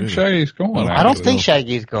don't think Shaggy's going. I don't think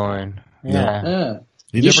Shaggy's going. Yeah.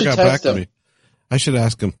 He never got back to me. I should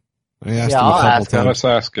ask him. I asked him a couple times. Let's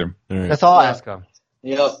ask him. All right. Let's all ask him.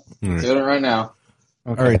 Yep. Right. Doing it right now.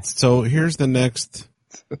 Okay. All right. So here's the next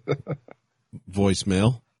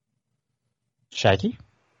voicemail. Shaggy?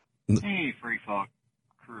 Hey, Free Folk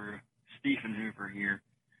crew. Stephen Hoover here.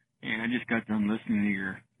 And I just got done listening to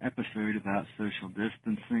your episode about social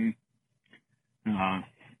distancing. I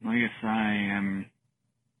guess I am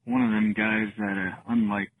one of them guys that,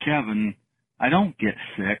 unlike Kevin, I don't get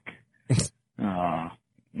sick. It's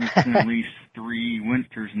been at least 3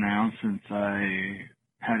 winters now since I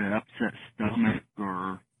had an upset stomach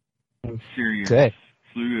or serious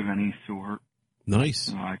flu of any sort.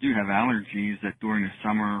 Nice. I do have allergies that during the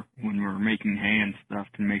summer when we're making hay and stuff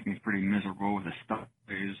can make me pretty miserable with the stomach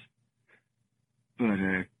days. But,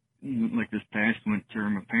 like this past winter,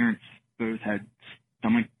 my parents both had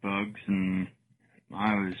stomach bugs, and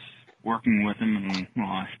I was working with them, and, well,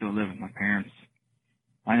 I still live with my parents.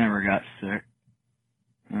 I never got sick.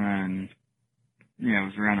 And, yeah, I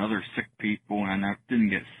was around other sick people, and I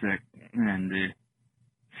didn't get sick. And as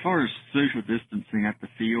far as social distancing at the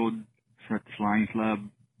field, for at the flying club,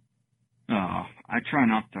 I try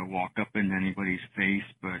not to walk up into anybody's face,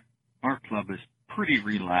 but our club is pretty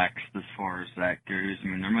relaxed as far as that goes. I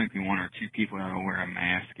mean, there might be 1 or 2 people that will wear a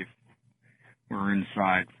mask if we're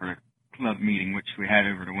inside for a club meeting, which we had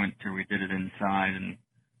over the winter. We did it inside,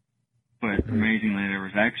 but amazingly, there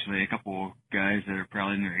was actually a couple of guys that are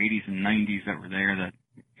probably in their 80s and 90s that were there that,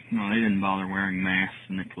 they didn't bother wearing masks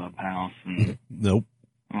in the clubhouse. And nope.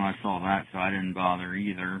 Well, I saw that, so I didn't bother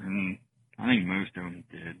either, and I think most of them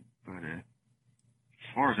did. But as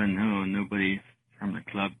far as I know, nobody from the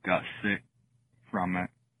club got sick from it.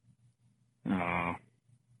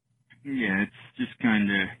 Yeah, it's just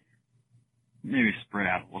kind of maybe spread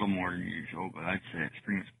out a little more than usual, but I'd say it's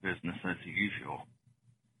pretty much business as usual.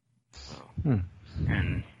 So,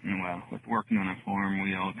 and, well, with working on a farm,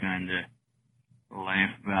 we all kind of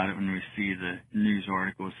laugh about it when we see the news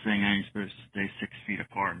articles saying I'm supposed to stay 6 feet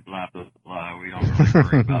apart and blah, blah, blah. We don't really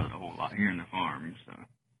worry about it a whole lot here in the farm. So,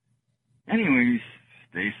 anyways,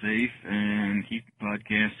 stay safe and keep the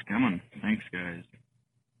podcast coming. Thanks, guys.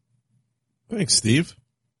 Thanks, Steve.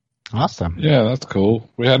 Awesome. Yeah, that's cool.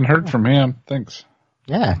 We hadn't heard from him. Thanks.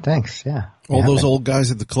 Yeah, thanks. Yeah. All those old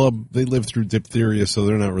guys at the club, they lived through diphtheria, so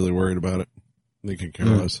they're not really worried about it. They can care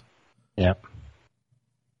less. Yep.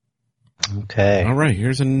 Okay. All right,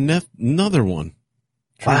 here's another one.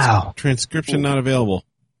 Wow. Transcription not available.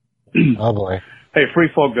 Oh, boy. Hey, Free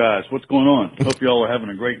Folk guys, what's going on? Hope you all are having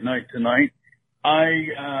a great night tonight. I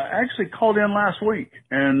actually called in last week,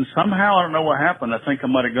 and somehow, I don't know what happened. I think I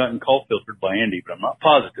might have gotten call filtered by Andy, but I'm not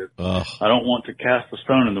positive. I don't want to cast a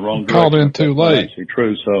stone in the wrong direction. Called in too late. Actually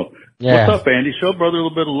true. So, Yeah. What's up, Andy? Show brother a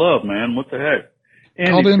little bit of love, man. What the heck?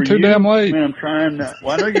 Andy, Called in for too you, damn late. Man, I'm trying.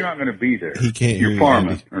 Well, I know you're not going to be there. He can't hear You're you,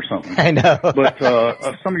 farming Andy. or something. I know. But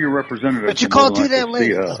some of your representatives. But you would called like too damn to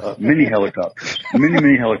see, late. mini helicopters.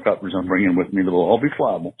 mini helicopters I'm bringing with me that'll all be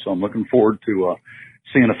flyable. So I'm looking forward to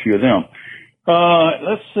seeing a few of them.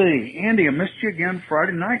 Let's see. Andy, I missed you again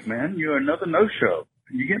Friday night, man. You're another no-show.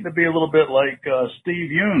 You're getting to be a little bit like Steve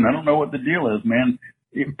Yoon. I don't know what the deal is, man.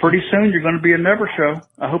 Pretty soon you're going to be a never show.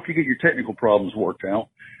 I hope you get your technical problems worked out.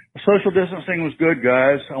 Social distancing was good,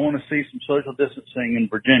 guys. I want to see some social distancing in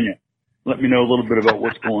Virginia. Let me know a little bit about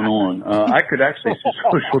what's going on. I could actually see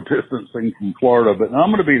social distancing from Florida, but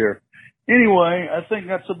I'm going to be there. Anyway, I think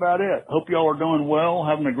that's about it. Hope y'all are doing well,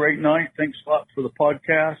 having a great night. Thanks a lot for the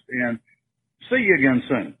podcast, and see you again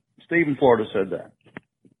soon. Steve in Florida said that.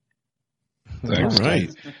 Thanks. All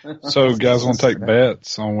right. So, guys want to take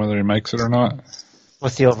bets on whether he makes it or not?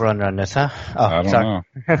 What's the over-under on this, huh? Oh, I don't sorry.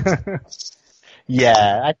 know.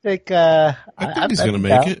 Yeah, I think he's going to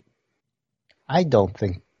make it. I don't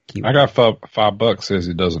think he I got $5 says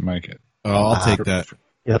he doesn't make it. Oh, I'll take that.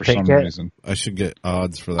 You'll For take some it? reason. I should get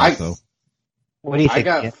odds for that, though. What do you think?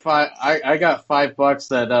 I got $5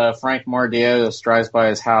 that Frank Mordios drives by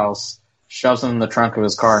his house, shoves him in the trunk of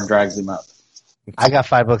his car, and drags him up. I got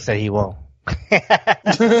 $5 that he won't.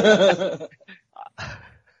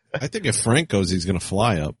 I think if Frank goes, he's going to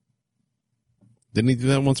fly up. Didn't he do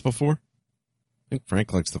that once before? I think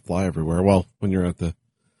Frank likes to fly everywhere. Well, when you're at the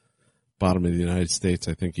bottom of the United States,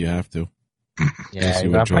 I think you have to. Yeah,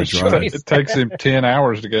 you enjoy driving. It takes him 10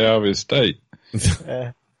 hours to get out of his state.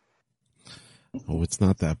 Oh, it's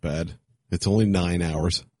not that bad. It's only 9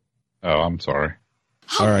 hours. Oh, I'm sorry.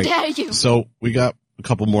 All right. dare you. So we got a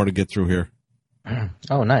couple more to get through here.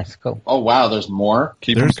 Oh, nice. Cool. Oh, wow, there's more?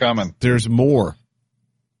 Keep them coming. There's more.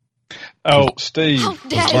 Oh, Steve, sorry we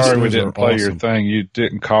Those didn't are play your awesome. thing. You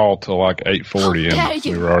didn't call till like 8:40, and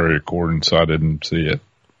we were already recording, so I didn't see it.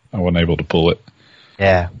 I wasn't able to pull it.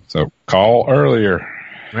 Yeah. So call earlier.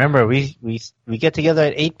 Remember, we get together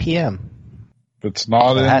at 8 p.m. If it's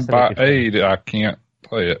not So it has in to by be 8, I can't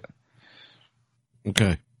play it.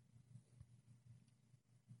 Okay.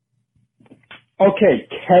 Okay,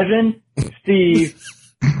 Kevin, Steve,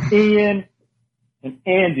 Ian, and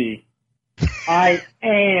Andy, I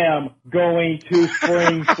am going to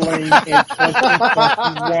Spring Fling in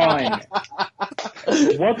 2021.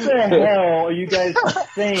 What the hell are you guys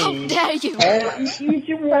saying? How dare you? Each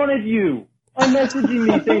one of you are messaging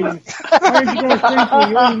me saying, why aren't you going to Spring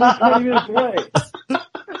Fling? You're only 20 minutes away.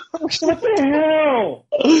 What the hell?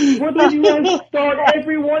 What did you want to start?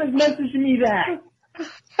 Everyone is messaging me that.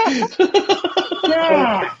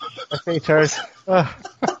 Yeah. Okay, Charles. I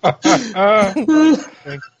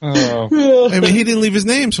mean, he didn't leave his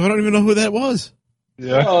name, so I don't even know who that was.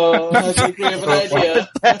 Yeah. Oh, I think we have an idea.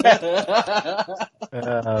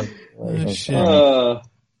 Shit.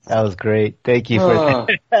 That was great. Thank you for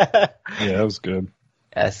that. Yeah, that was good.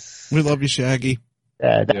 Yes. We love you, Shaggy.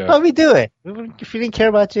 That's Yeah. how we do it. If we didn't care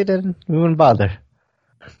about you, then we wouldn't bother.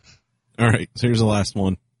 All right, so here's the last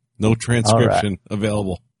one. No transcription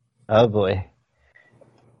available. Oh, boy.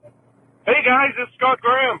 Hey guys, it's Scott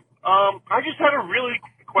Graham. I just had a really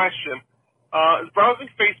quick question. I was browsing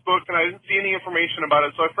Facebook and I didn't see any information about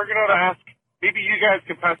it, so I figured out to ask. Maybe you guys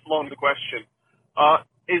can pass along the question.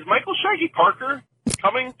 Is Michael Shaggy Parker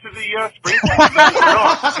coming to the Spring Fling event or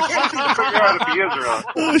not? I can't seem to figure out if he is or not.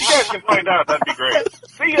 If you guys can find out, that'd be great.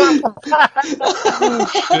 See ya!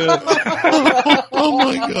 Oh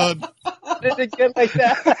my god. Did it get like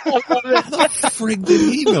that? How the frig did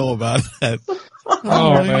he know about that?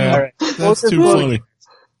 Oh, man. All right. That's too funny.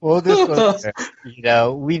 Well, this was,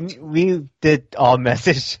 we did all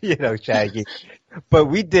message, Shaggy, but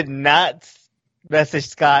we did not message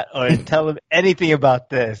Scott or tell him anything about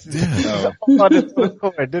this. Yeah. This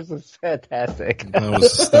was fantastic. That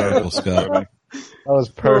was hysterical, Scott. That was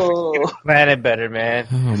perfect. Plan it better, man.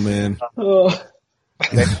 Oh, man.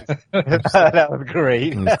 That was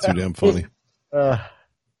great. That was too damn funny.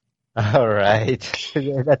 All right.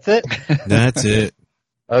 That's it? That's it.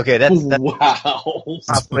 Okay, that's wow.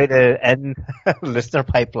 top way to end listener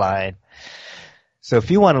pipeline. So if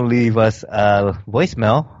you want to leave us a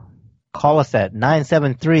voicemail, call us at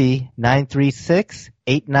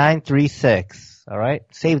 973-936-8936. All right?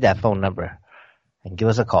 Save that phone number and give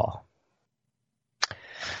us a call.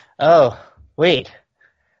 Oh, wait.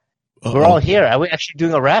 Uh-oh. We're all here. Are we actually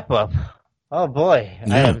doing a wrap-up? Oh, boy.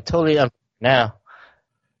 Yeah. I am totally now.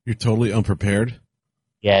 You're totally unprepared?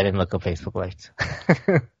 Yeah, I didn't look up Facebook likes.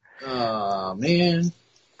 Oh, man.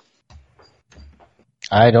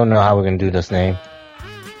 I don't know how we're going to do this name.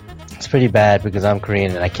 It's pretty bad because I'm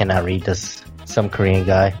Korean and I cannot read this. Some Korean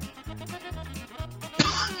guy.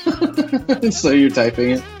 So you're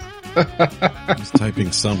typing it? He's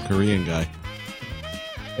typing some Korean guy.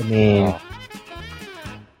 I mean,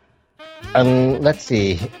 let's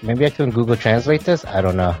see. Maybe I can Google Translate this? I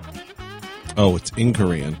don't know. Oh, it's in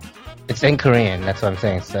Korean. It's in Korean. That's what I'm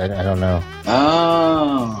saying. So I don't know.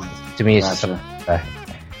 Oh. To me, it's just some guy.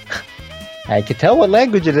 I can tell what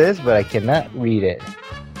language it is, but I cannot read it.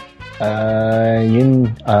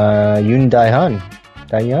 Yoon Dae-hyun.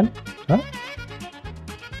 Dae-hyun? Huh?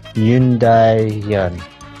 Yoon Dae-hyun.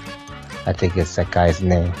 I think it's that guy's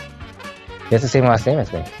name. He has the same last name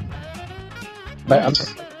as me. But I'm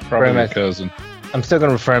probably my cousin. I'm still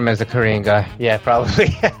gonna refer him as a Korean guy. Yeah,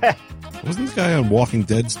 probably. Wasn't this guy on Walking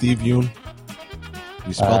Dead, Steve Yoon?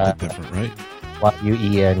 You spelled it different, right?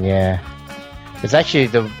 Y-U-E-N, yeah. It's actually,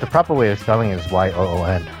 the proper way of spelling it is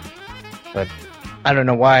Y-O-O-N. But I don't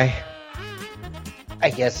know why. I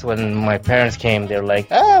guess when my parents came, they were like,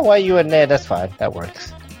 why you in there? That's fine. That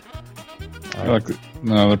works.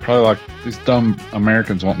 No, they're probably like, these dumb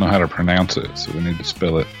Americans won't know how to pronounce it, so we need to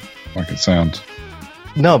spell it like it sounds.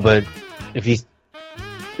 No, but if you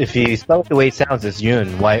spell it the way it sounds, it's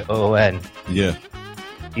Yoon, Y-O-O-N. Yeah.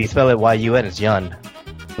 If you spell it Y-U-N, it's Yun,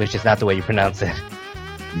 which is not the way you pronounce it.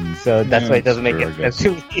 So that's why it doesn't make any sense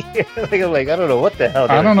to me. I'm like, I don't know what the hell.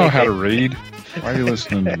 I don't know how to read. Why are you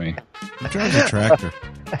listening to me? He drives a tractor.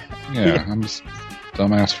 Yeah, I'm just a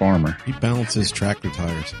dumbass farmer. He balances tractor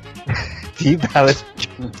tires. Do you balance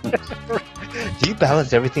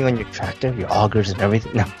everything on your tractor? Your augers and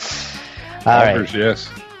everything? No. Augers, yes.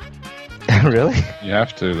 Really? You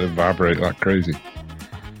have to. They vibrate like crazy.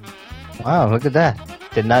 Wow, look at that.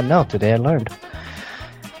 Did not know. Today I learned.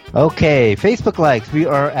 Okay, Facebook likes. We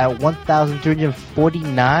are at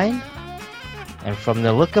 1,349. And from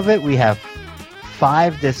the look of it, we have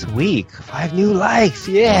 5 this week. 5 new likes.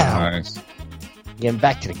 Yeah. Nice. Getting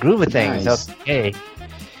back to the groove of things. Nice. Okay.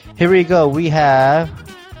 Here we go. We have...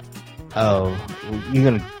 Oh, you're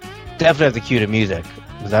going to definitely have to cue the music.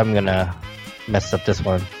 Because I'm going to mess up this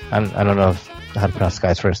one. I don't know how to pronounce the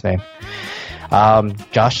guy's first name.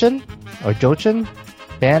 Joshin? Or Jochin?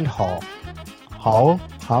 Bandhall.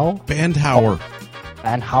 Bandhauer.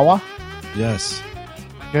 Bandhauer? Yes.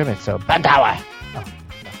 German, so Bandhauer.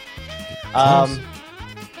 Oh, no.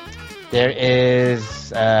 There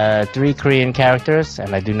is 3 Korean characters,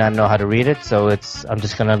 and I do not know how to read it, so I'm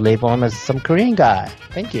just gonna label him as some Korean guy.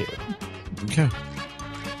 Thank you. Okay.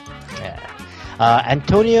 Yeah.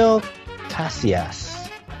 Antonio Casillas.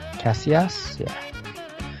 Casillas? Yeah.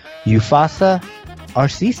 Ufasa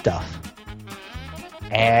RC Stuff.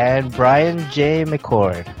 And Brian J.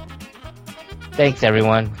 McCord. Thanks,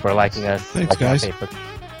 everyone, for liking us. Thanks, guys. Awesome.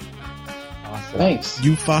 Thanks.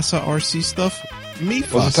 Ufasa RC Stuff?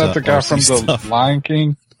 Mufasa Wasn't that the guy RC from Stuff. the Lion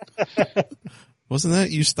King? Wasn't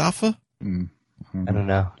that Mustafa? I don't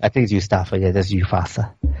know. I think it's Mustafa. Yeah, that's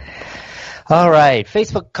Ufasa. All right.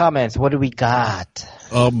 Facebook comments. What do we got?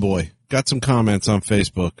 Oh, boy. Got some comments on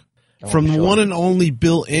Facebook. From the one and only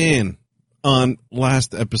Bill Ann on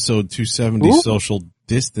last episode 270, Social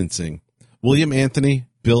Distancing. William Anthony,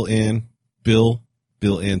 Bill Ann, Bill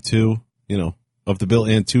Ann 2, of the Bill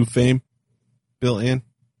Ann 2 fame. Bill Ann.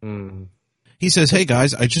 He says, hey,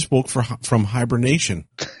 guys, I just woke from hibernation.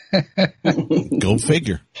 Go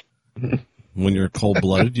figure. When you're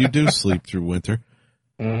cold-blooded, you do sleep through winter.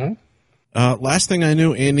 Mm-hmm. Last thing I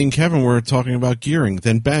knew, Andy and Kevin were talking about gearing.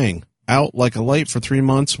 Then bang. Out like a light for 3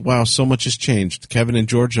 months. Wow, so much has changed. Kevin and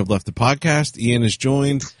George have left the podcast. Ian has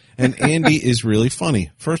joined. And Andy is really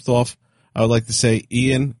funny. First off, I would like to say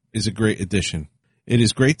Ian is a great addition. It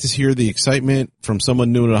is great to hear the excitement from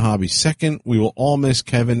someone new to the hobby. Second, we will all miss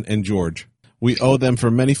Kevin and George. We owe them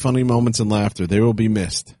for many funny moments and laughter. They will be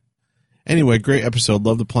missed. Anyway, great episode.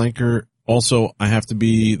 Love the planker. Also, I have to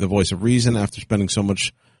be the voice of reason after spending so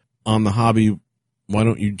much on the hobby. Why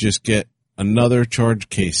don't you just get another charge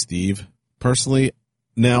case, Steve? Personally,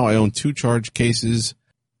 now I own 2 charge cases.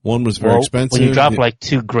 One was very expensive. When you drop like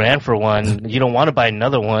 $2,000 for one, you don't want to buy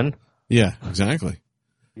another one. Yeah, exactly.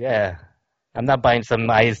 Yeah. I'm not buying some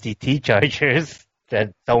ISDT chargers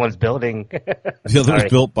that someone's building. The other was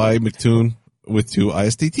built by McToon with 2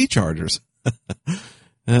 ISDT chargers.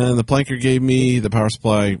 And the planker gave me the power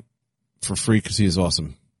supply for free because he is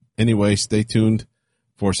awesome. Anyway, stay tuned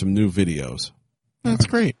for some new videos. That's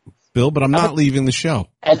great, Bill, but I'm not leaving the show.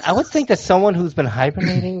 And I would think that someone who's been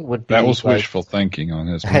hibernating would be... That was wishful thinking on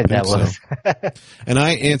his part. That was. And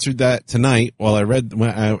I answered that tonight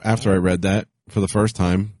after I read that for the first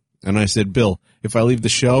time, and I said, Bill, if I leave the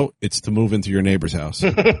show, it's to move into your neighbor's house.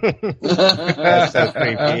 That's so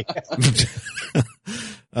creepy.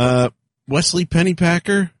 Wesley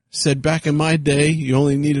Pennypacker said, back in my day, you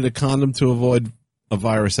only needed a condom to avoid a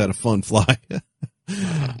virus at a fun fly.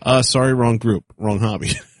 Sorry, wrong group, wrong hobby.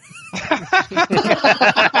 He's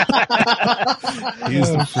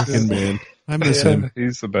the freaking man. I miss him.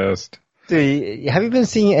 He's the best. Dude, have you been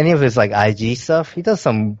seeing any of his like IG stuff? He does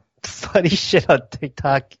some funny shit on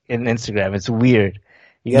TikTok and Instagram. It's weird.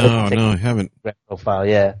 You gotta no, I haven't. Profile,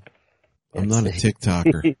 yeah. I'm not a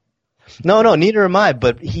TikToker. No, neither am I.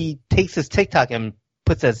 But he takes his TikTok and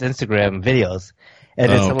puts as Instagram videos,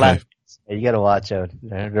 and it's hilarious. You gotta watch them.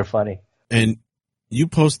 They're funny. And you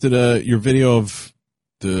posted your video of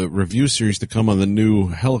the review series to come on the new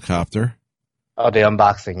helicopter. Oh, the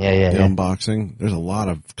unboxing, yeah. Unboxing. There's a lot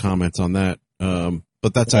of comments on that.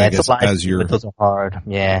 But that's, I guess, as you're, those are hard.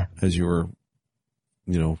 Yeah. As you were,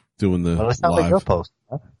 doing the let's not live. let your post.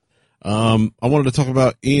 Huh? I wanted to talk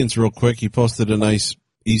about Ian's real quick. He posted a nice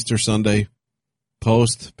Easter Sunday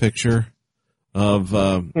post picture of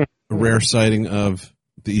a rare sighting of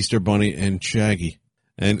the Easter Bunny and Shaggy.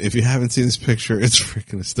 And if you haven't seen this picture, it's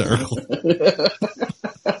freaking hysterical.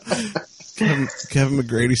 Kevin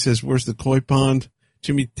McGrady says, where's the koi pond?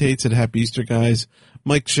 Jimmy Tate said, happy Easter, guys.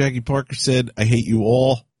 Mike Shaggy Parker said, I hate you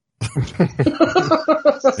all.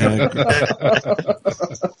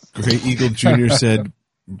 Great Eagle Jr. said,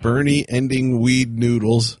 Bernie ending weed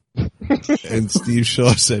noodles. And Steve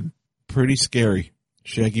Shaw said, pretty scary.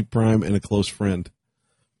 Shaggy Prime and a close friend.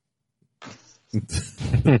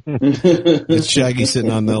 It's Shaggy sitting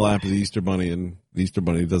on the lap of the Easter Bunny, and the Easter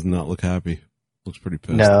Bunny does not look happy. Looks pretty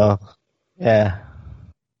pissed. No. Yeah.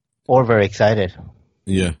 Or very excited.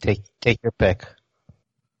 Yeah. Take your pick.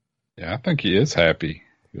 Yeah, I think he is happy.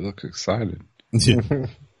 He looks excited. Yeah.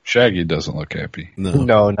 Shaggy doesn't look happy.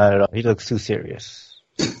 No, not at all. He looks too serious.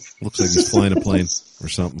 Looks like he's flying a plane or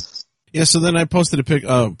something. Yeah, so then I posted a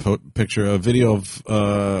video of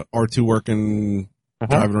R2 working,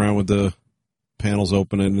 driving around with the panels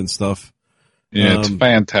opening and stuff. Yeah, it's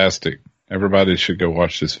fantastic. Everybody should go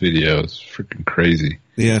watch this video. It's freaking crazy.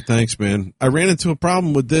 Yeah, thanks, man. I ran into a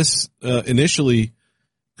problem with this initially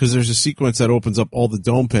because there's a sequence that opens up all the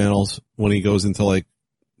dome panels when he goes into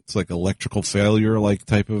it's like electrical failure, like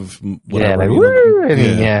type of whatever.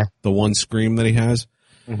 Yeah, the one scream that he has.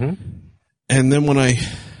 Mm-hmm. And then when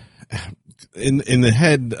in the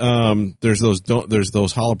head, there's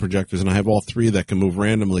those holo projectors, and I have all three that can move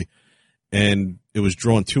randomly, and it was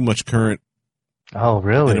drawing too much current. Oh,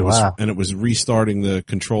 really? Wow. And it was restarting the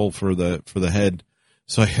control for the head.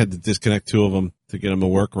 So I had to disconnect two of them to get them to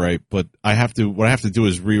work right. But what I have to do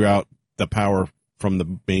is reroute the power from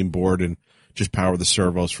the main board and just power the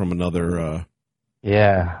servos from another, a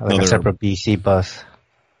separate BC bus.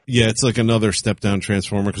 Yeah, it's like another step down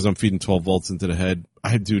transformer because I'm feeding 12 volts into the head.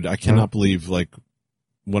 I cannot believe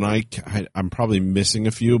when I'm probably missing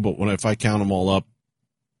a few, but if I count them all up,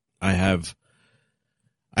 I have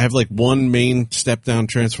one main step down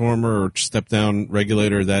transformer or step down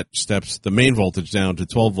regulator that steps the main voltage down to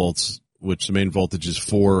 12 volts, which the main voltage is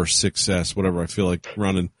 4 or 6S, whatever I feel like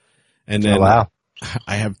running. And then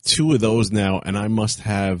I have two of those now, and I must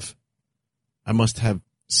have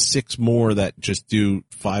 6 more that just do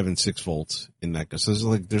 5 and 6 volts in that. So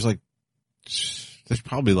there's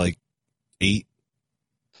probably 8.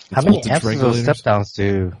 How many amps do those step downs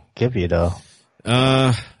do give you though?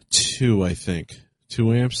 2, I think.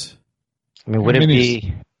 2 amps. I mean, would it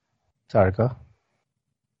be? Sorry, go.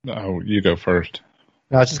 No, you go first.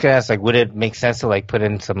 No, I was just gonna ask, would it make sense to put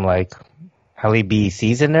in some Heli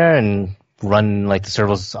BECs in there and run the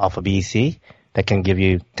servos off of BEC that can give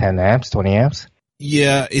you 10 amps, 20 amps?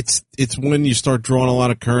 Yeah, it's when you start drawing a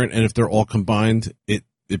lot of current, and if they're all combined, I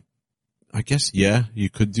guess you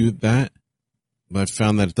could do that. But I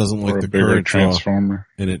found that it doesn't like the current transformer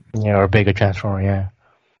in it. Yeah, or a bigger transformer. Yeah.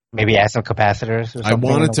 Maybe add some capacitors or something. I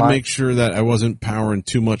wanted to make sure that I wasn't powering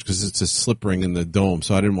too much because it's a slip ring in the dome,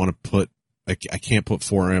 so I didn't want to put. I can't put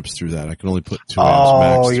 4 amps through that. I can only put 2 amps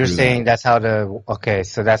max. Oh, you're saying that's how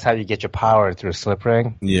so that's how you get your power through a slip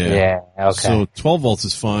ring? Yeah. Yeah, okay. So 12 volts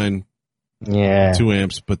is fine. Yeah. 2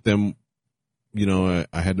 amps, but then, I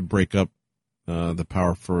had to break up the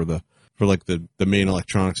power for the main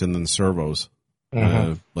electronics and then the servos,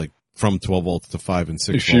 from 12 volts to 5 and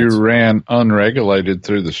 6 If volts. you ran unregulated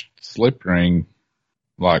through the slip ring,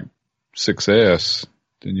 6S,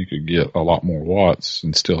 then you could get a lot more watts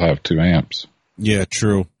and still have 2 amps. Yeah,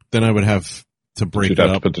 true. Then I would have to break You'd it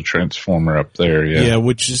have up. to put the transformer up there, yeah. Yeah,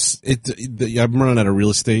 which is I'm running out of real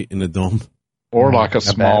estate in the dome. Or like a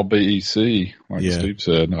small BEC, like Steve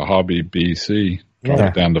said, a hobby BEC. Cut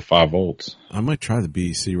it down to 5 volts. I might try the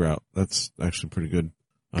BEC route. That's actually pretty good.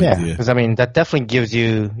 Yeah, because I mean that definitely gives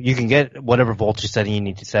you can get whatever voltage setting you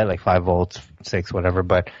need to set, like 5 volts, 6, whatever.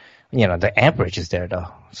 But the amperage is there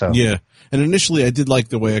though. So yeah, and initially I did like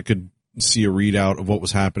the way I could see a readout of what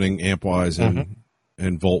was happening amp wise and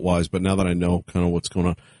volt wise. But now that I know kind of what's going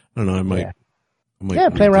on, I don't know. I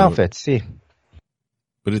might play around with it, see.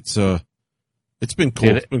 But it's been cool.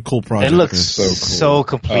 It's been a cool project. It looks so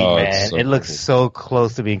cool. Complete, man. It looks so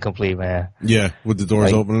close to being complete, man. Yeah, with the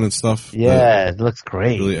doors opening and stuff. Yeah, it looks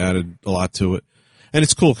great. Really added a lot to it, and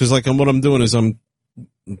it's cool because what I'm doing is I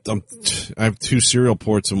have 2 serial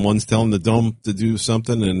ports, and one's telling the dome to do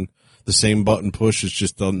something, and the same button push is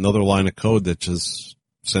just another line of code that just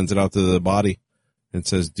sends it out to the body and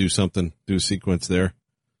says do something, do a sequence there.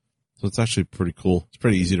 So it's actually pretty cool. It's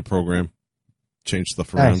pretty easy to program, change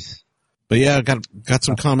stuff around. Nice. But yeah, I got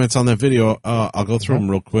some comments on that video. I'll go through them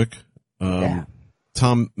real quick.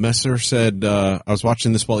 Tom Messer said, I was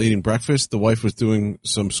watching this while eating breakfast. The wife was doing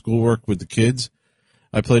some schoolwork with the kids.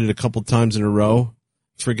 I played it a couple times in a row.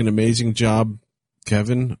 Friggin' amazing job,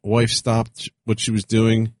 Kevin. Wife stopped what she was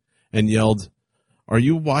doing and yelled, "Are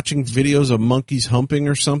you watching videos of monkeys humping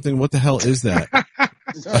or something? What the hell is that?"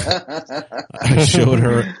 I showed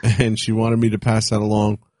her and she wanted me to pass that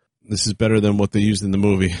along. This is better than what they used in the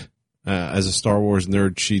movie. As a Star Wars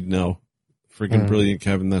nerd, she'd know. Freaking brilliant,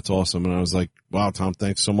 Kevin. That's awesome. And I was like, wow, Tom,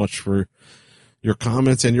 thanks so much for your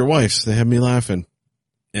comments and your wife's. They had me laughing.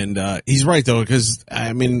 And he's right, though, because,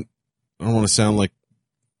 I mean, I don't want to sound like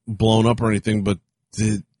blown up or anything, but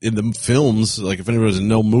in the films, like if anybody doesn't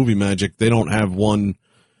know movie magic, they don't have one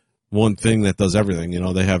thing that does everything.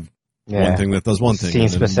 They have one thing that does one thing. Scene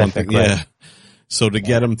specific. Yeah. So to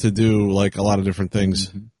get them to do like a lot of different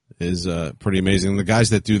things is pretty amazing. The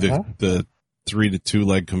guys that do the 3 to 2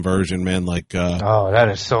 leg conversion, man, like that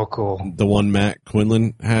is so cool. The one Matt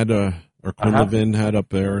Quinlan had or Quinlivan had up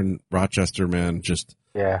there in Rochester, man, just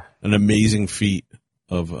an amazing feat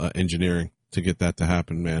of engineering to get that to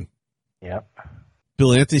happen, man. Yep.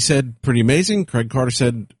 Bill Anthony said pretty amazing. Craig Carter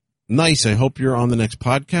said nice. I hope you're on the next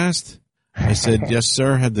podcast. I said yes,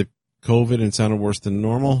 sir. Had the COVID and sounded worse than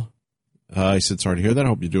normal. I said sorry to hear that. I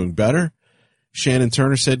hope you're doing better. Shannon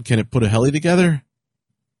Turner said, can it put a heli together?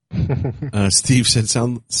 Steve said,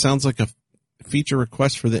 sounds like a feature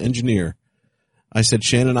request for the engineer. I said,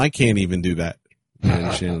 Shannon, I can't even do that.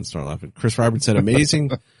 And Shannon started laughing. Chris Robert said,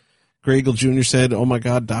 amazing. Greg Eagle Jr. said, oh my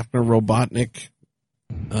God, Dr. Robotnik.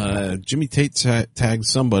 Jimmy Tate tagged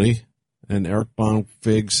somebody. And Eric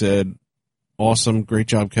Bonfig said, awesome. Great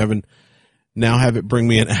job, Kevin. Now have it bring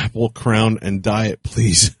me an apple crown and diet,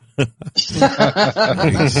 please. Nice.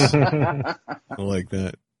 I like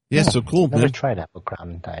that. Yeah, so cool, Never man. tried apple crown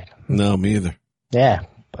and diet. No, me either. Yeah,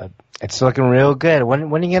 but it's looking real good.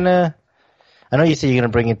 When are you gonna? I know you said you're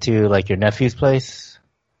gonna bring it to like your nephew's place.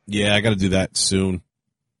 Yeah, I got to do that soon.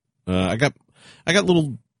 I got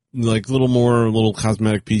little more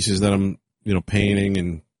cosmetic pieces that I'm painting,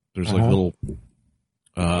 and there's like little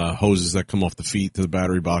hoses that come off the feet to the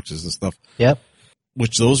battery boxes and stuff. Yep.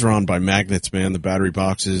 Which those are on by magnets, man. The battery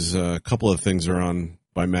boxes, a couple of things are on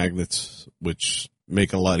by magnets, which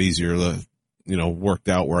make it a lot easier. Worked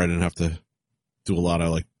out where I didn't have to do a lot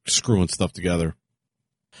of like screwing stuff together.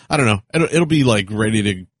 I don't know. It'll be like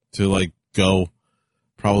ready to like go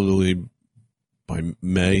probably by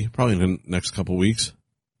May, probably in the next couple of weeks.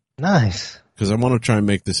 Nice. Because I want to try and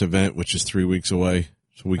make this event, which is 3 weeks away.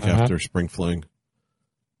 It's a week after Spring Fling.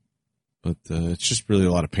 But it's just really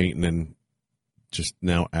a lot of painting and just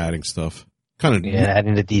now adding stuff.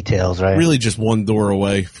 Adding the details, right? Really just one door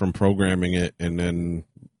away from programming it, and then,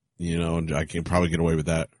 I can probably get away with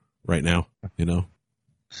that right now,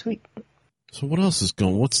 Sweet. So what else is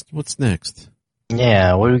going? What's next?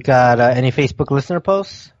 Yeah, we got any Facebook listener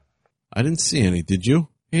posts? I didn't see any. Did you,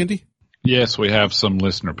 Andy? Yes, we have some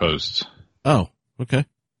listener posts. Oh, okay.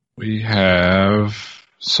 We have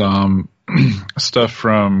some stuff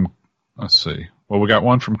from, let's see. Well, we got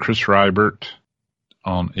one from Chris Rybert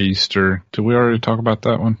on Easter. Did we already talk about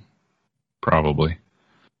that one? Probably.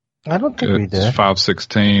 I don't think we did.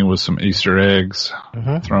 516 with some Easter eggs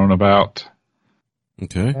thrown about.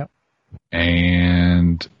 Okay. Yep.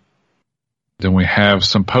 And then we have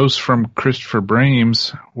some posts from Christopher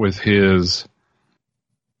Breams with his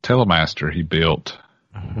Telemaster he built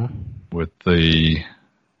with the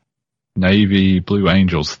Navy Blue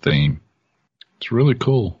Angels theme. It's really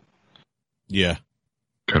cool. Yeah.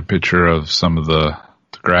 Got a picture of some of the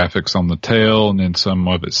graphics on the tail and then some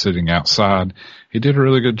of it sitting outside. He did a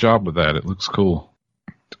really good job with that. It looks cool.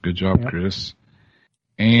 Good job, Chris.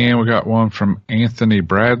 And we got one from Anthony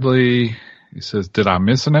Bradley. He says, did I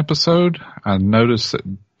miss an episode? I noticed that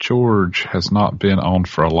George has not been on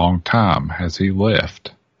for a long time. Has he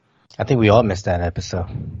left? I think we all missed that episode.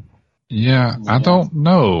 Yeah, I don't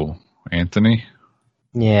know, Anthony.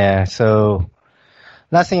 Yeah, so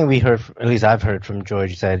last thing we heard, at least I've heard from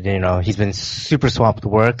George, said, he's been super swamped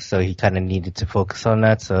with work, so he kind of needed to focus on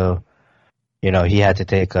that. So, he had to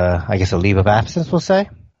take a leave of absence, we'll say.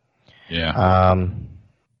 Yeah.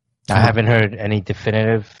 I haven't heard any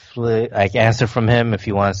definitive answer from him if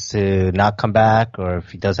he wants to not come back or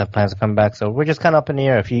if he does have plans to come back. So we're just kind of up in the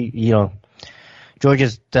air. If George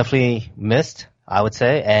is definitely missed, I would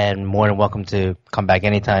say, and more than welcome to come back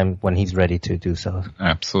anytime when he's ready to do so.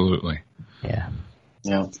 Absolutely. Yeah.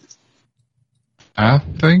 Yeah. I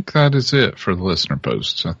think that is it for the listener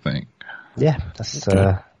posts, I think. Yeah, that's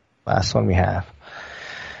the last one we have.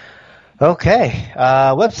 Okay.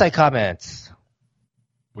 Website comments.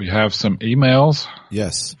 We have some emails.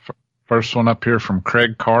 Yes. First one up here from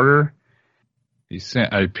Craig Carter. He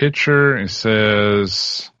sent a picture. It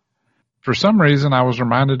says, for some reason, I was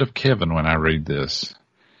reminded of Kevin when I read this.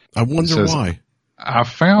 I wonder why. I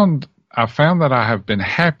found that I have been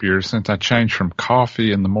happier since I changed from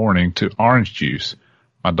coffee in the morning to orange juice.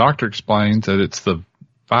 My doctor explains that it's the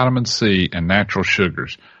vitamin C and natural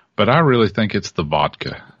sugars, but I really think it's the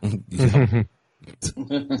vodka.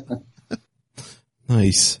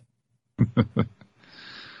 Nice.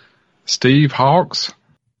 Steve Hawks.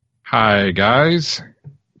 Hi, guys.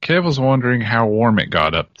 Kev was wondering how warm it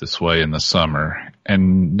got up this way in the summer.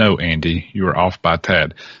 And no, Andy, you were off by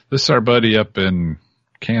tad. This is our buddy up in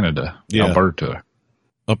Canada, Alberta.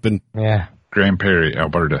 Up in Grand Prairie,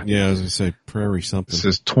 Alberta. Yeah, I was going to say Prairie something. It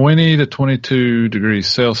says 20 to 22 degrees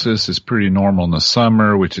Celsius is pretty normal in the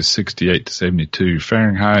summer, which is 68 to 72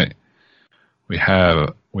 Fahrenheit. We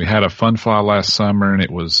had a fun fly last summer, and it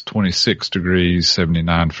was 26 degrees,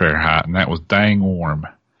 79 Fahrenheit, and that was dang warm.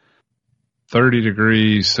 30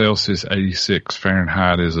 degrees Celsius, 86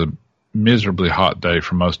 Fahrenheit is a miserably hot day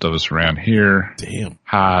for most of us around here. Damn.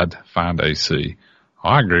 Hide, find AC. Oh,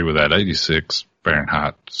 I agree with that. 86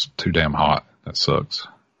 Fahrenheit is too damn hot. That sucks.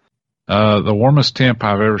 The warmest temp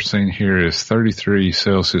I've ever seen here is 33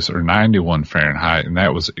 Celsius or 91 Fahrenheit, and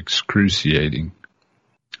that was excruciating.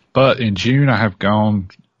 But in June, I have gone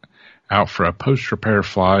out for a post-repair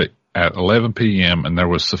flight at 11 p.m., and there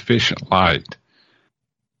was sufficient light.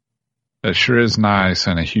 That sure is nice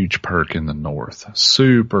and a huge perk in the north.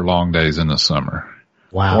 Super long days in the summer.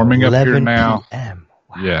 Wow. Warming up here now. PM.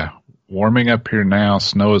 Wow. Yeah. Warming up here now.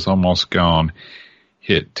 Snow is almost gone.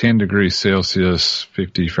 Hit 10 degrees Celsius,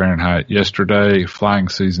 50 Fahrenheit yesterday. Flying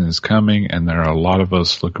season is coming, and there are a lot of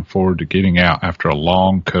us looking forward to getting out after a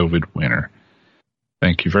long COVID winter.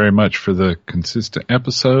 Thank you very much for the consistent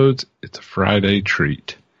episodes. It's a Friday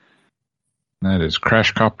treat. And that is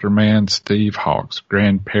Crashcopter Man Steve Hawks,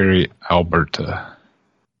 Grand Prairie, Alberta.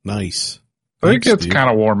 Nice. I think it's kind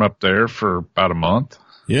of warm up there for about a month.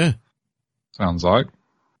 Yeah. Sounds like.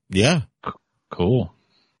 Yeah. Cool.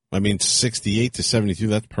 I mean, 68 to 72,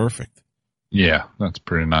 that's perfect. Yeah, that's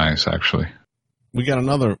pretty nice, actually. We got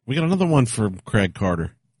another one from Craig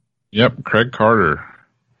Carter. Yep, Craig Carter.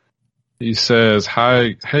 He says,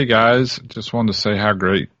 hey guys, just wanted to say how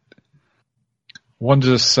great.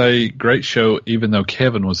 Wanted to say great show even though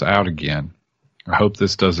Kevin was out again. I hope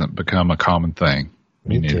this doesn't become a common thing.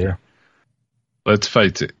 Me neither. Let's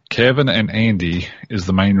face it, Kevin and Andy is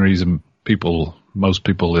the main reason most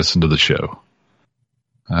people listen to the show.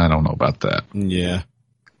 I don't know about that. Yeah.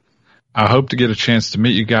 I hope to get a chance to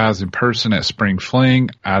meet you guys in person at Spring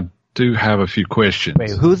Fling. I do have a few questions.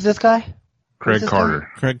 Wait, who's this guy? Craig Carter.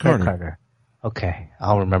 Craig Carter. Okay,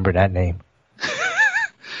 I'll remember that name.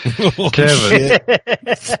 Kevin.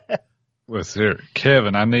 Let's hear it.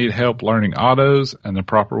 Kevin, I need help learning autos and the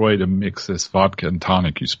proper way to mix this vodka and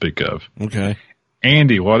tonic you speak of. Okay.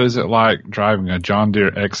 Andy, what is it like driving a John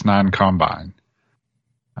Deere X9 combine?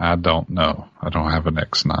 I don't know. I don't have an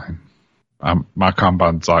X9. My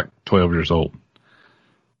combine's like 12 years old.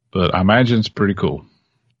 But I imagine it's pretty cool.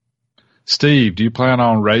 Steve, do you plan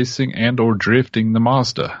on racing and or drifting the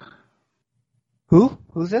Mazda? Who?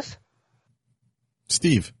 Who's this?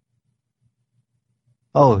 Steve.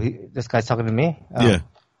 Oh, this guy's talking to me? Oh. Yeah.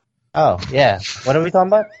 Oh, yeah. What are we talking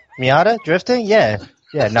about? Miata? Drifting? Yeah.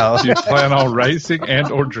 Yeah, no. Do you plan on racing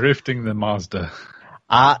and or drifting the Mazda?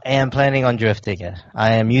 I am planning on drifting it.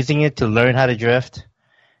 I am using it to learn how to drift.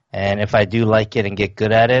 And if I do like it and get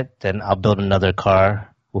good at it, then I'll build another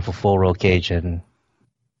car with a full roll cage and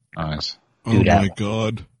nice. Oh my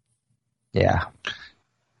God. Yeah.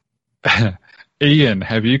 Ian,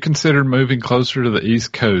 have you considered moving closer to the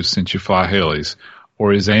East Coast since you fly helis?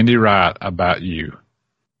 or is Andy right about you?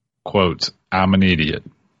 Quotes, I'm an idiot.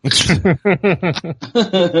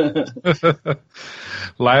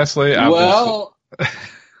 Lastly, go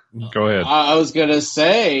ahead. I was going to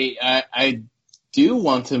say, I do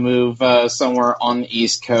want to move somewhere on the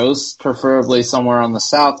East Coast, preferably somewhere on the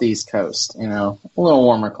Southeast Coast, a little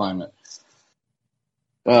warmer climate.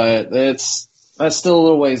 But that's still a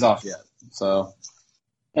little ways off yet. So,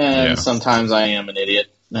 and sometimes I am an idiot.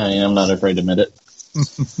 I'm not afraid to admit it.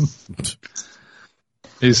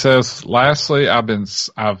 He says, lastly, I've been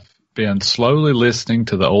slowly listening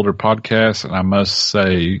to the older podcasts, and I must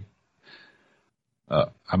say,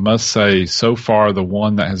 so far, the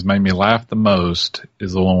one that has made me laugh the most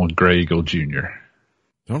is the one with Grey Eagle Jr.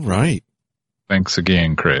 All right. Thanks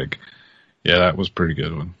again, Craig. Yeah, that was a pretty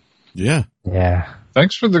good one. Yeah. Yeah.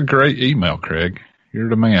 Thanks for the great email, Craig. You're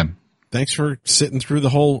the man. Thanks for sitting through the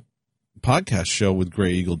whole podcast show with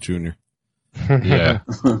Grey Eagle Jr. Yeah.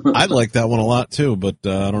 I like that one a lot, too, but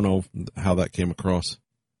I don't know how that came across.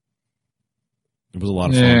 It was a lot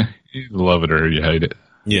of fun. Yeah, you love it or you hate it.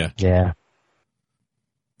 Yeah. Yeah.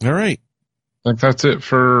 All right. I think that's it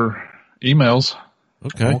for emails.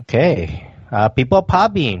 Okay. People of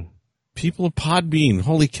Podbean. People of Podbean.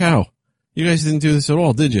 Holy cow. You guys didn't do this at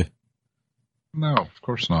all, did you? No, of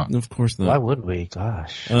course not. Of course not. Why would we?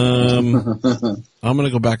 Gosh. I'm going to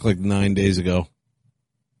go back like 9 days ago.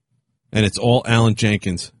 And it's all Alan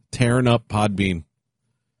Jenkins. Tearing up Podbean.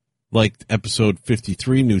 Like episode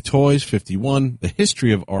 53, New Toys. 51, The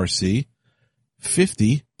History of RC.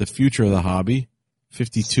 50, The Future of the Hobby.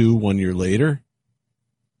 52, 1 year later.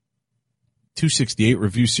 268,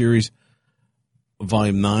 Review Series,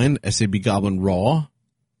 Volume 9, SAB Goblin Raw.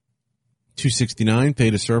 269,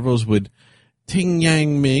 Theta Servos with Ting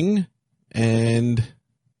Yang Ming. And,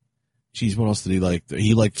 geez, what else did he like?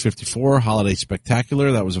 He liked 54, Holiday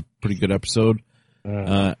Spectacular. That was a pretty good episode.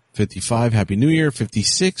 55, Happy New Year.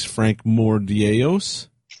 56, Frank Mordiellos.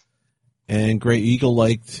 And Grey Eagle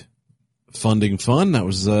liked Funding Fun. That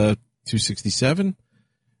was 267.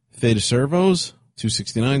 Theta Servos,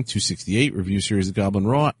 269, 268, Review Series of Goblin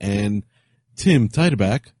Raw, and Tim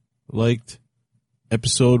Titeback liked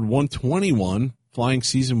episode 121, Flying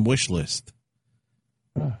Season Wish List.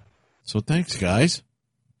 So thanks, guys.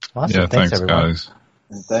 Awesome. Yeah, thanks guys.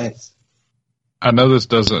 Thanks. I know this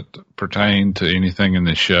doesn't pertain to anything in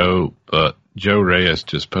the show, but Joe Reyes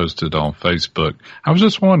just posted on Facebook. I was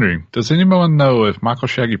just wondering, does anyone know if Michael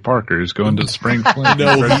Shaggy Parker is going to Spring Fling?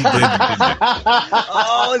 No, he didn't.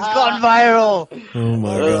 Oh, it's gone viral. Oh,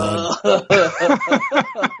 my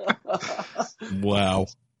God. Wow.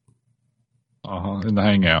 In the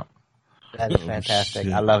Hangout. That is fantastic.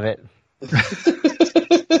 I love it.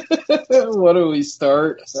 Where do we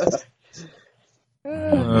start?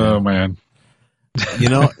 Oh, man.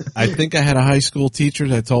 I think I had a high school teacher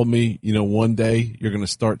that told me, one day you're going to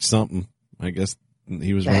start something. I guess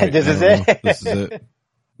he was right. This is it. This is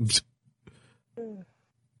it.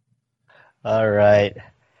 All right.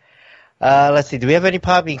 Let's see. Do we have any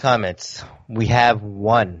Podbean comments? We have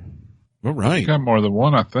one. All right. We got more than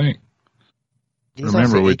one, I think.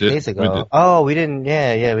 Remember, we did. 8 days ago. Oh, we didn't.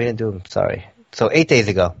 Yeah, we didn't do them. Sorry. So 8 days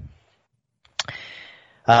ago.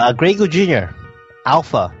 Grey Eagle Jr.,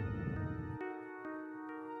 Alpha.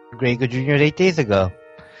 Grey Eagle Jr. 8 days ago.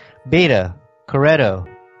 Beta, Coretto,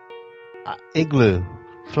 Igloo,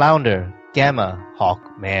 Flounder, Gamma,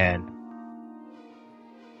 Hawk, Man.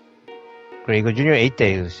 Grey Eagle Jr. 8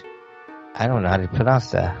 days. I don't know how to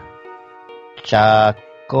pronounce that.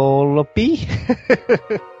 Chacolopi?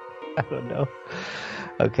 I don't know.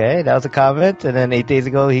 Okay, that was a comment. And then 8 days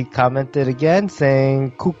ago, he commented again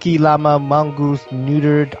saying, Kuki Llama Mongoose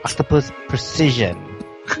Neutered Octopus Precision.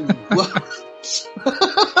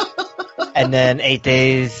 And then 8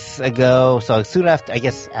 days ago, so soon after, I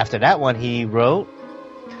guess after that one, he wrote,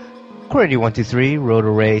 Query 123, Road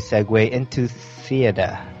Array Segue into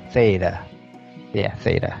Theta. Yeah,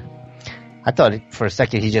 Theta. I thought for a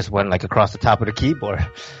second he just went like across the top of the keyboard.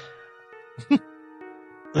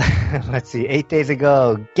 Let's see, 8 days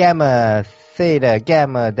ago, Gamma, Theta,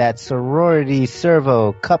 Gamma, that sorority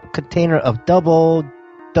servo cup container of double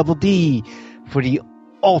D for the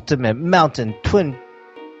ultimate mountain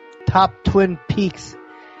top twin peaks.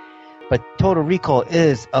 But Total Recall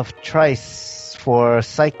is of Trice for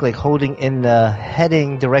cyclic holding in the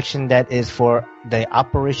heading direction that is for the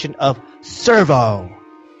operation of servo.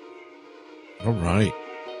 All right.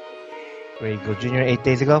 Grey Eagle Jr. 8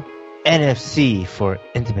 days ago. NFC for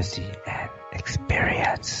intimacy and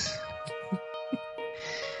experience.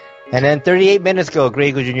 And then 38 minutes ago, Grey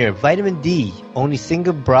Eagle Jr. Vitamin D, only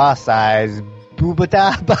single bra size.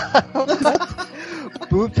 Boobtaba?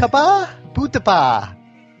 Butaba.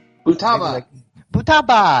 Butaba.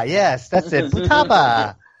 Butaba. Yes, that's it.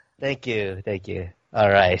 Butaba. Thank you. All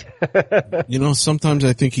right. You know, sometimes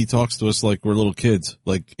I think he talks to us like we're little kids,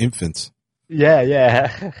 like infants. Yeah.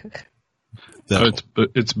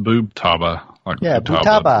 It's boob taba. Like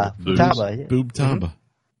Butaba. Boob taba.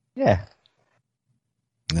 Yeah.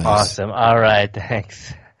 Nice. Awesome. All right.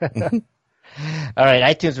 Thanks. All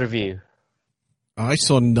right. iTunes review. I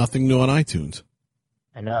saw nothing new on iTunes.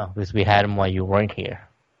 I know, because we had them while you weren't here.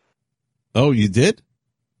 Oh, you did?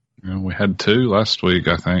 Yeah, we had 2 last week,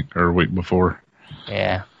 I think, or a week before.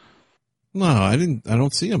 Yeah. No, I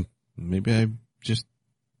don't see them. Maybe I just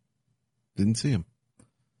didn't see them.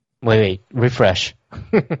 Wait. Refresh.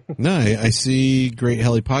 No, I see Great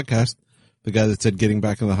Heli Podcast. The guy that said getting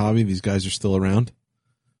back in the hobby. These guys are still around.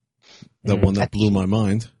 That one that blew my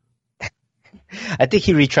mind. I think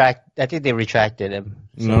they retracted him.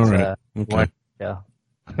 All right. Okay. No,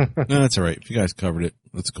 that's all right. If you guys covered it,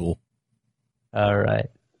 that's cool. All right.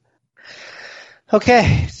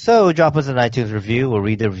 Okay, so drop us an iTunes review. We'll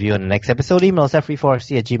read the review in the next episode. Email us at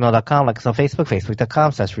free4c@gmail.com. Like us on Facebook,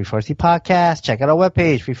 facebook.com/free4c podcast. Check out our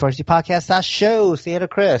webpage, free4ccpodcast.show. Say hi to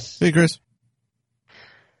Chris. Hey, Chris.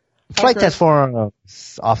 Flight Test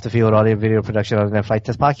Forums, off the field audio video production of the Flight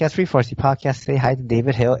Test Podcast, Free4C Podcast. Say hi to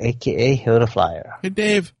David Hill, a.k.a. Hill the Flyer. Hey,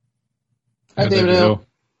 Dave. Hi, David Hill.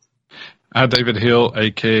 Hi, David Hill,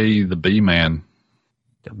 a.k.a. the B-Man.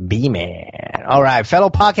 The B-Man. All right, fellow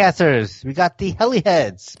podcasters, we got the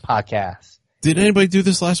Heliheads podcast. Did anybody do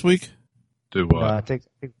this last week? Do what? I think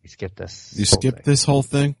we skipped this. You skipped this whole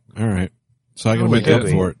thing? All right. So I can make up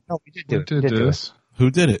for it. No, we did do this. Who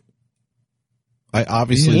did it? I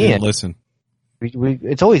obviously didn't listen.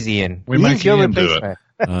 It's always Ian. We make Ian do it.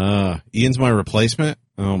 Ian's my replacement?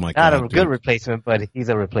 Oh, my God. Not a good replacement, but he's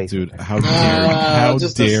a replacement. Dude, how dare you? How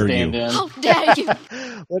dare you? How dare you?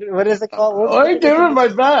 What is it called? I'm doing my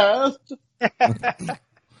best.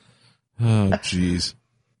 Oh, jeez.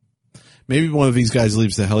 Maybe one of these guys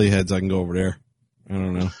leaves the Heliheads. I can go over there. I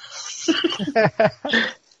don't know.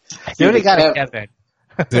 You already got a Kevin.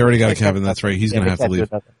 They already got a Kevin. That's right. He's going to have to leave.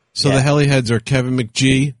 So the Heliheads are Kevin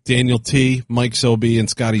McGee, Daniel T, Mike Sobey, and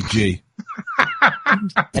Scotty G.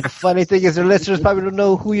 And the funny thing is, the listeners probably don't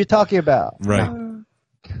know who you're talking about. Right.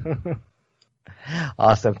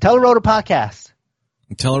 Awesome. Telerotor Podcast.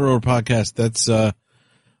 Telerotor Podcast. That's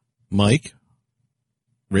Mike,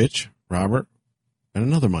 Rich, Robert, and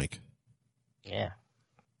another Mike. Yeah.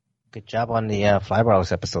 Good job on the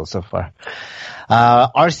Flybarless episode so far.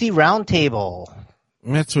 RC Roundtable.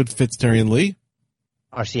 That's with Fitzterry and Lee.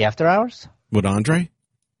 RC After Hours. With Andre.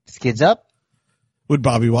 Skids Up. With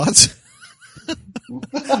Bobby Watts. No,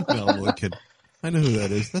 I'm only kidding. I know who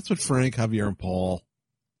that is. That's with Frank, Javier, and Paul.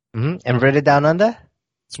 Mm-hmm. Inverted Down Under.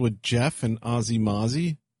 It's with Jeff and Ozzy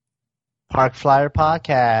Mozzie. Park Flyer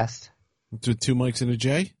Podcast. It's with 2 Mikes and a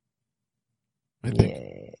J. I think.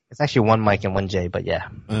 Yeah. It's actually 1 Mike and 1 J, but yeah.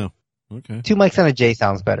 Oh, okay. 2 Mikes and a J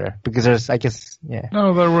sounds better because there's, I guess, yeah.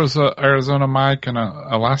 No, there was a Arizona Mike and a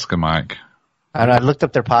Alaska Mike. I looked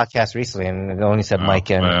up their podcast recently and it only said Mike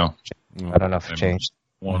and I don't know if it changed.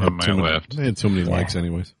 One of them left. They had too many mics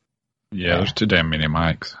anyways. Yeah, there's too damn many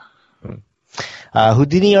mics.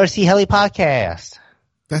 Houdini RC Heli Podcast.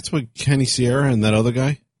 That's with Kenny Sierra and that other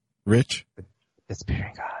guy, Rich.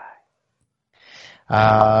 Disappearing guy.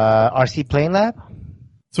 RC Plane Lab.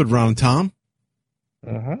 That's with Ron and Tom.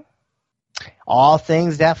 Mm-hmm. All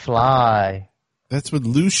Things That Fly. That's with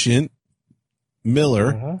Lucien,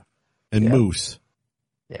 Miller, and Moose.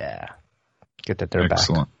 Yeah. Good that they're back.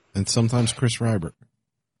 And sometimes Chris Rybert.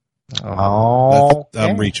 Oh,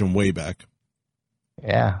 I'm reaching way back.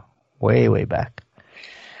 Yeah, way back.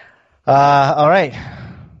 All right.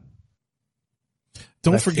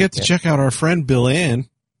 Don't forget to check out our friend Bill Ann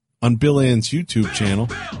on Bill Ann's YouTube channel.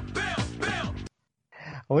 I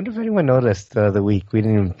wonder if anyone noticed the other week I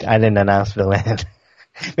didn't announce Bill Ann.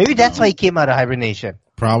 Maybe that's why he came out of hibernation.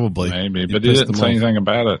 Probably. Maybe, but he didn't say anything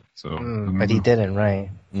about it. So, but he didn't,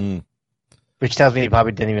 right? Which tells me he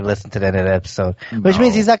probably didn't even listen to the end of the episode. Which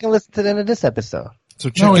means he's not going to listen to the end of this episode.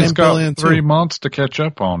 So check he's got 3 months to catch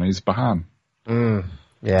up on. He's behind.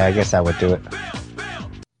 Yeah, I guess I would do it.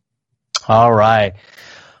 All right.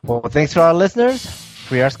 Well, thanks to our listeners,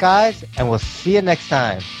 Free Our Skies, and we'll see you next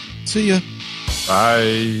time. See ya.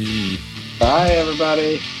 Bye. Bye,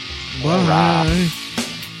 everybody. Bye.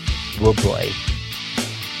 Oh, boy.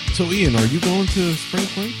 So, Ian, are you going to spring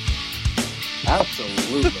break?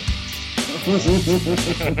 Absolutely. I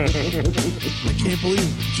can't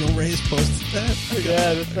believe Joe Reyes posted that.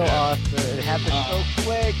 Yeah, that's so awesome. It happened so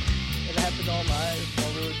quick. It happened all live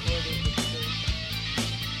while we were recording.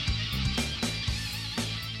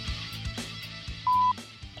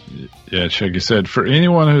 Yeah, Shaggy said, for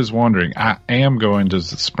anyone who's wondering, I am going to the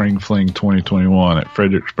Spring Fling 2021 at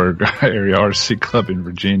Fredericksburg Area RC Club in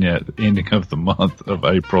Virginia at the ending of the month of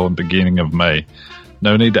April and beginning of May.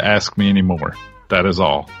 No need to ask me anymore. That is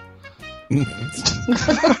all.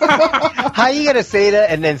 How you gonna say that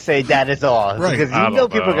and then say that is all? Right. Because you know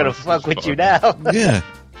people are gonna fuck with you now. Yeah.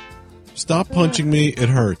 Stop punching me. It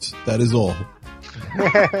hurts. That is all.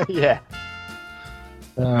 Yeah.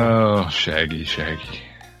 Oh, Shaggy.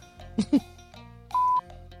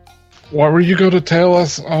 What were you going to tell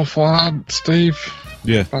us offline, Steve?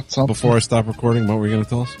 Yeah. Before I stop recording, what were you going to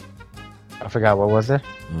tell us? I forgot. What was it?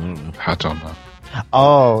 I don't know.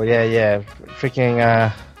 Oh, yeah.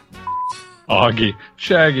 Freaking, Augie.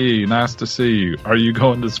 Shaggy, nice to see you. Are you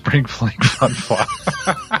going to Spring Fling Fun Fly?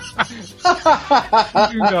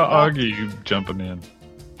 You got Augie jumping in.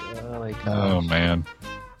 Oh, my God. Oh, man.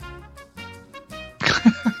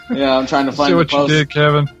 Yeah, I'm trying to find See the what post. you did,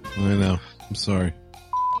 Kevin? I know. I'm sorry.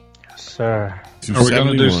 Sir. Are we going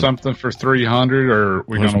to do something for 300 or are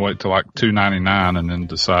we going to wait till like 299 and then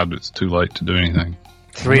decide it's too late to do anything?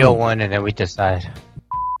 301 and then we decide.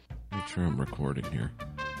 Make sure I'm recording here.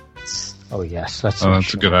 Oh, yes. That's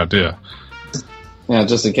a good idea. Yeah,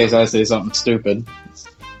 just in case I say something stupid.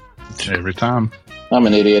 Every time. I'm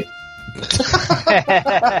an idiot.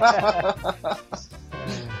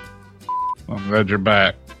 I'm glad you're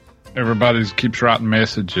back. Everybody keeps writing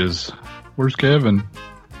messages. Where's Kevin?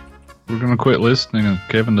 We're going to quit listening and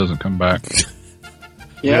Kevin doesn't come back.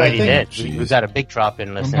 Yeah, we already did. We got a big drop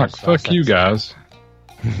in listeners. I'm like, fuck you guys.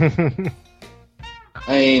 I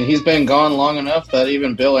mean, he's been gone long enough that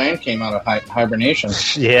even Bill Ann came out of hibernation.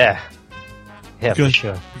 Yeah, for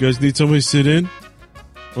sure. You guys need somebody to sit in?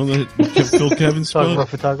 On the Phil Kevin spot? Talk about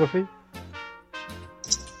photography?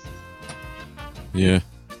 Yeah.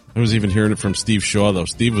 I was even hearing it from Steve Shaw, though.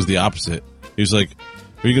 Steve was the opposite. He was like,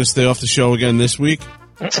 are you going to stay off the show again this week?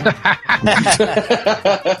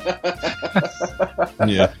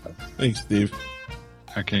 Yeah. Thanks, Steve.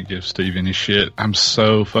 I can't give Steve any shit. I'm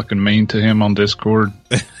so fucking mean to him on Discord.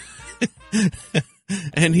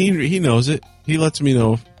 And he knows it. He lets me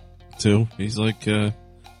know, too. He's like, yeah,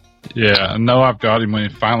 I know I've got him when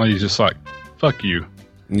finally he's just like, fuck you.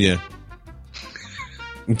 Yeah.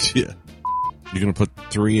 Yeah. You're going to put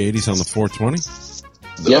 380s on the 420?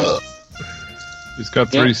 Yep. He's got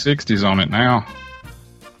 360s on it now.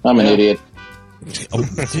 I'm an idiot. Oh,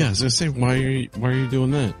 yeah, I was going to say, why are you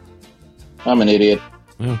doing that? I'm an idiot.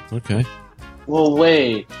 Oh, okay. Well,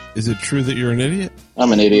 wait. Is it true that you're an idiot?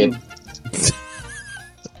 I'm an idiot.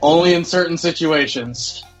 Only in certain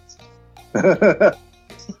situations.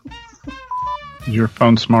 Your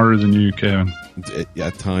phone's smarter than you, Kevin.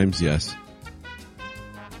 At times, yes.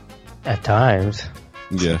 At times.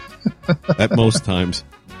 Yeah. At most times.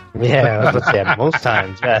 Yeah, I was about to say at most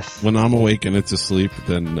times, yes. When I'm awake and it's asleep,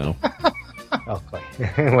 then no.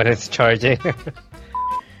 Okay. When it's charging.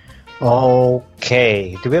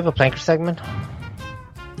 Okay. Do we have a planker segment?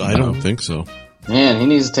 I don't think so. Man, he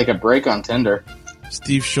needs to take a break on Tinder.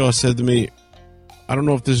 Steve Shaw said to me, I don't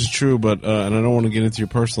know if this is true, but and I don't want to get into your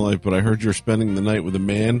personal life, but I heard you're spending the night with a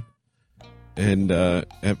man and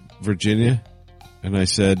at Virginia. And I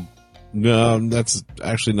said, no, that's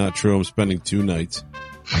actually not true. I'm spending 2 nights.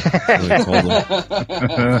 I told him.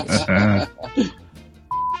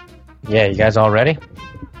 Yeah, you guys all ready?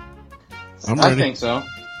 I'm ready. I think so.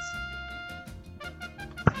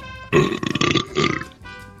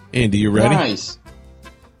 Andy, you ready? Nice.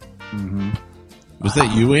 Mm-hmm. Was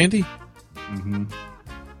that you, Andy? Mm-hmm.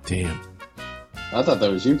 Damn. I thought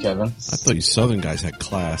that was you, Kevin. I thought you Southern guys had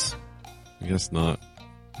class. I guess not.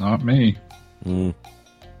 Not me.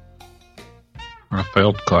 I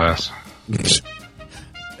failed class.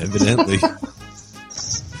 Evidently.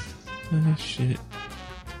 Oh, shit.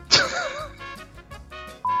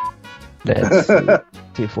 That's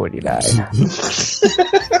 249.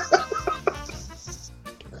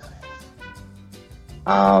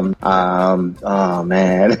 Oh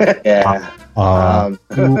man. Yeah.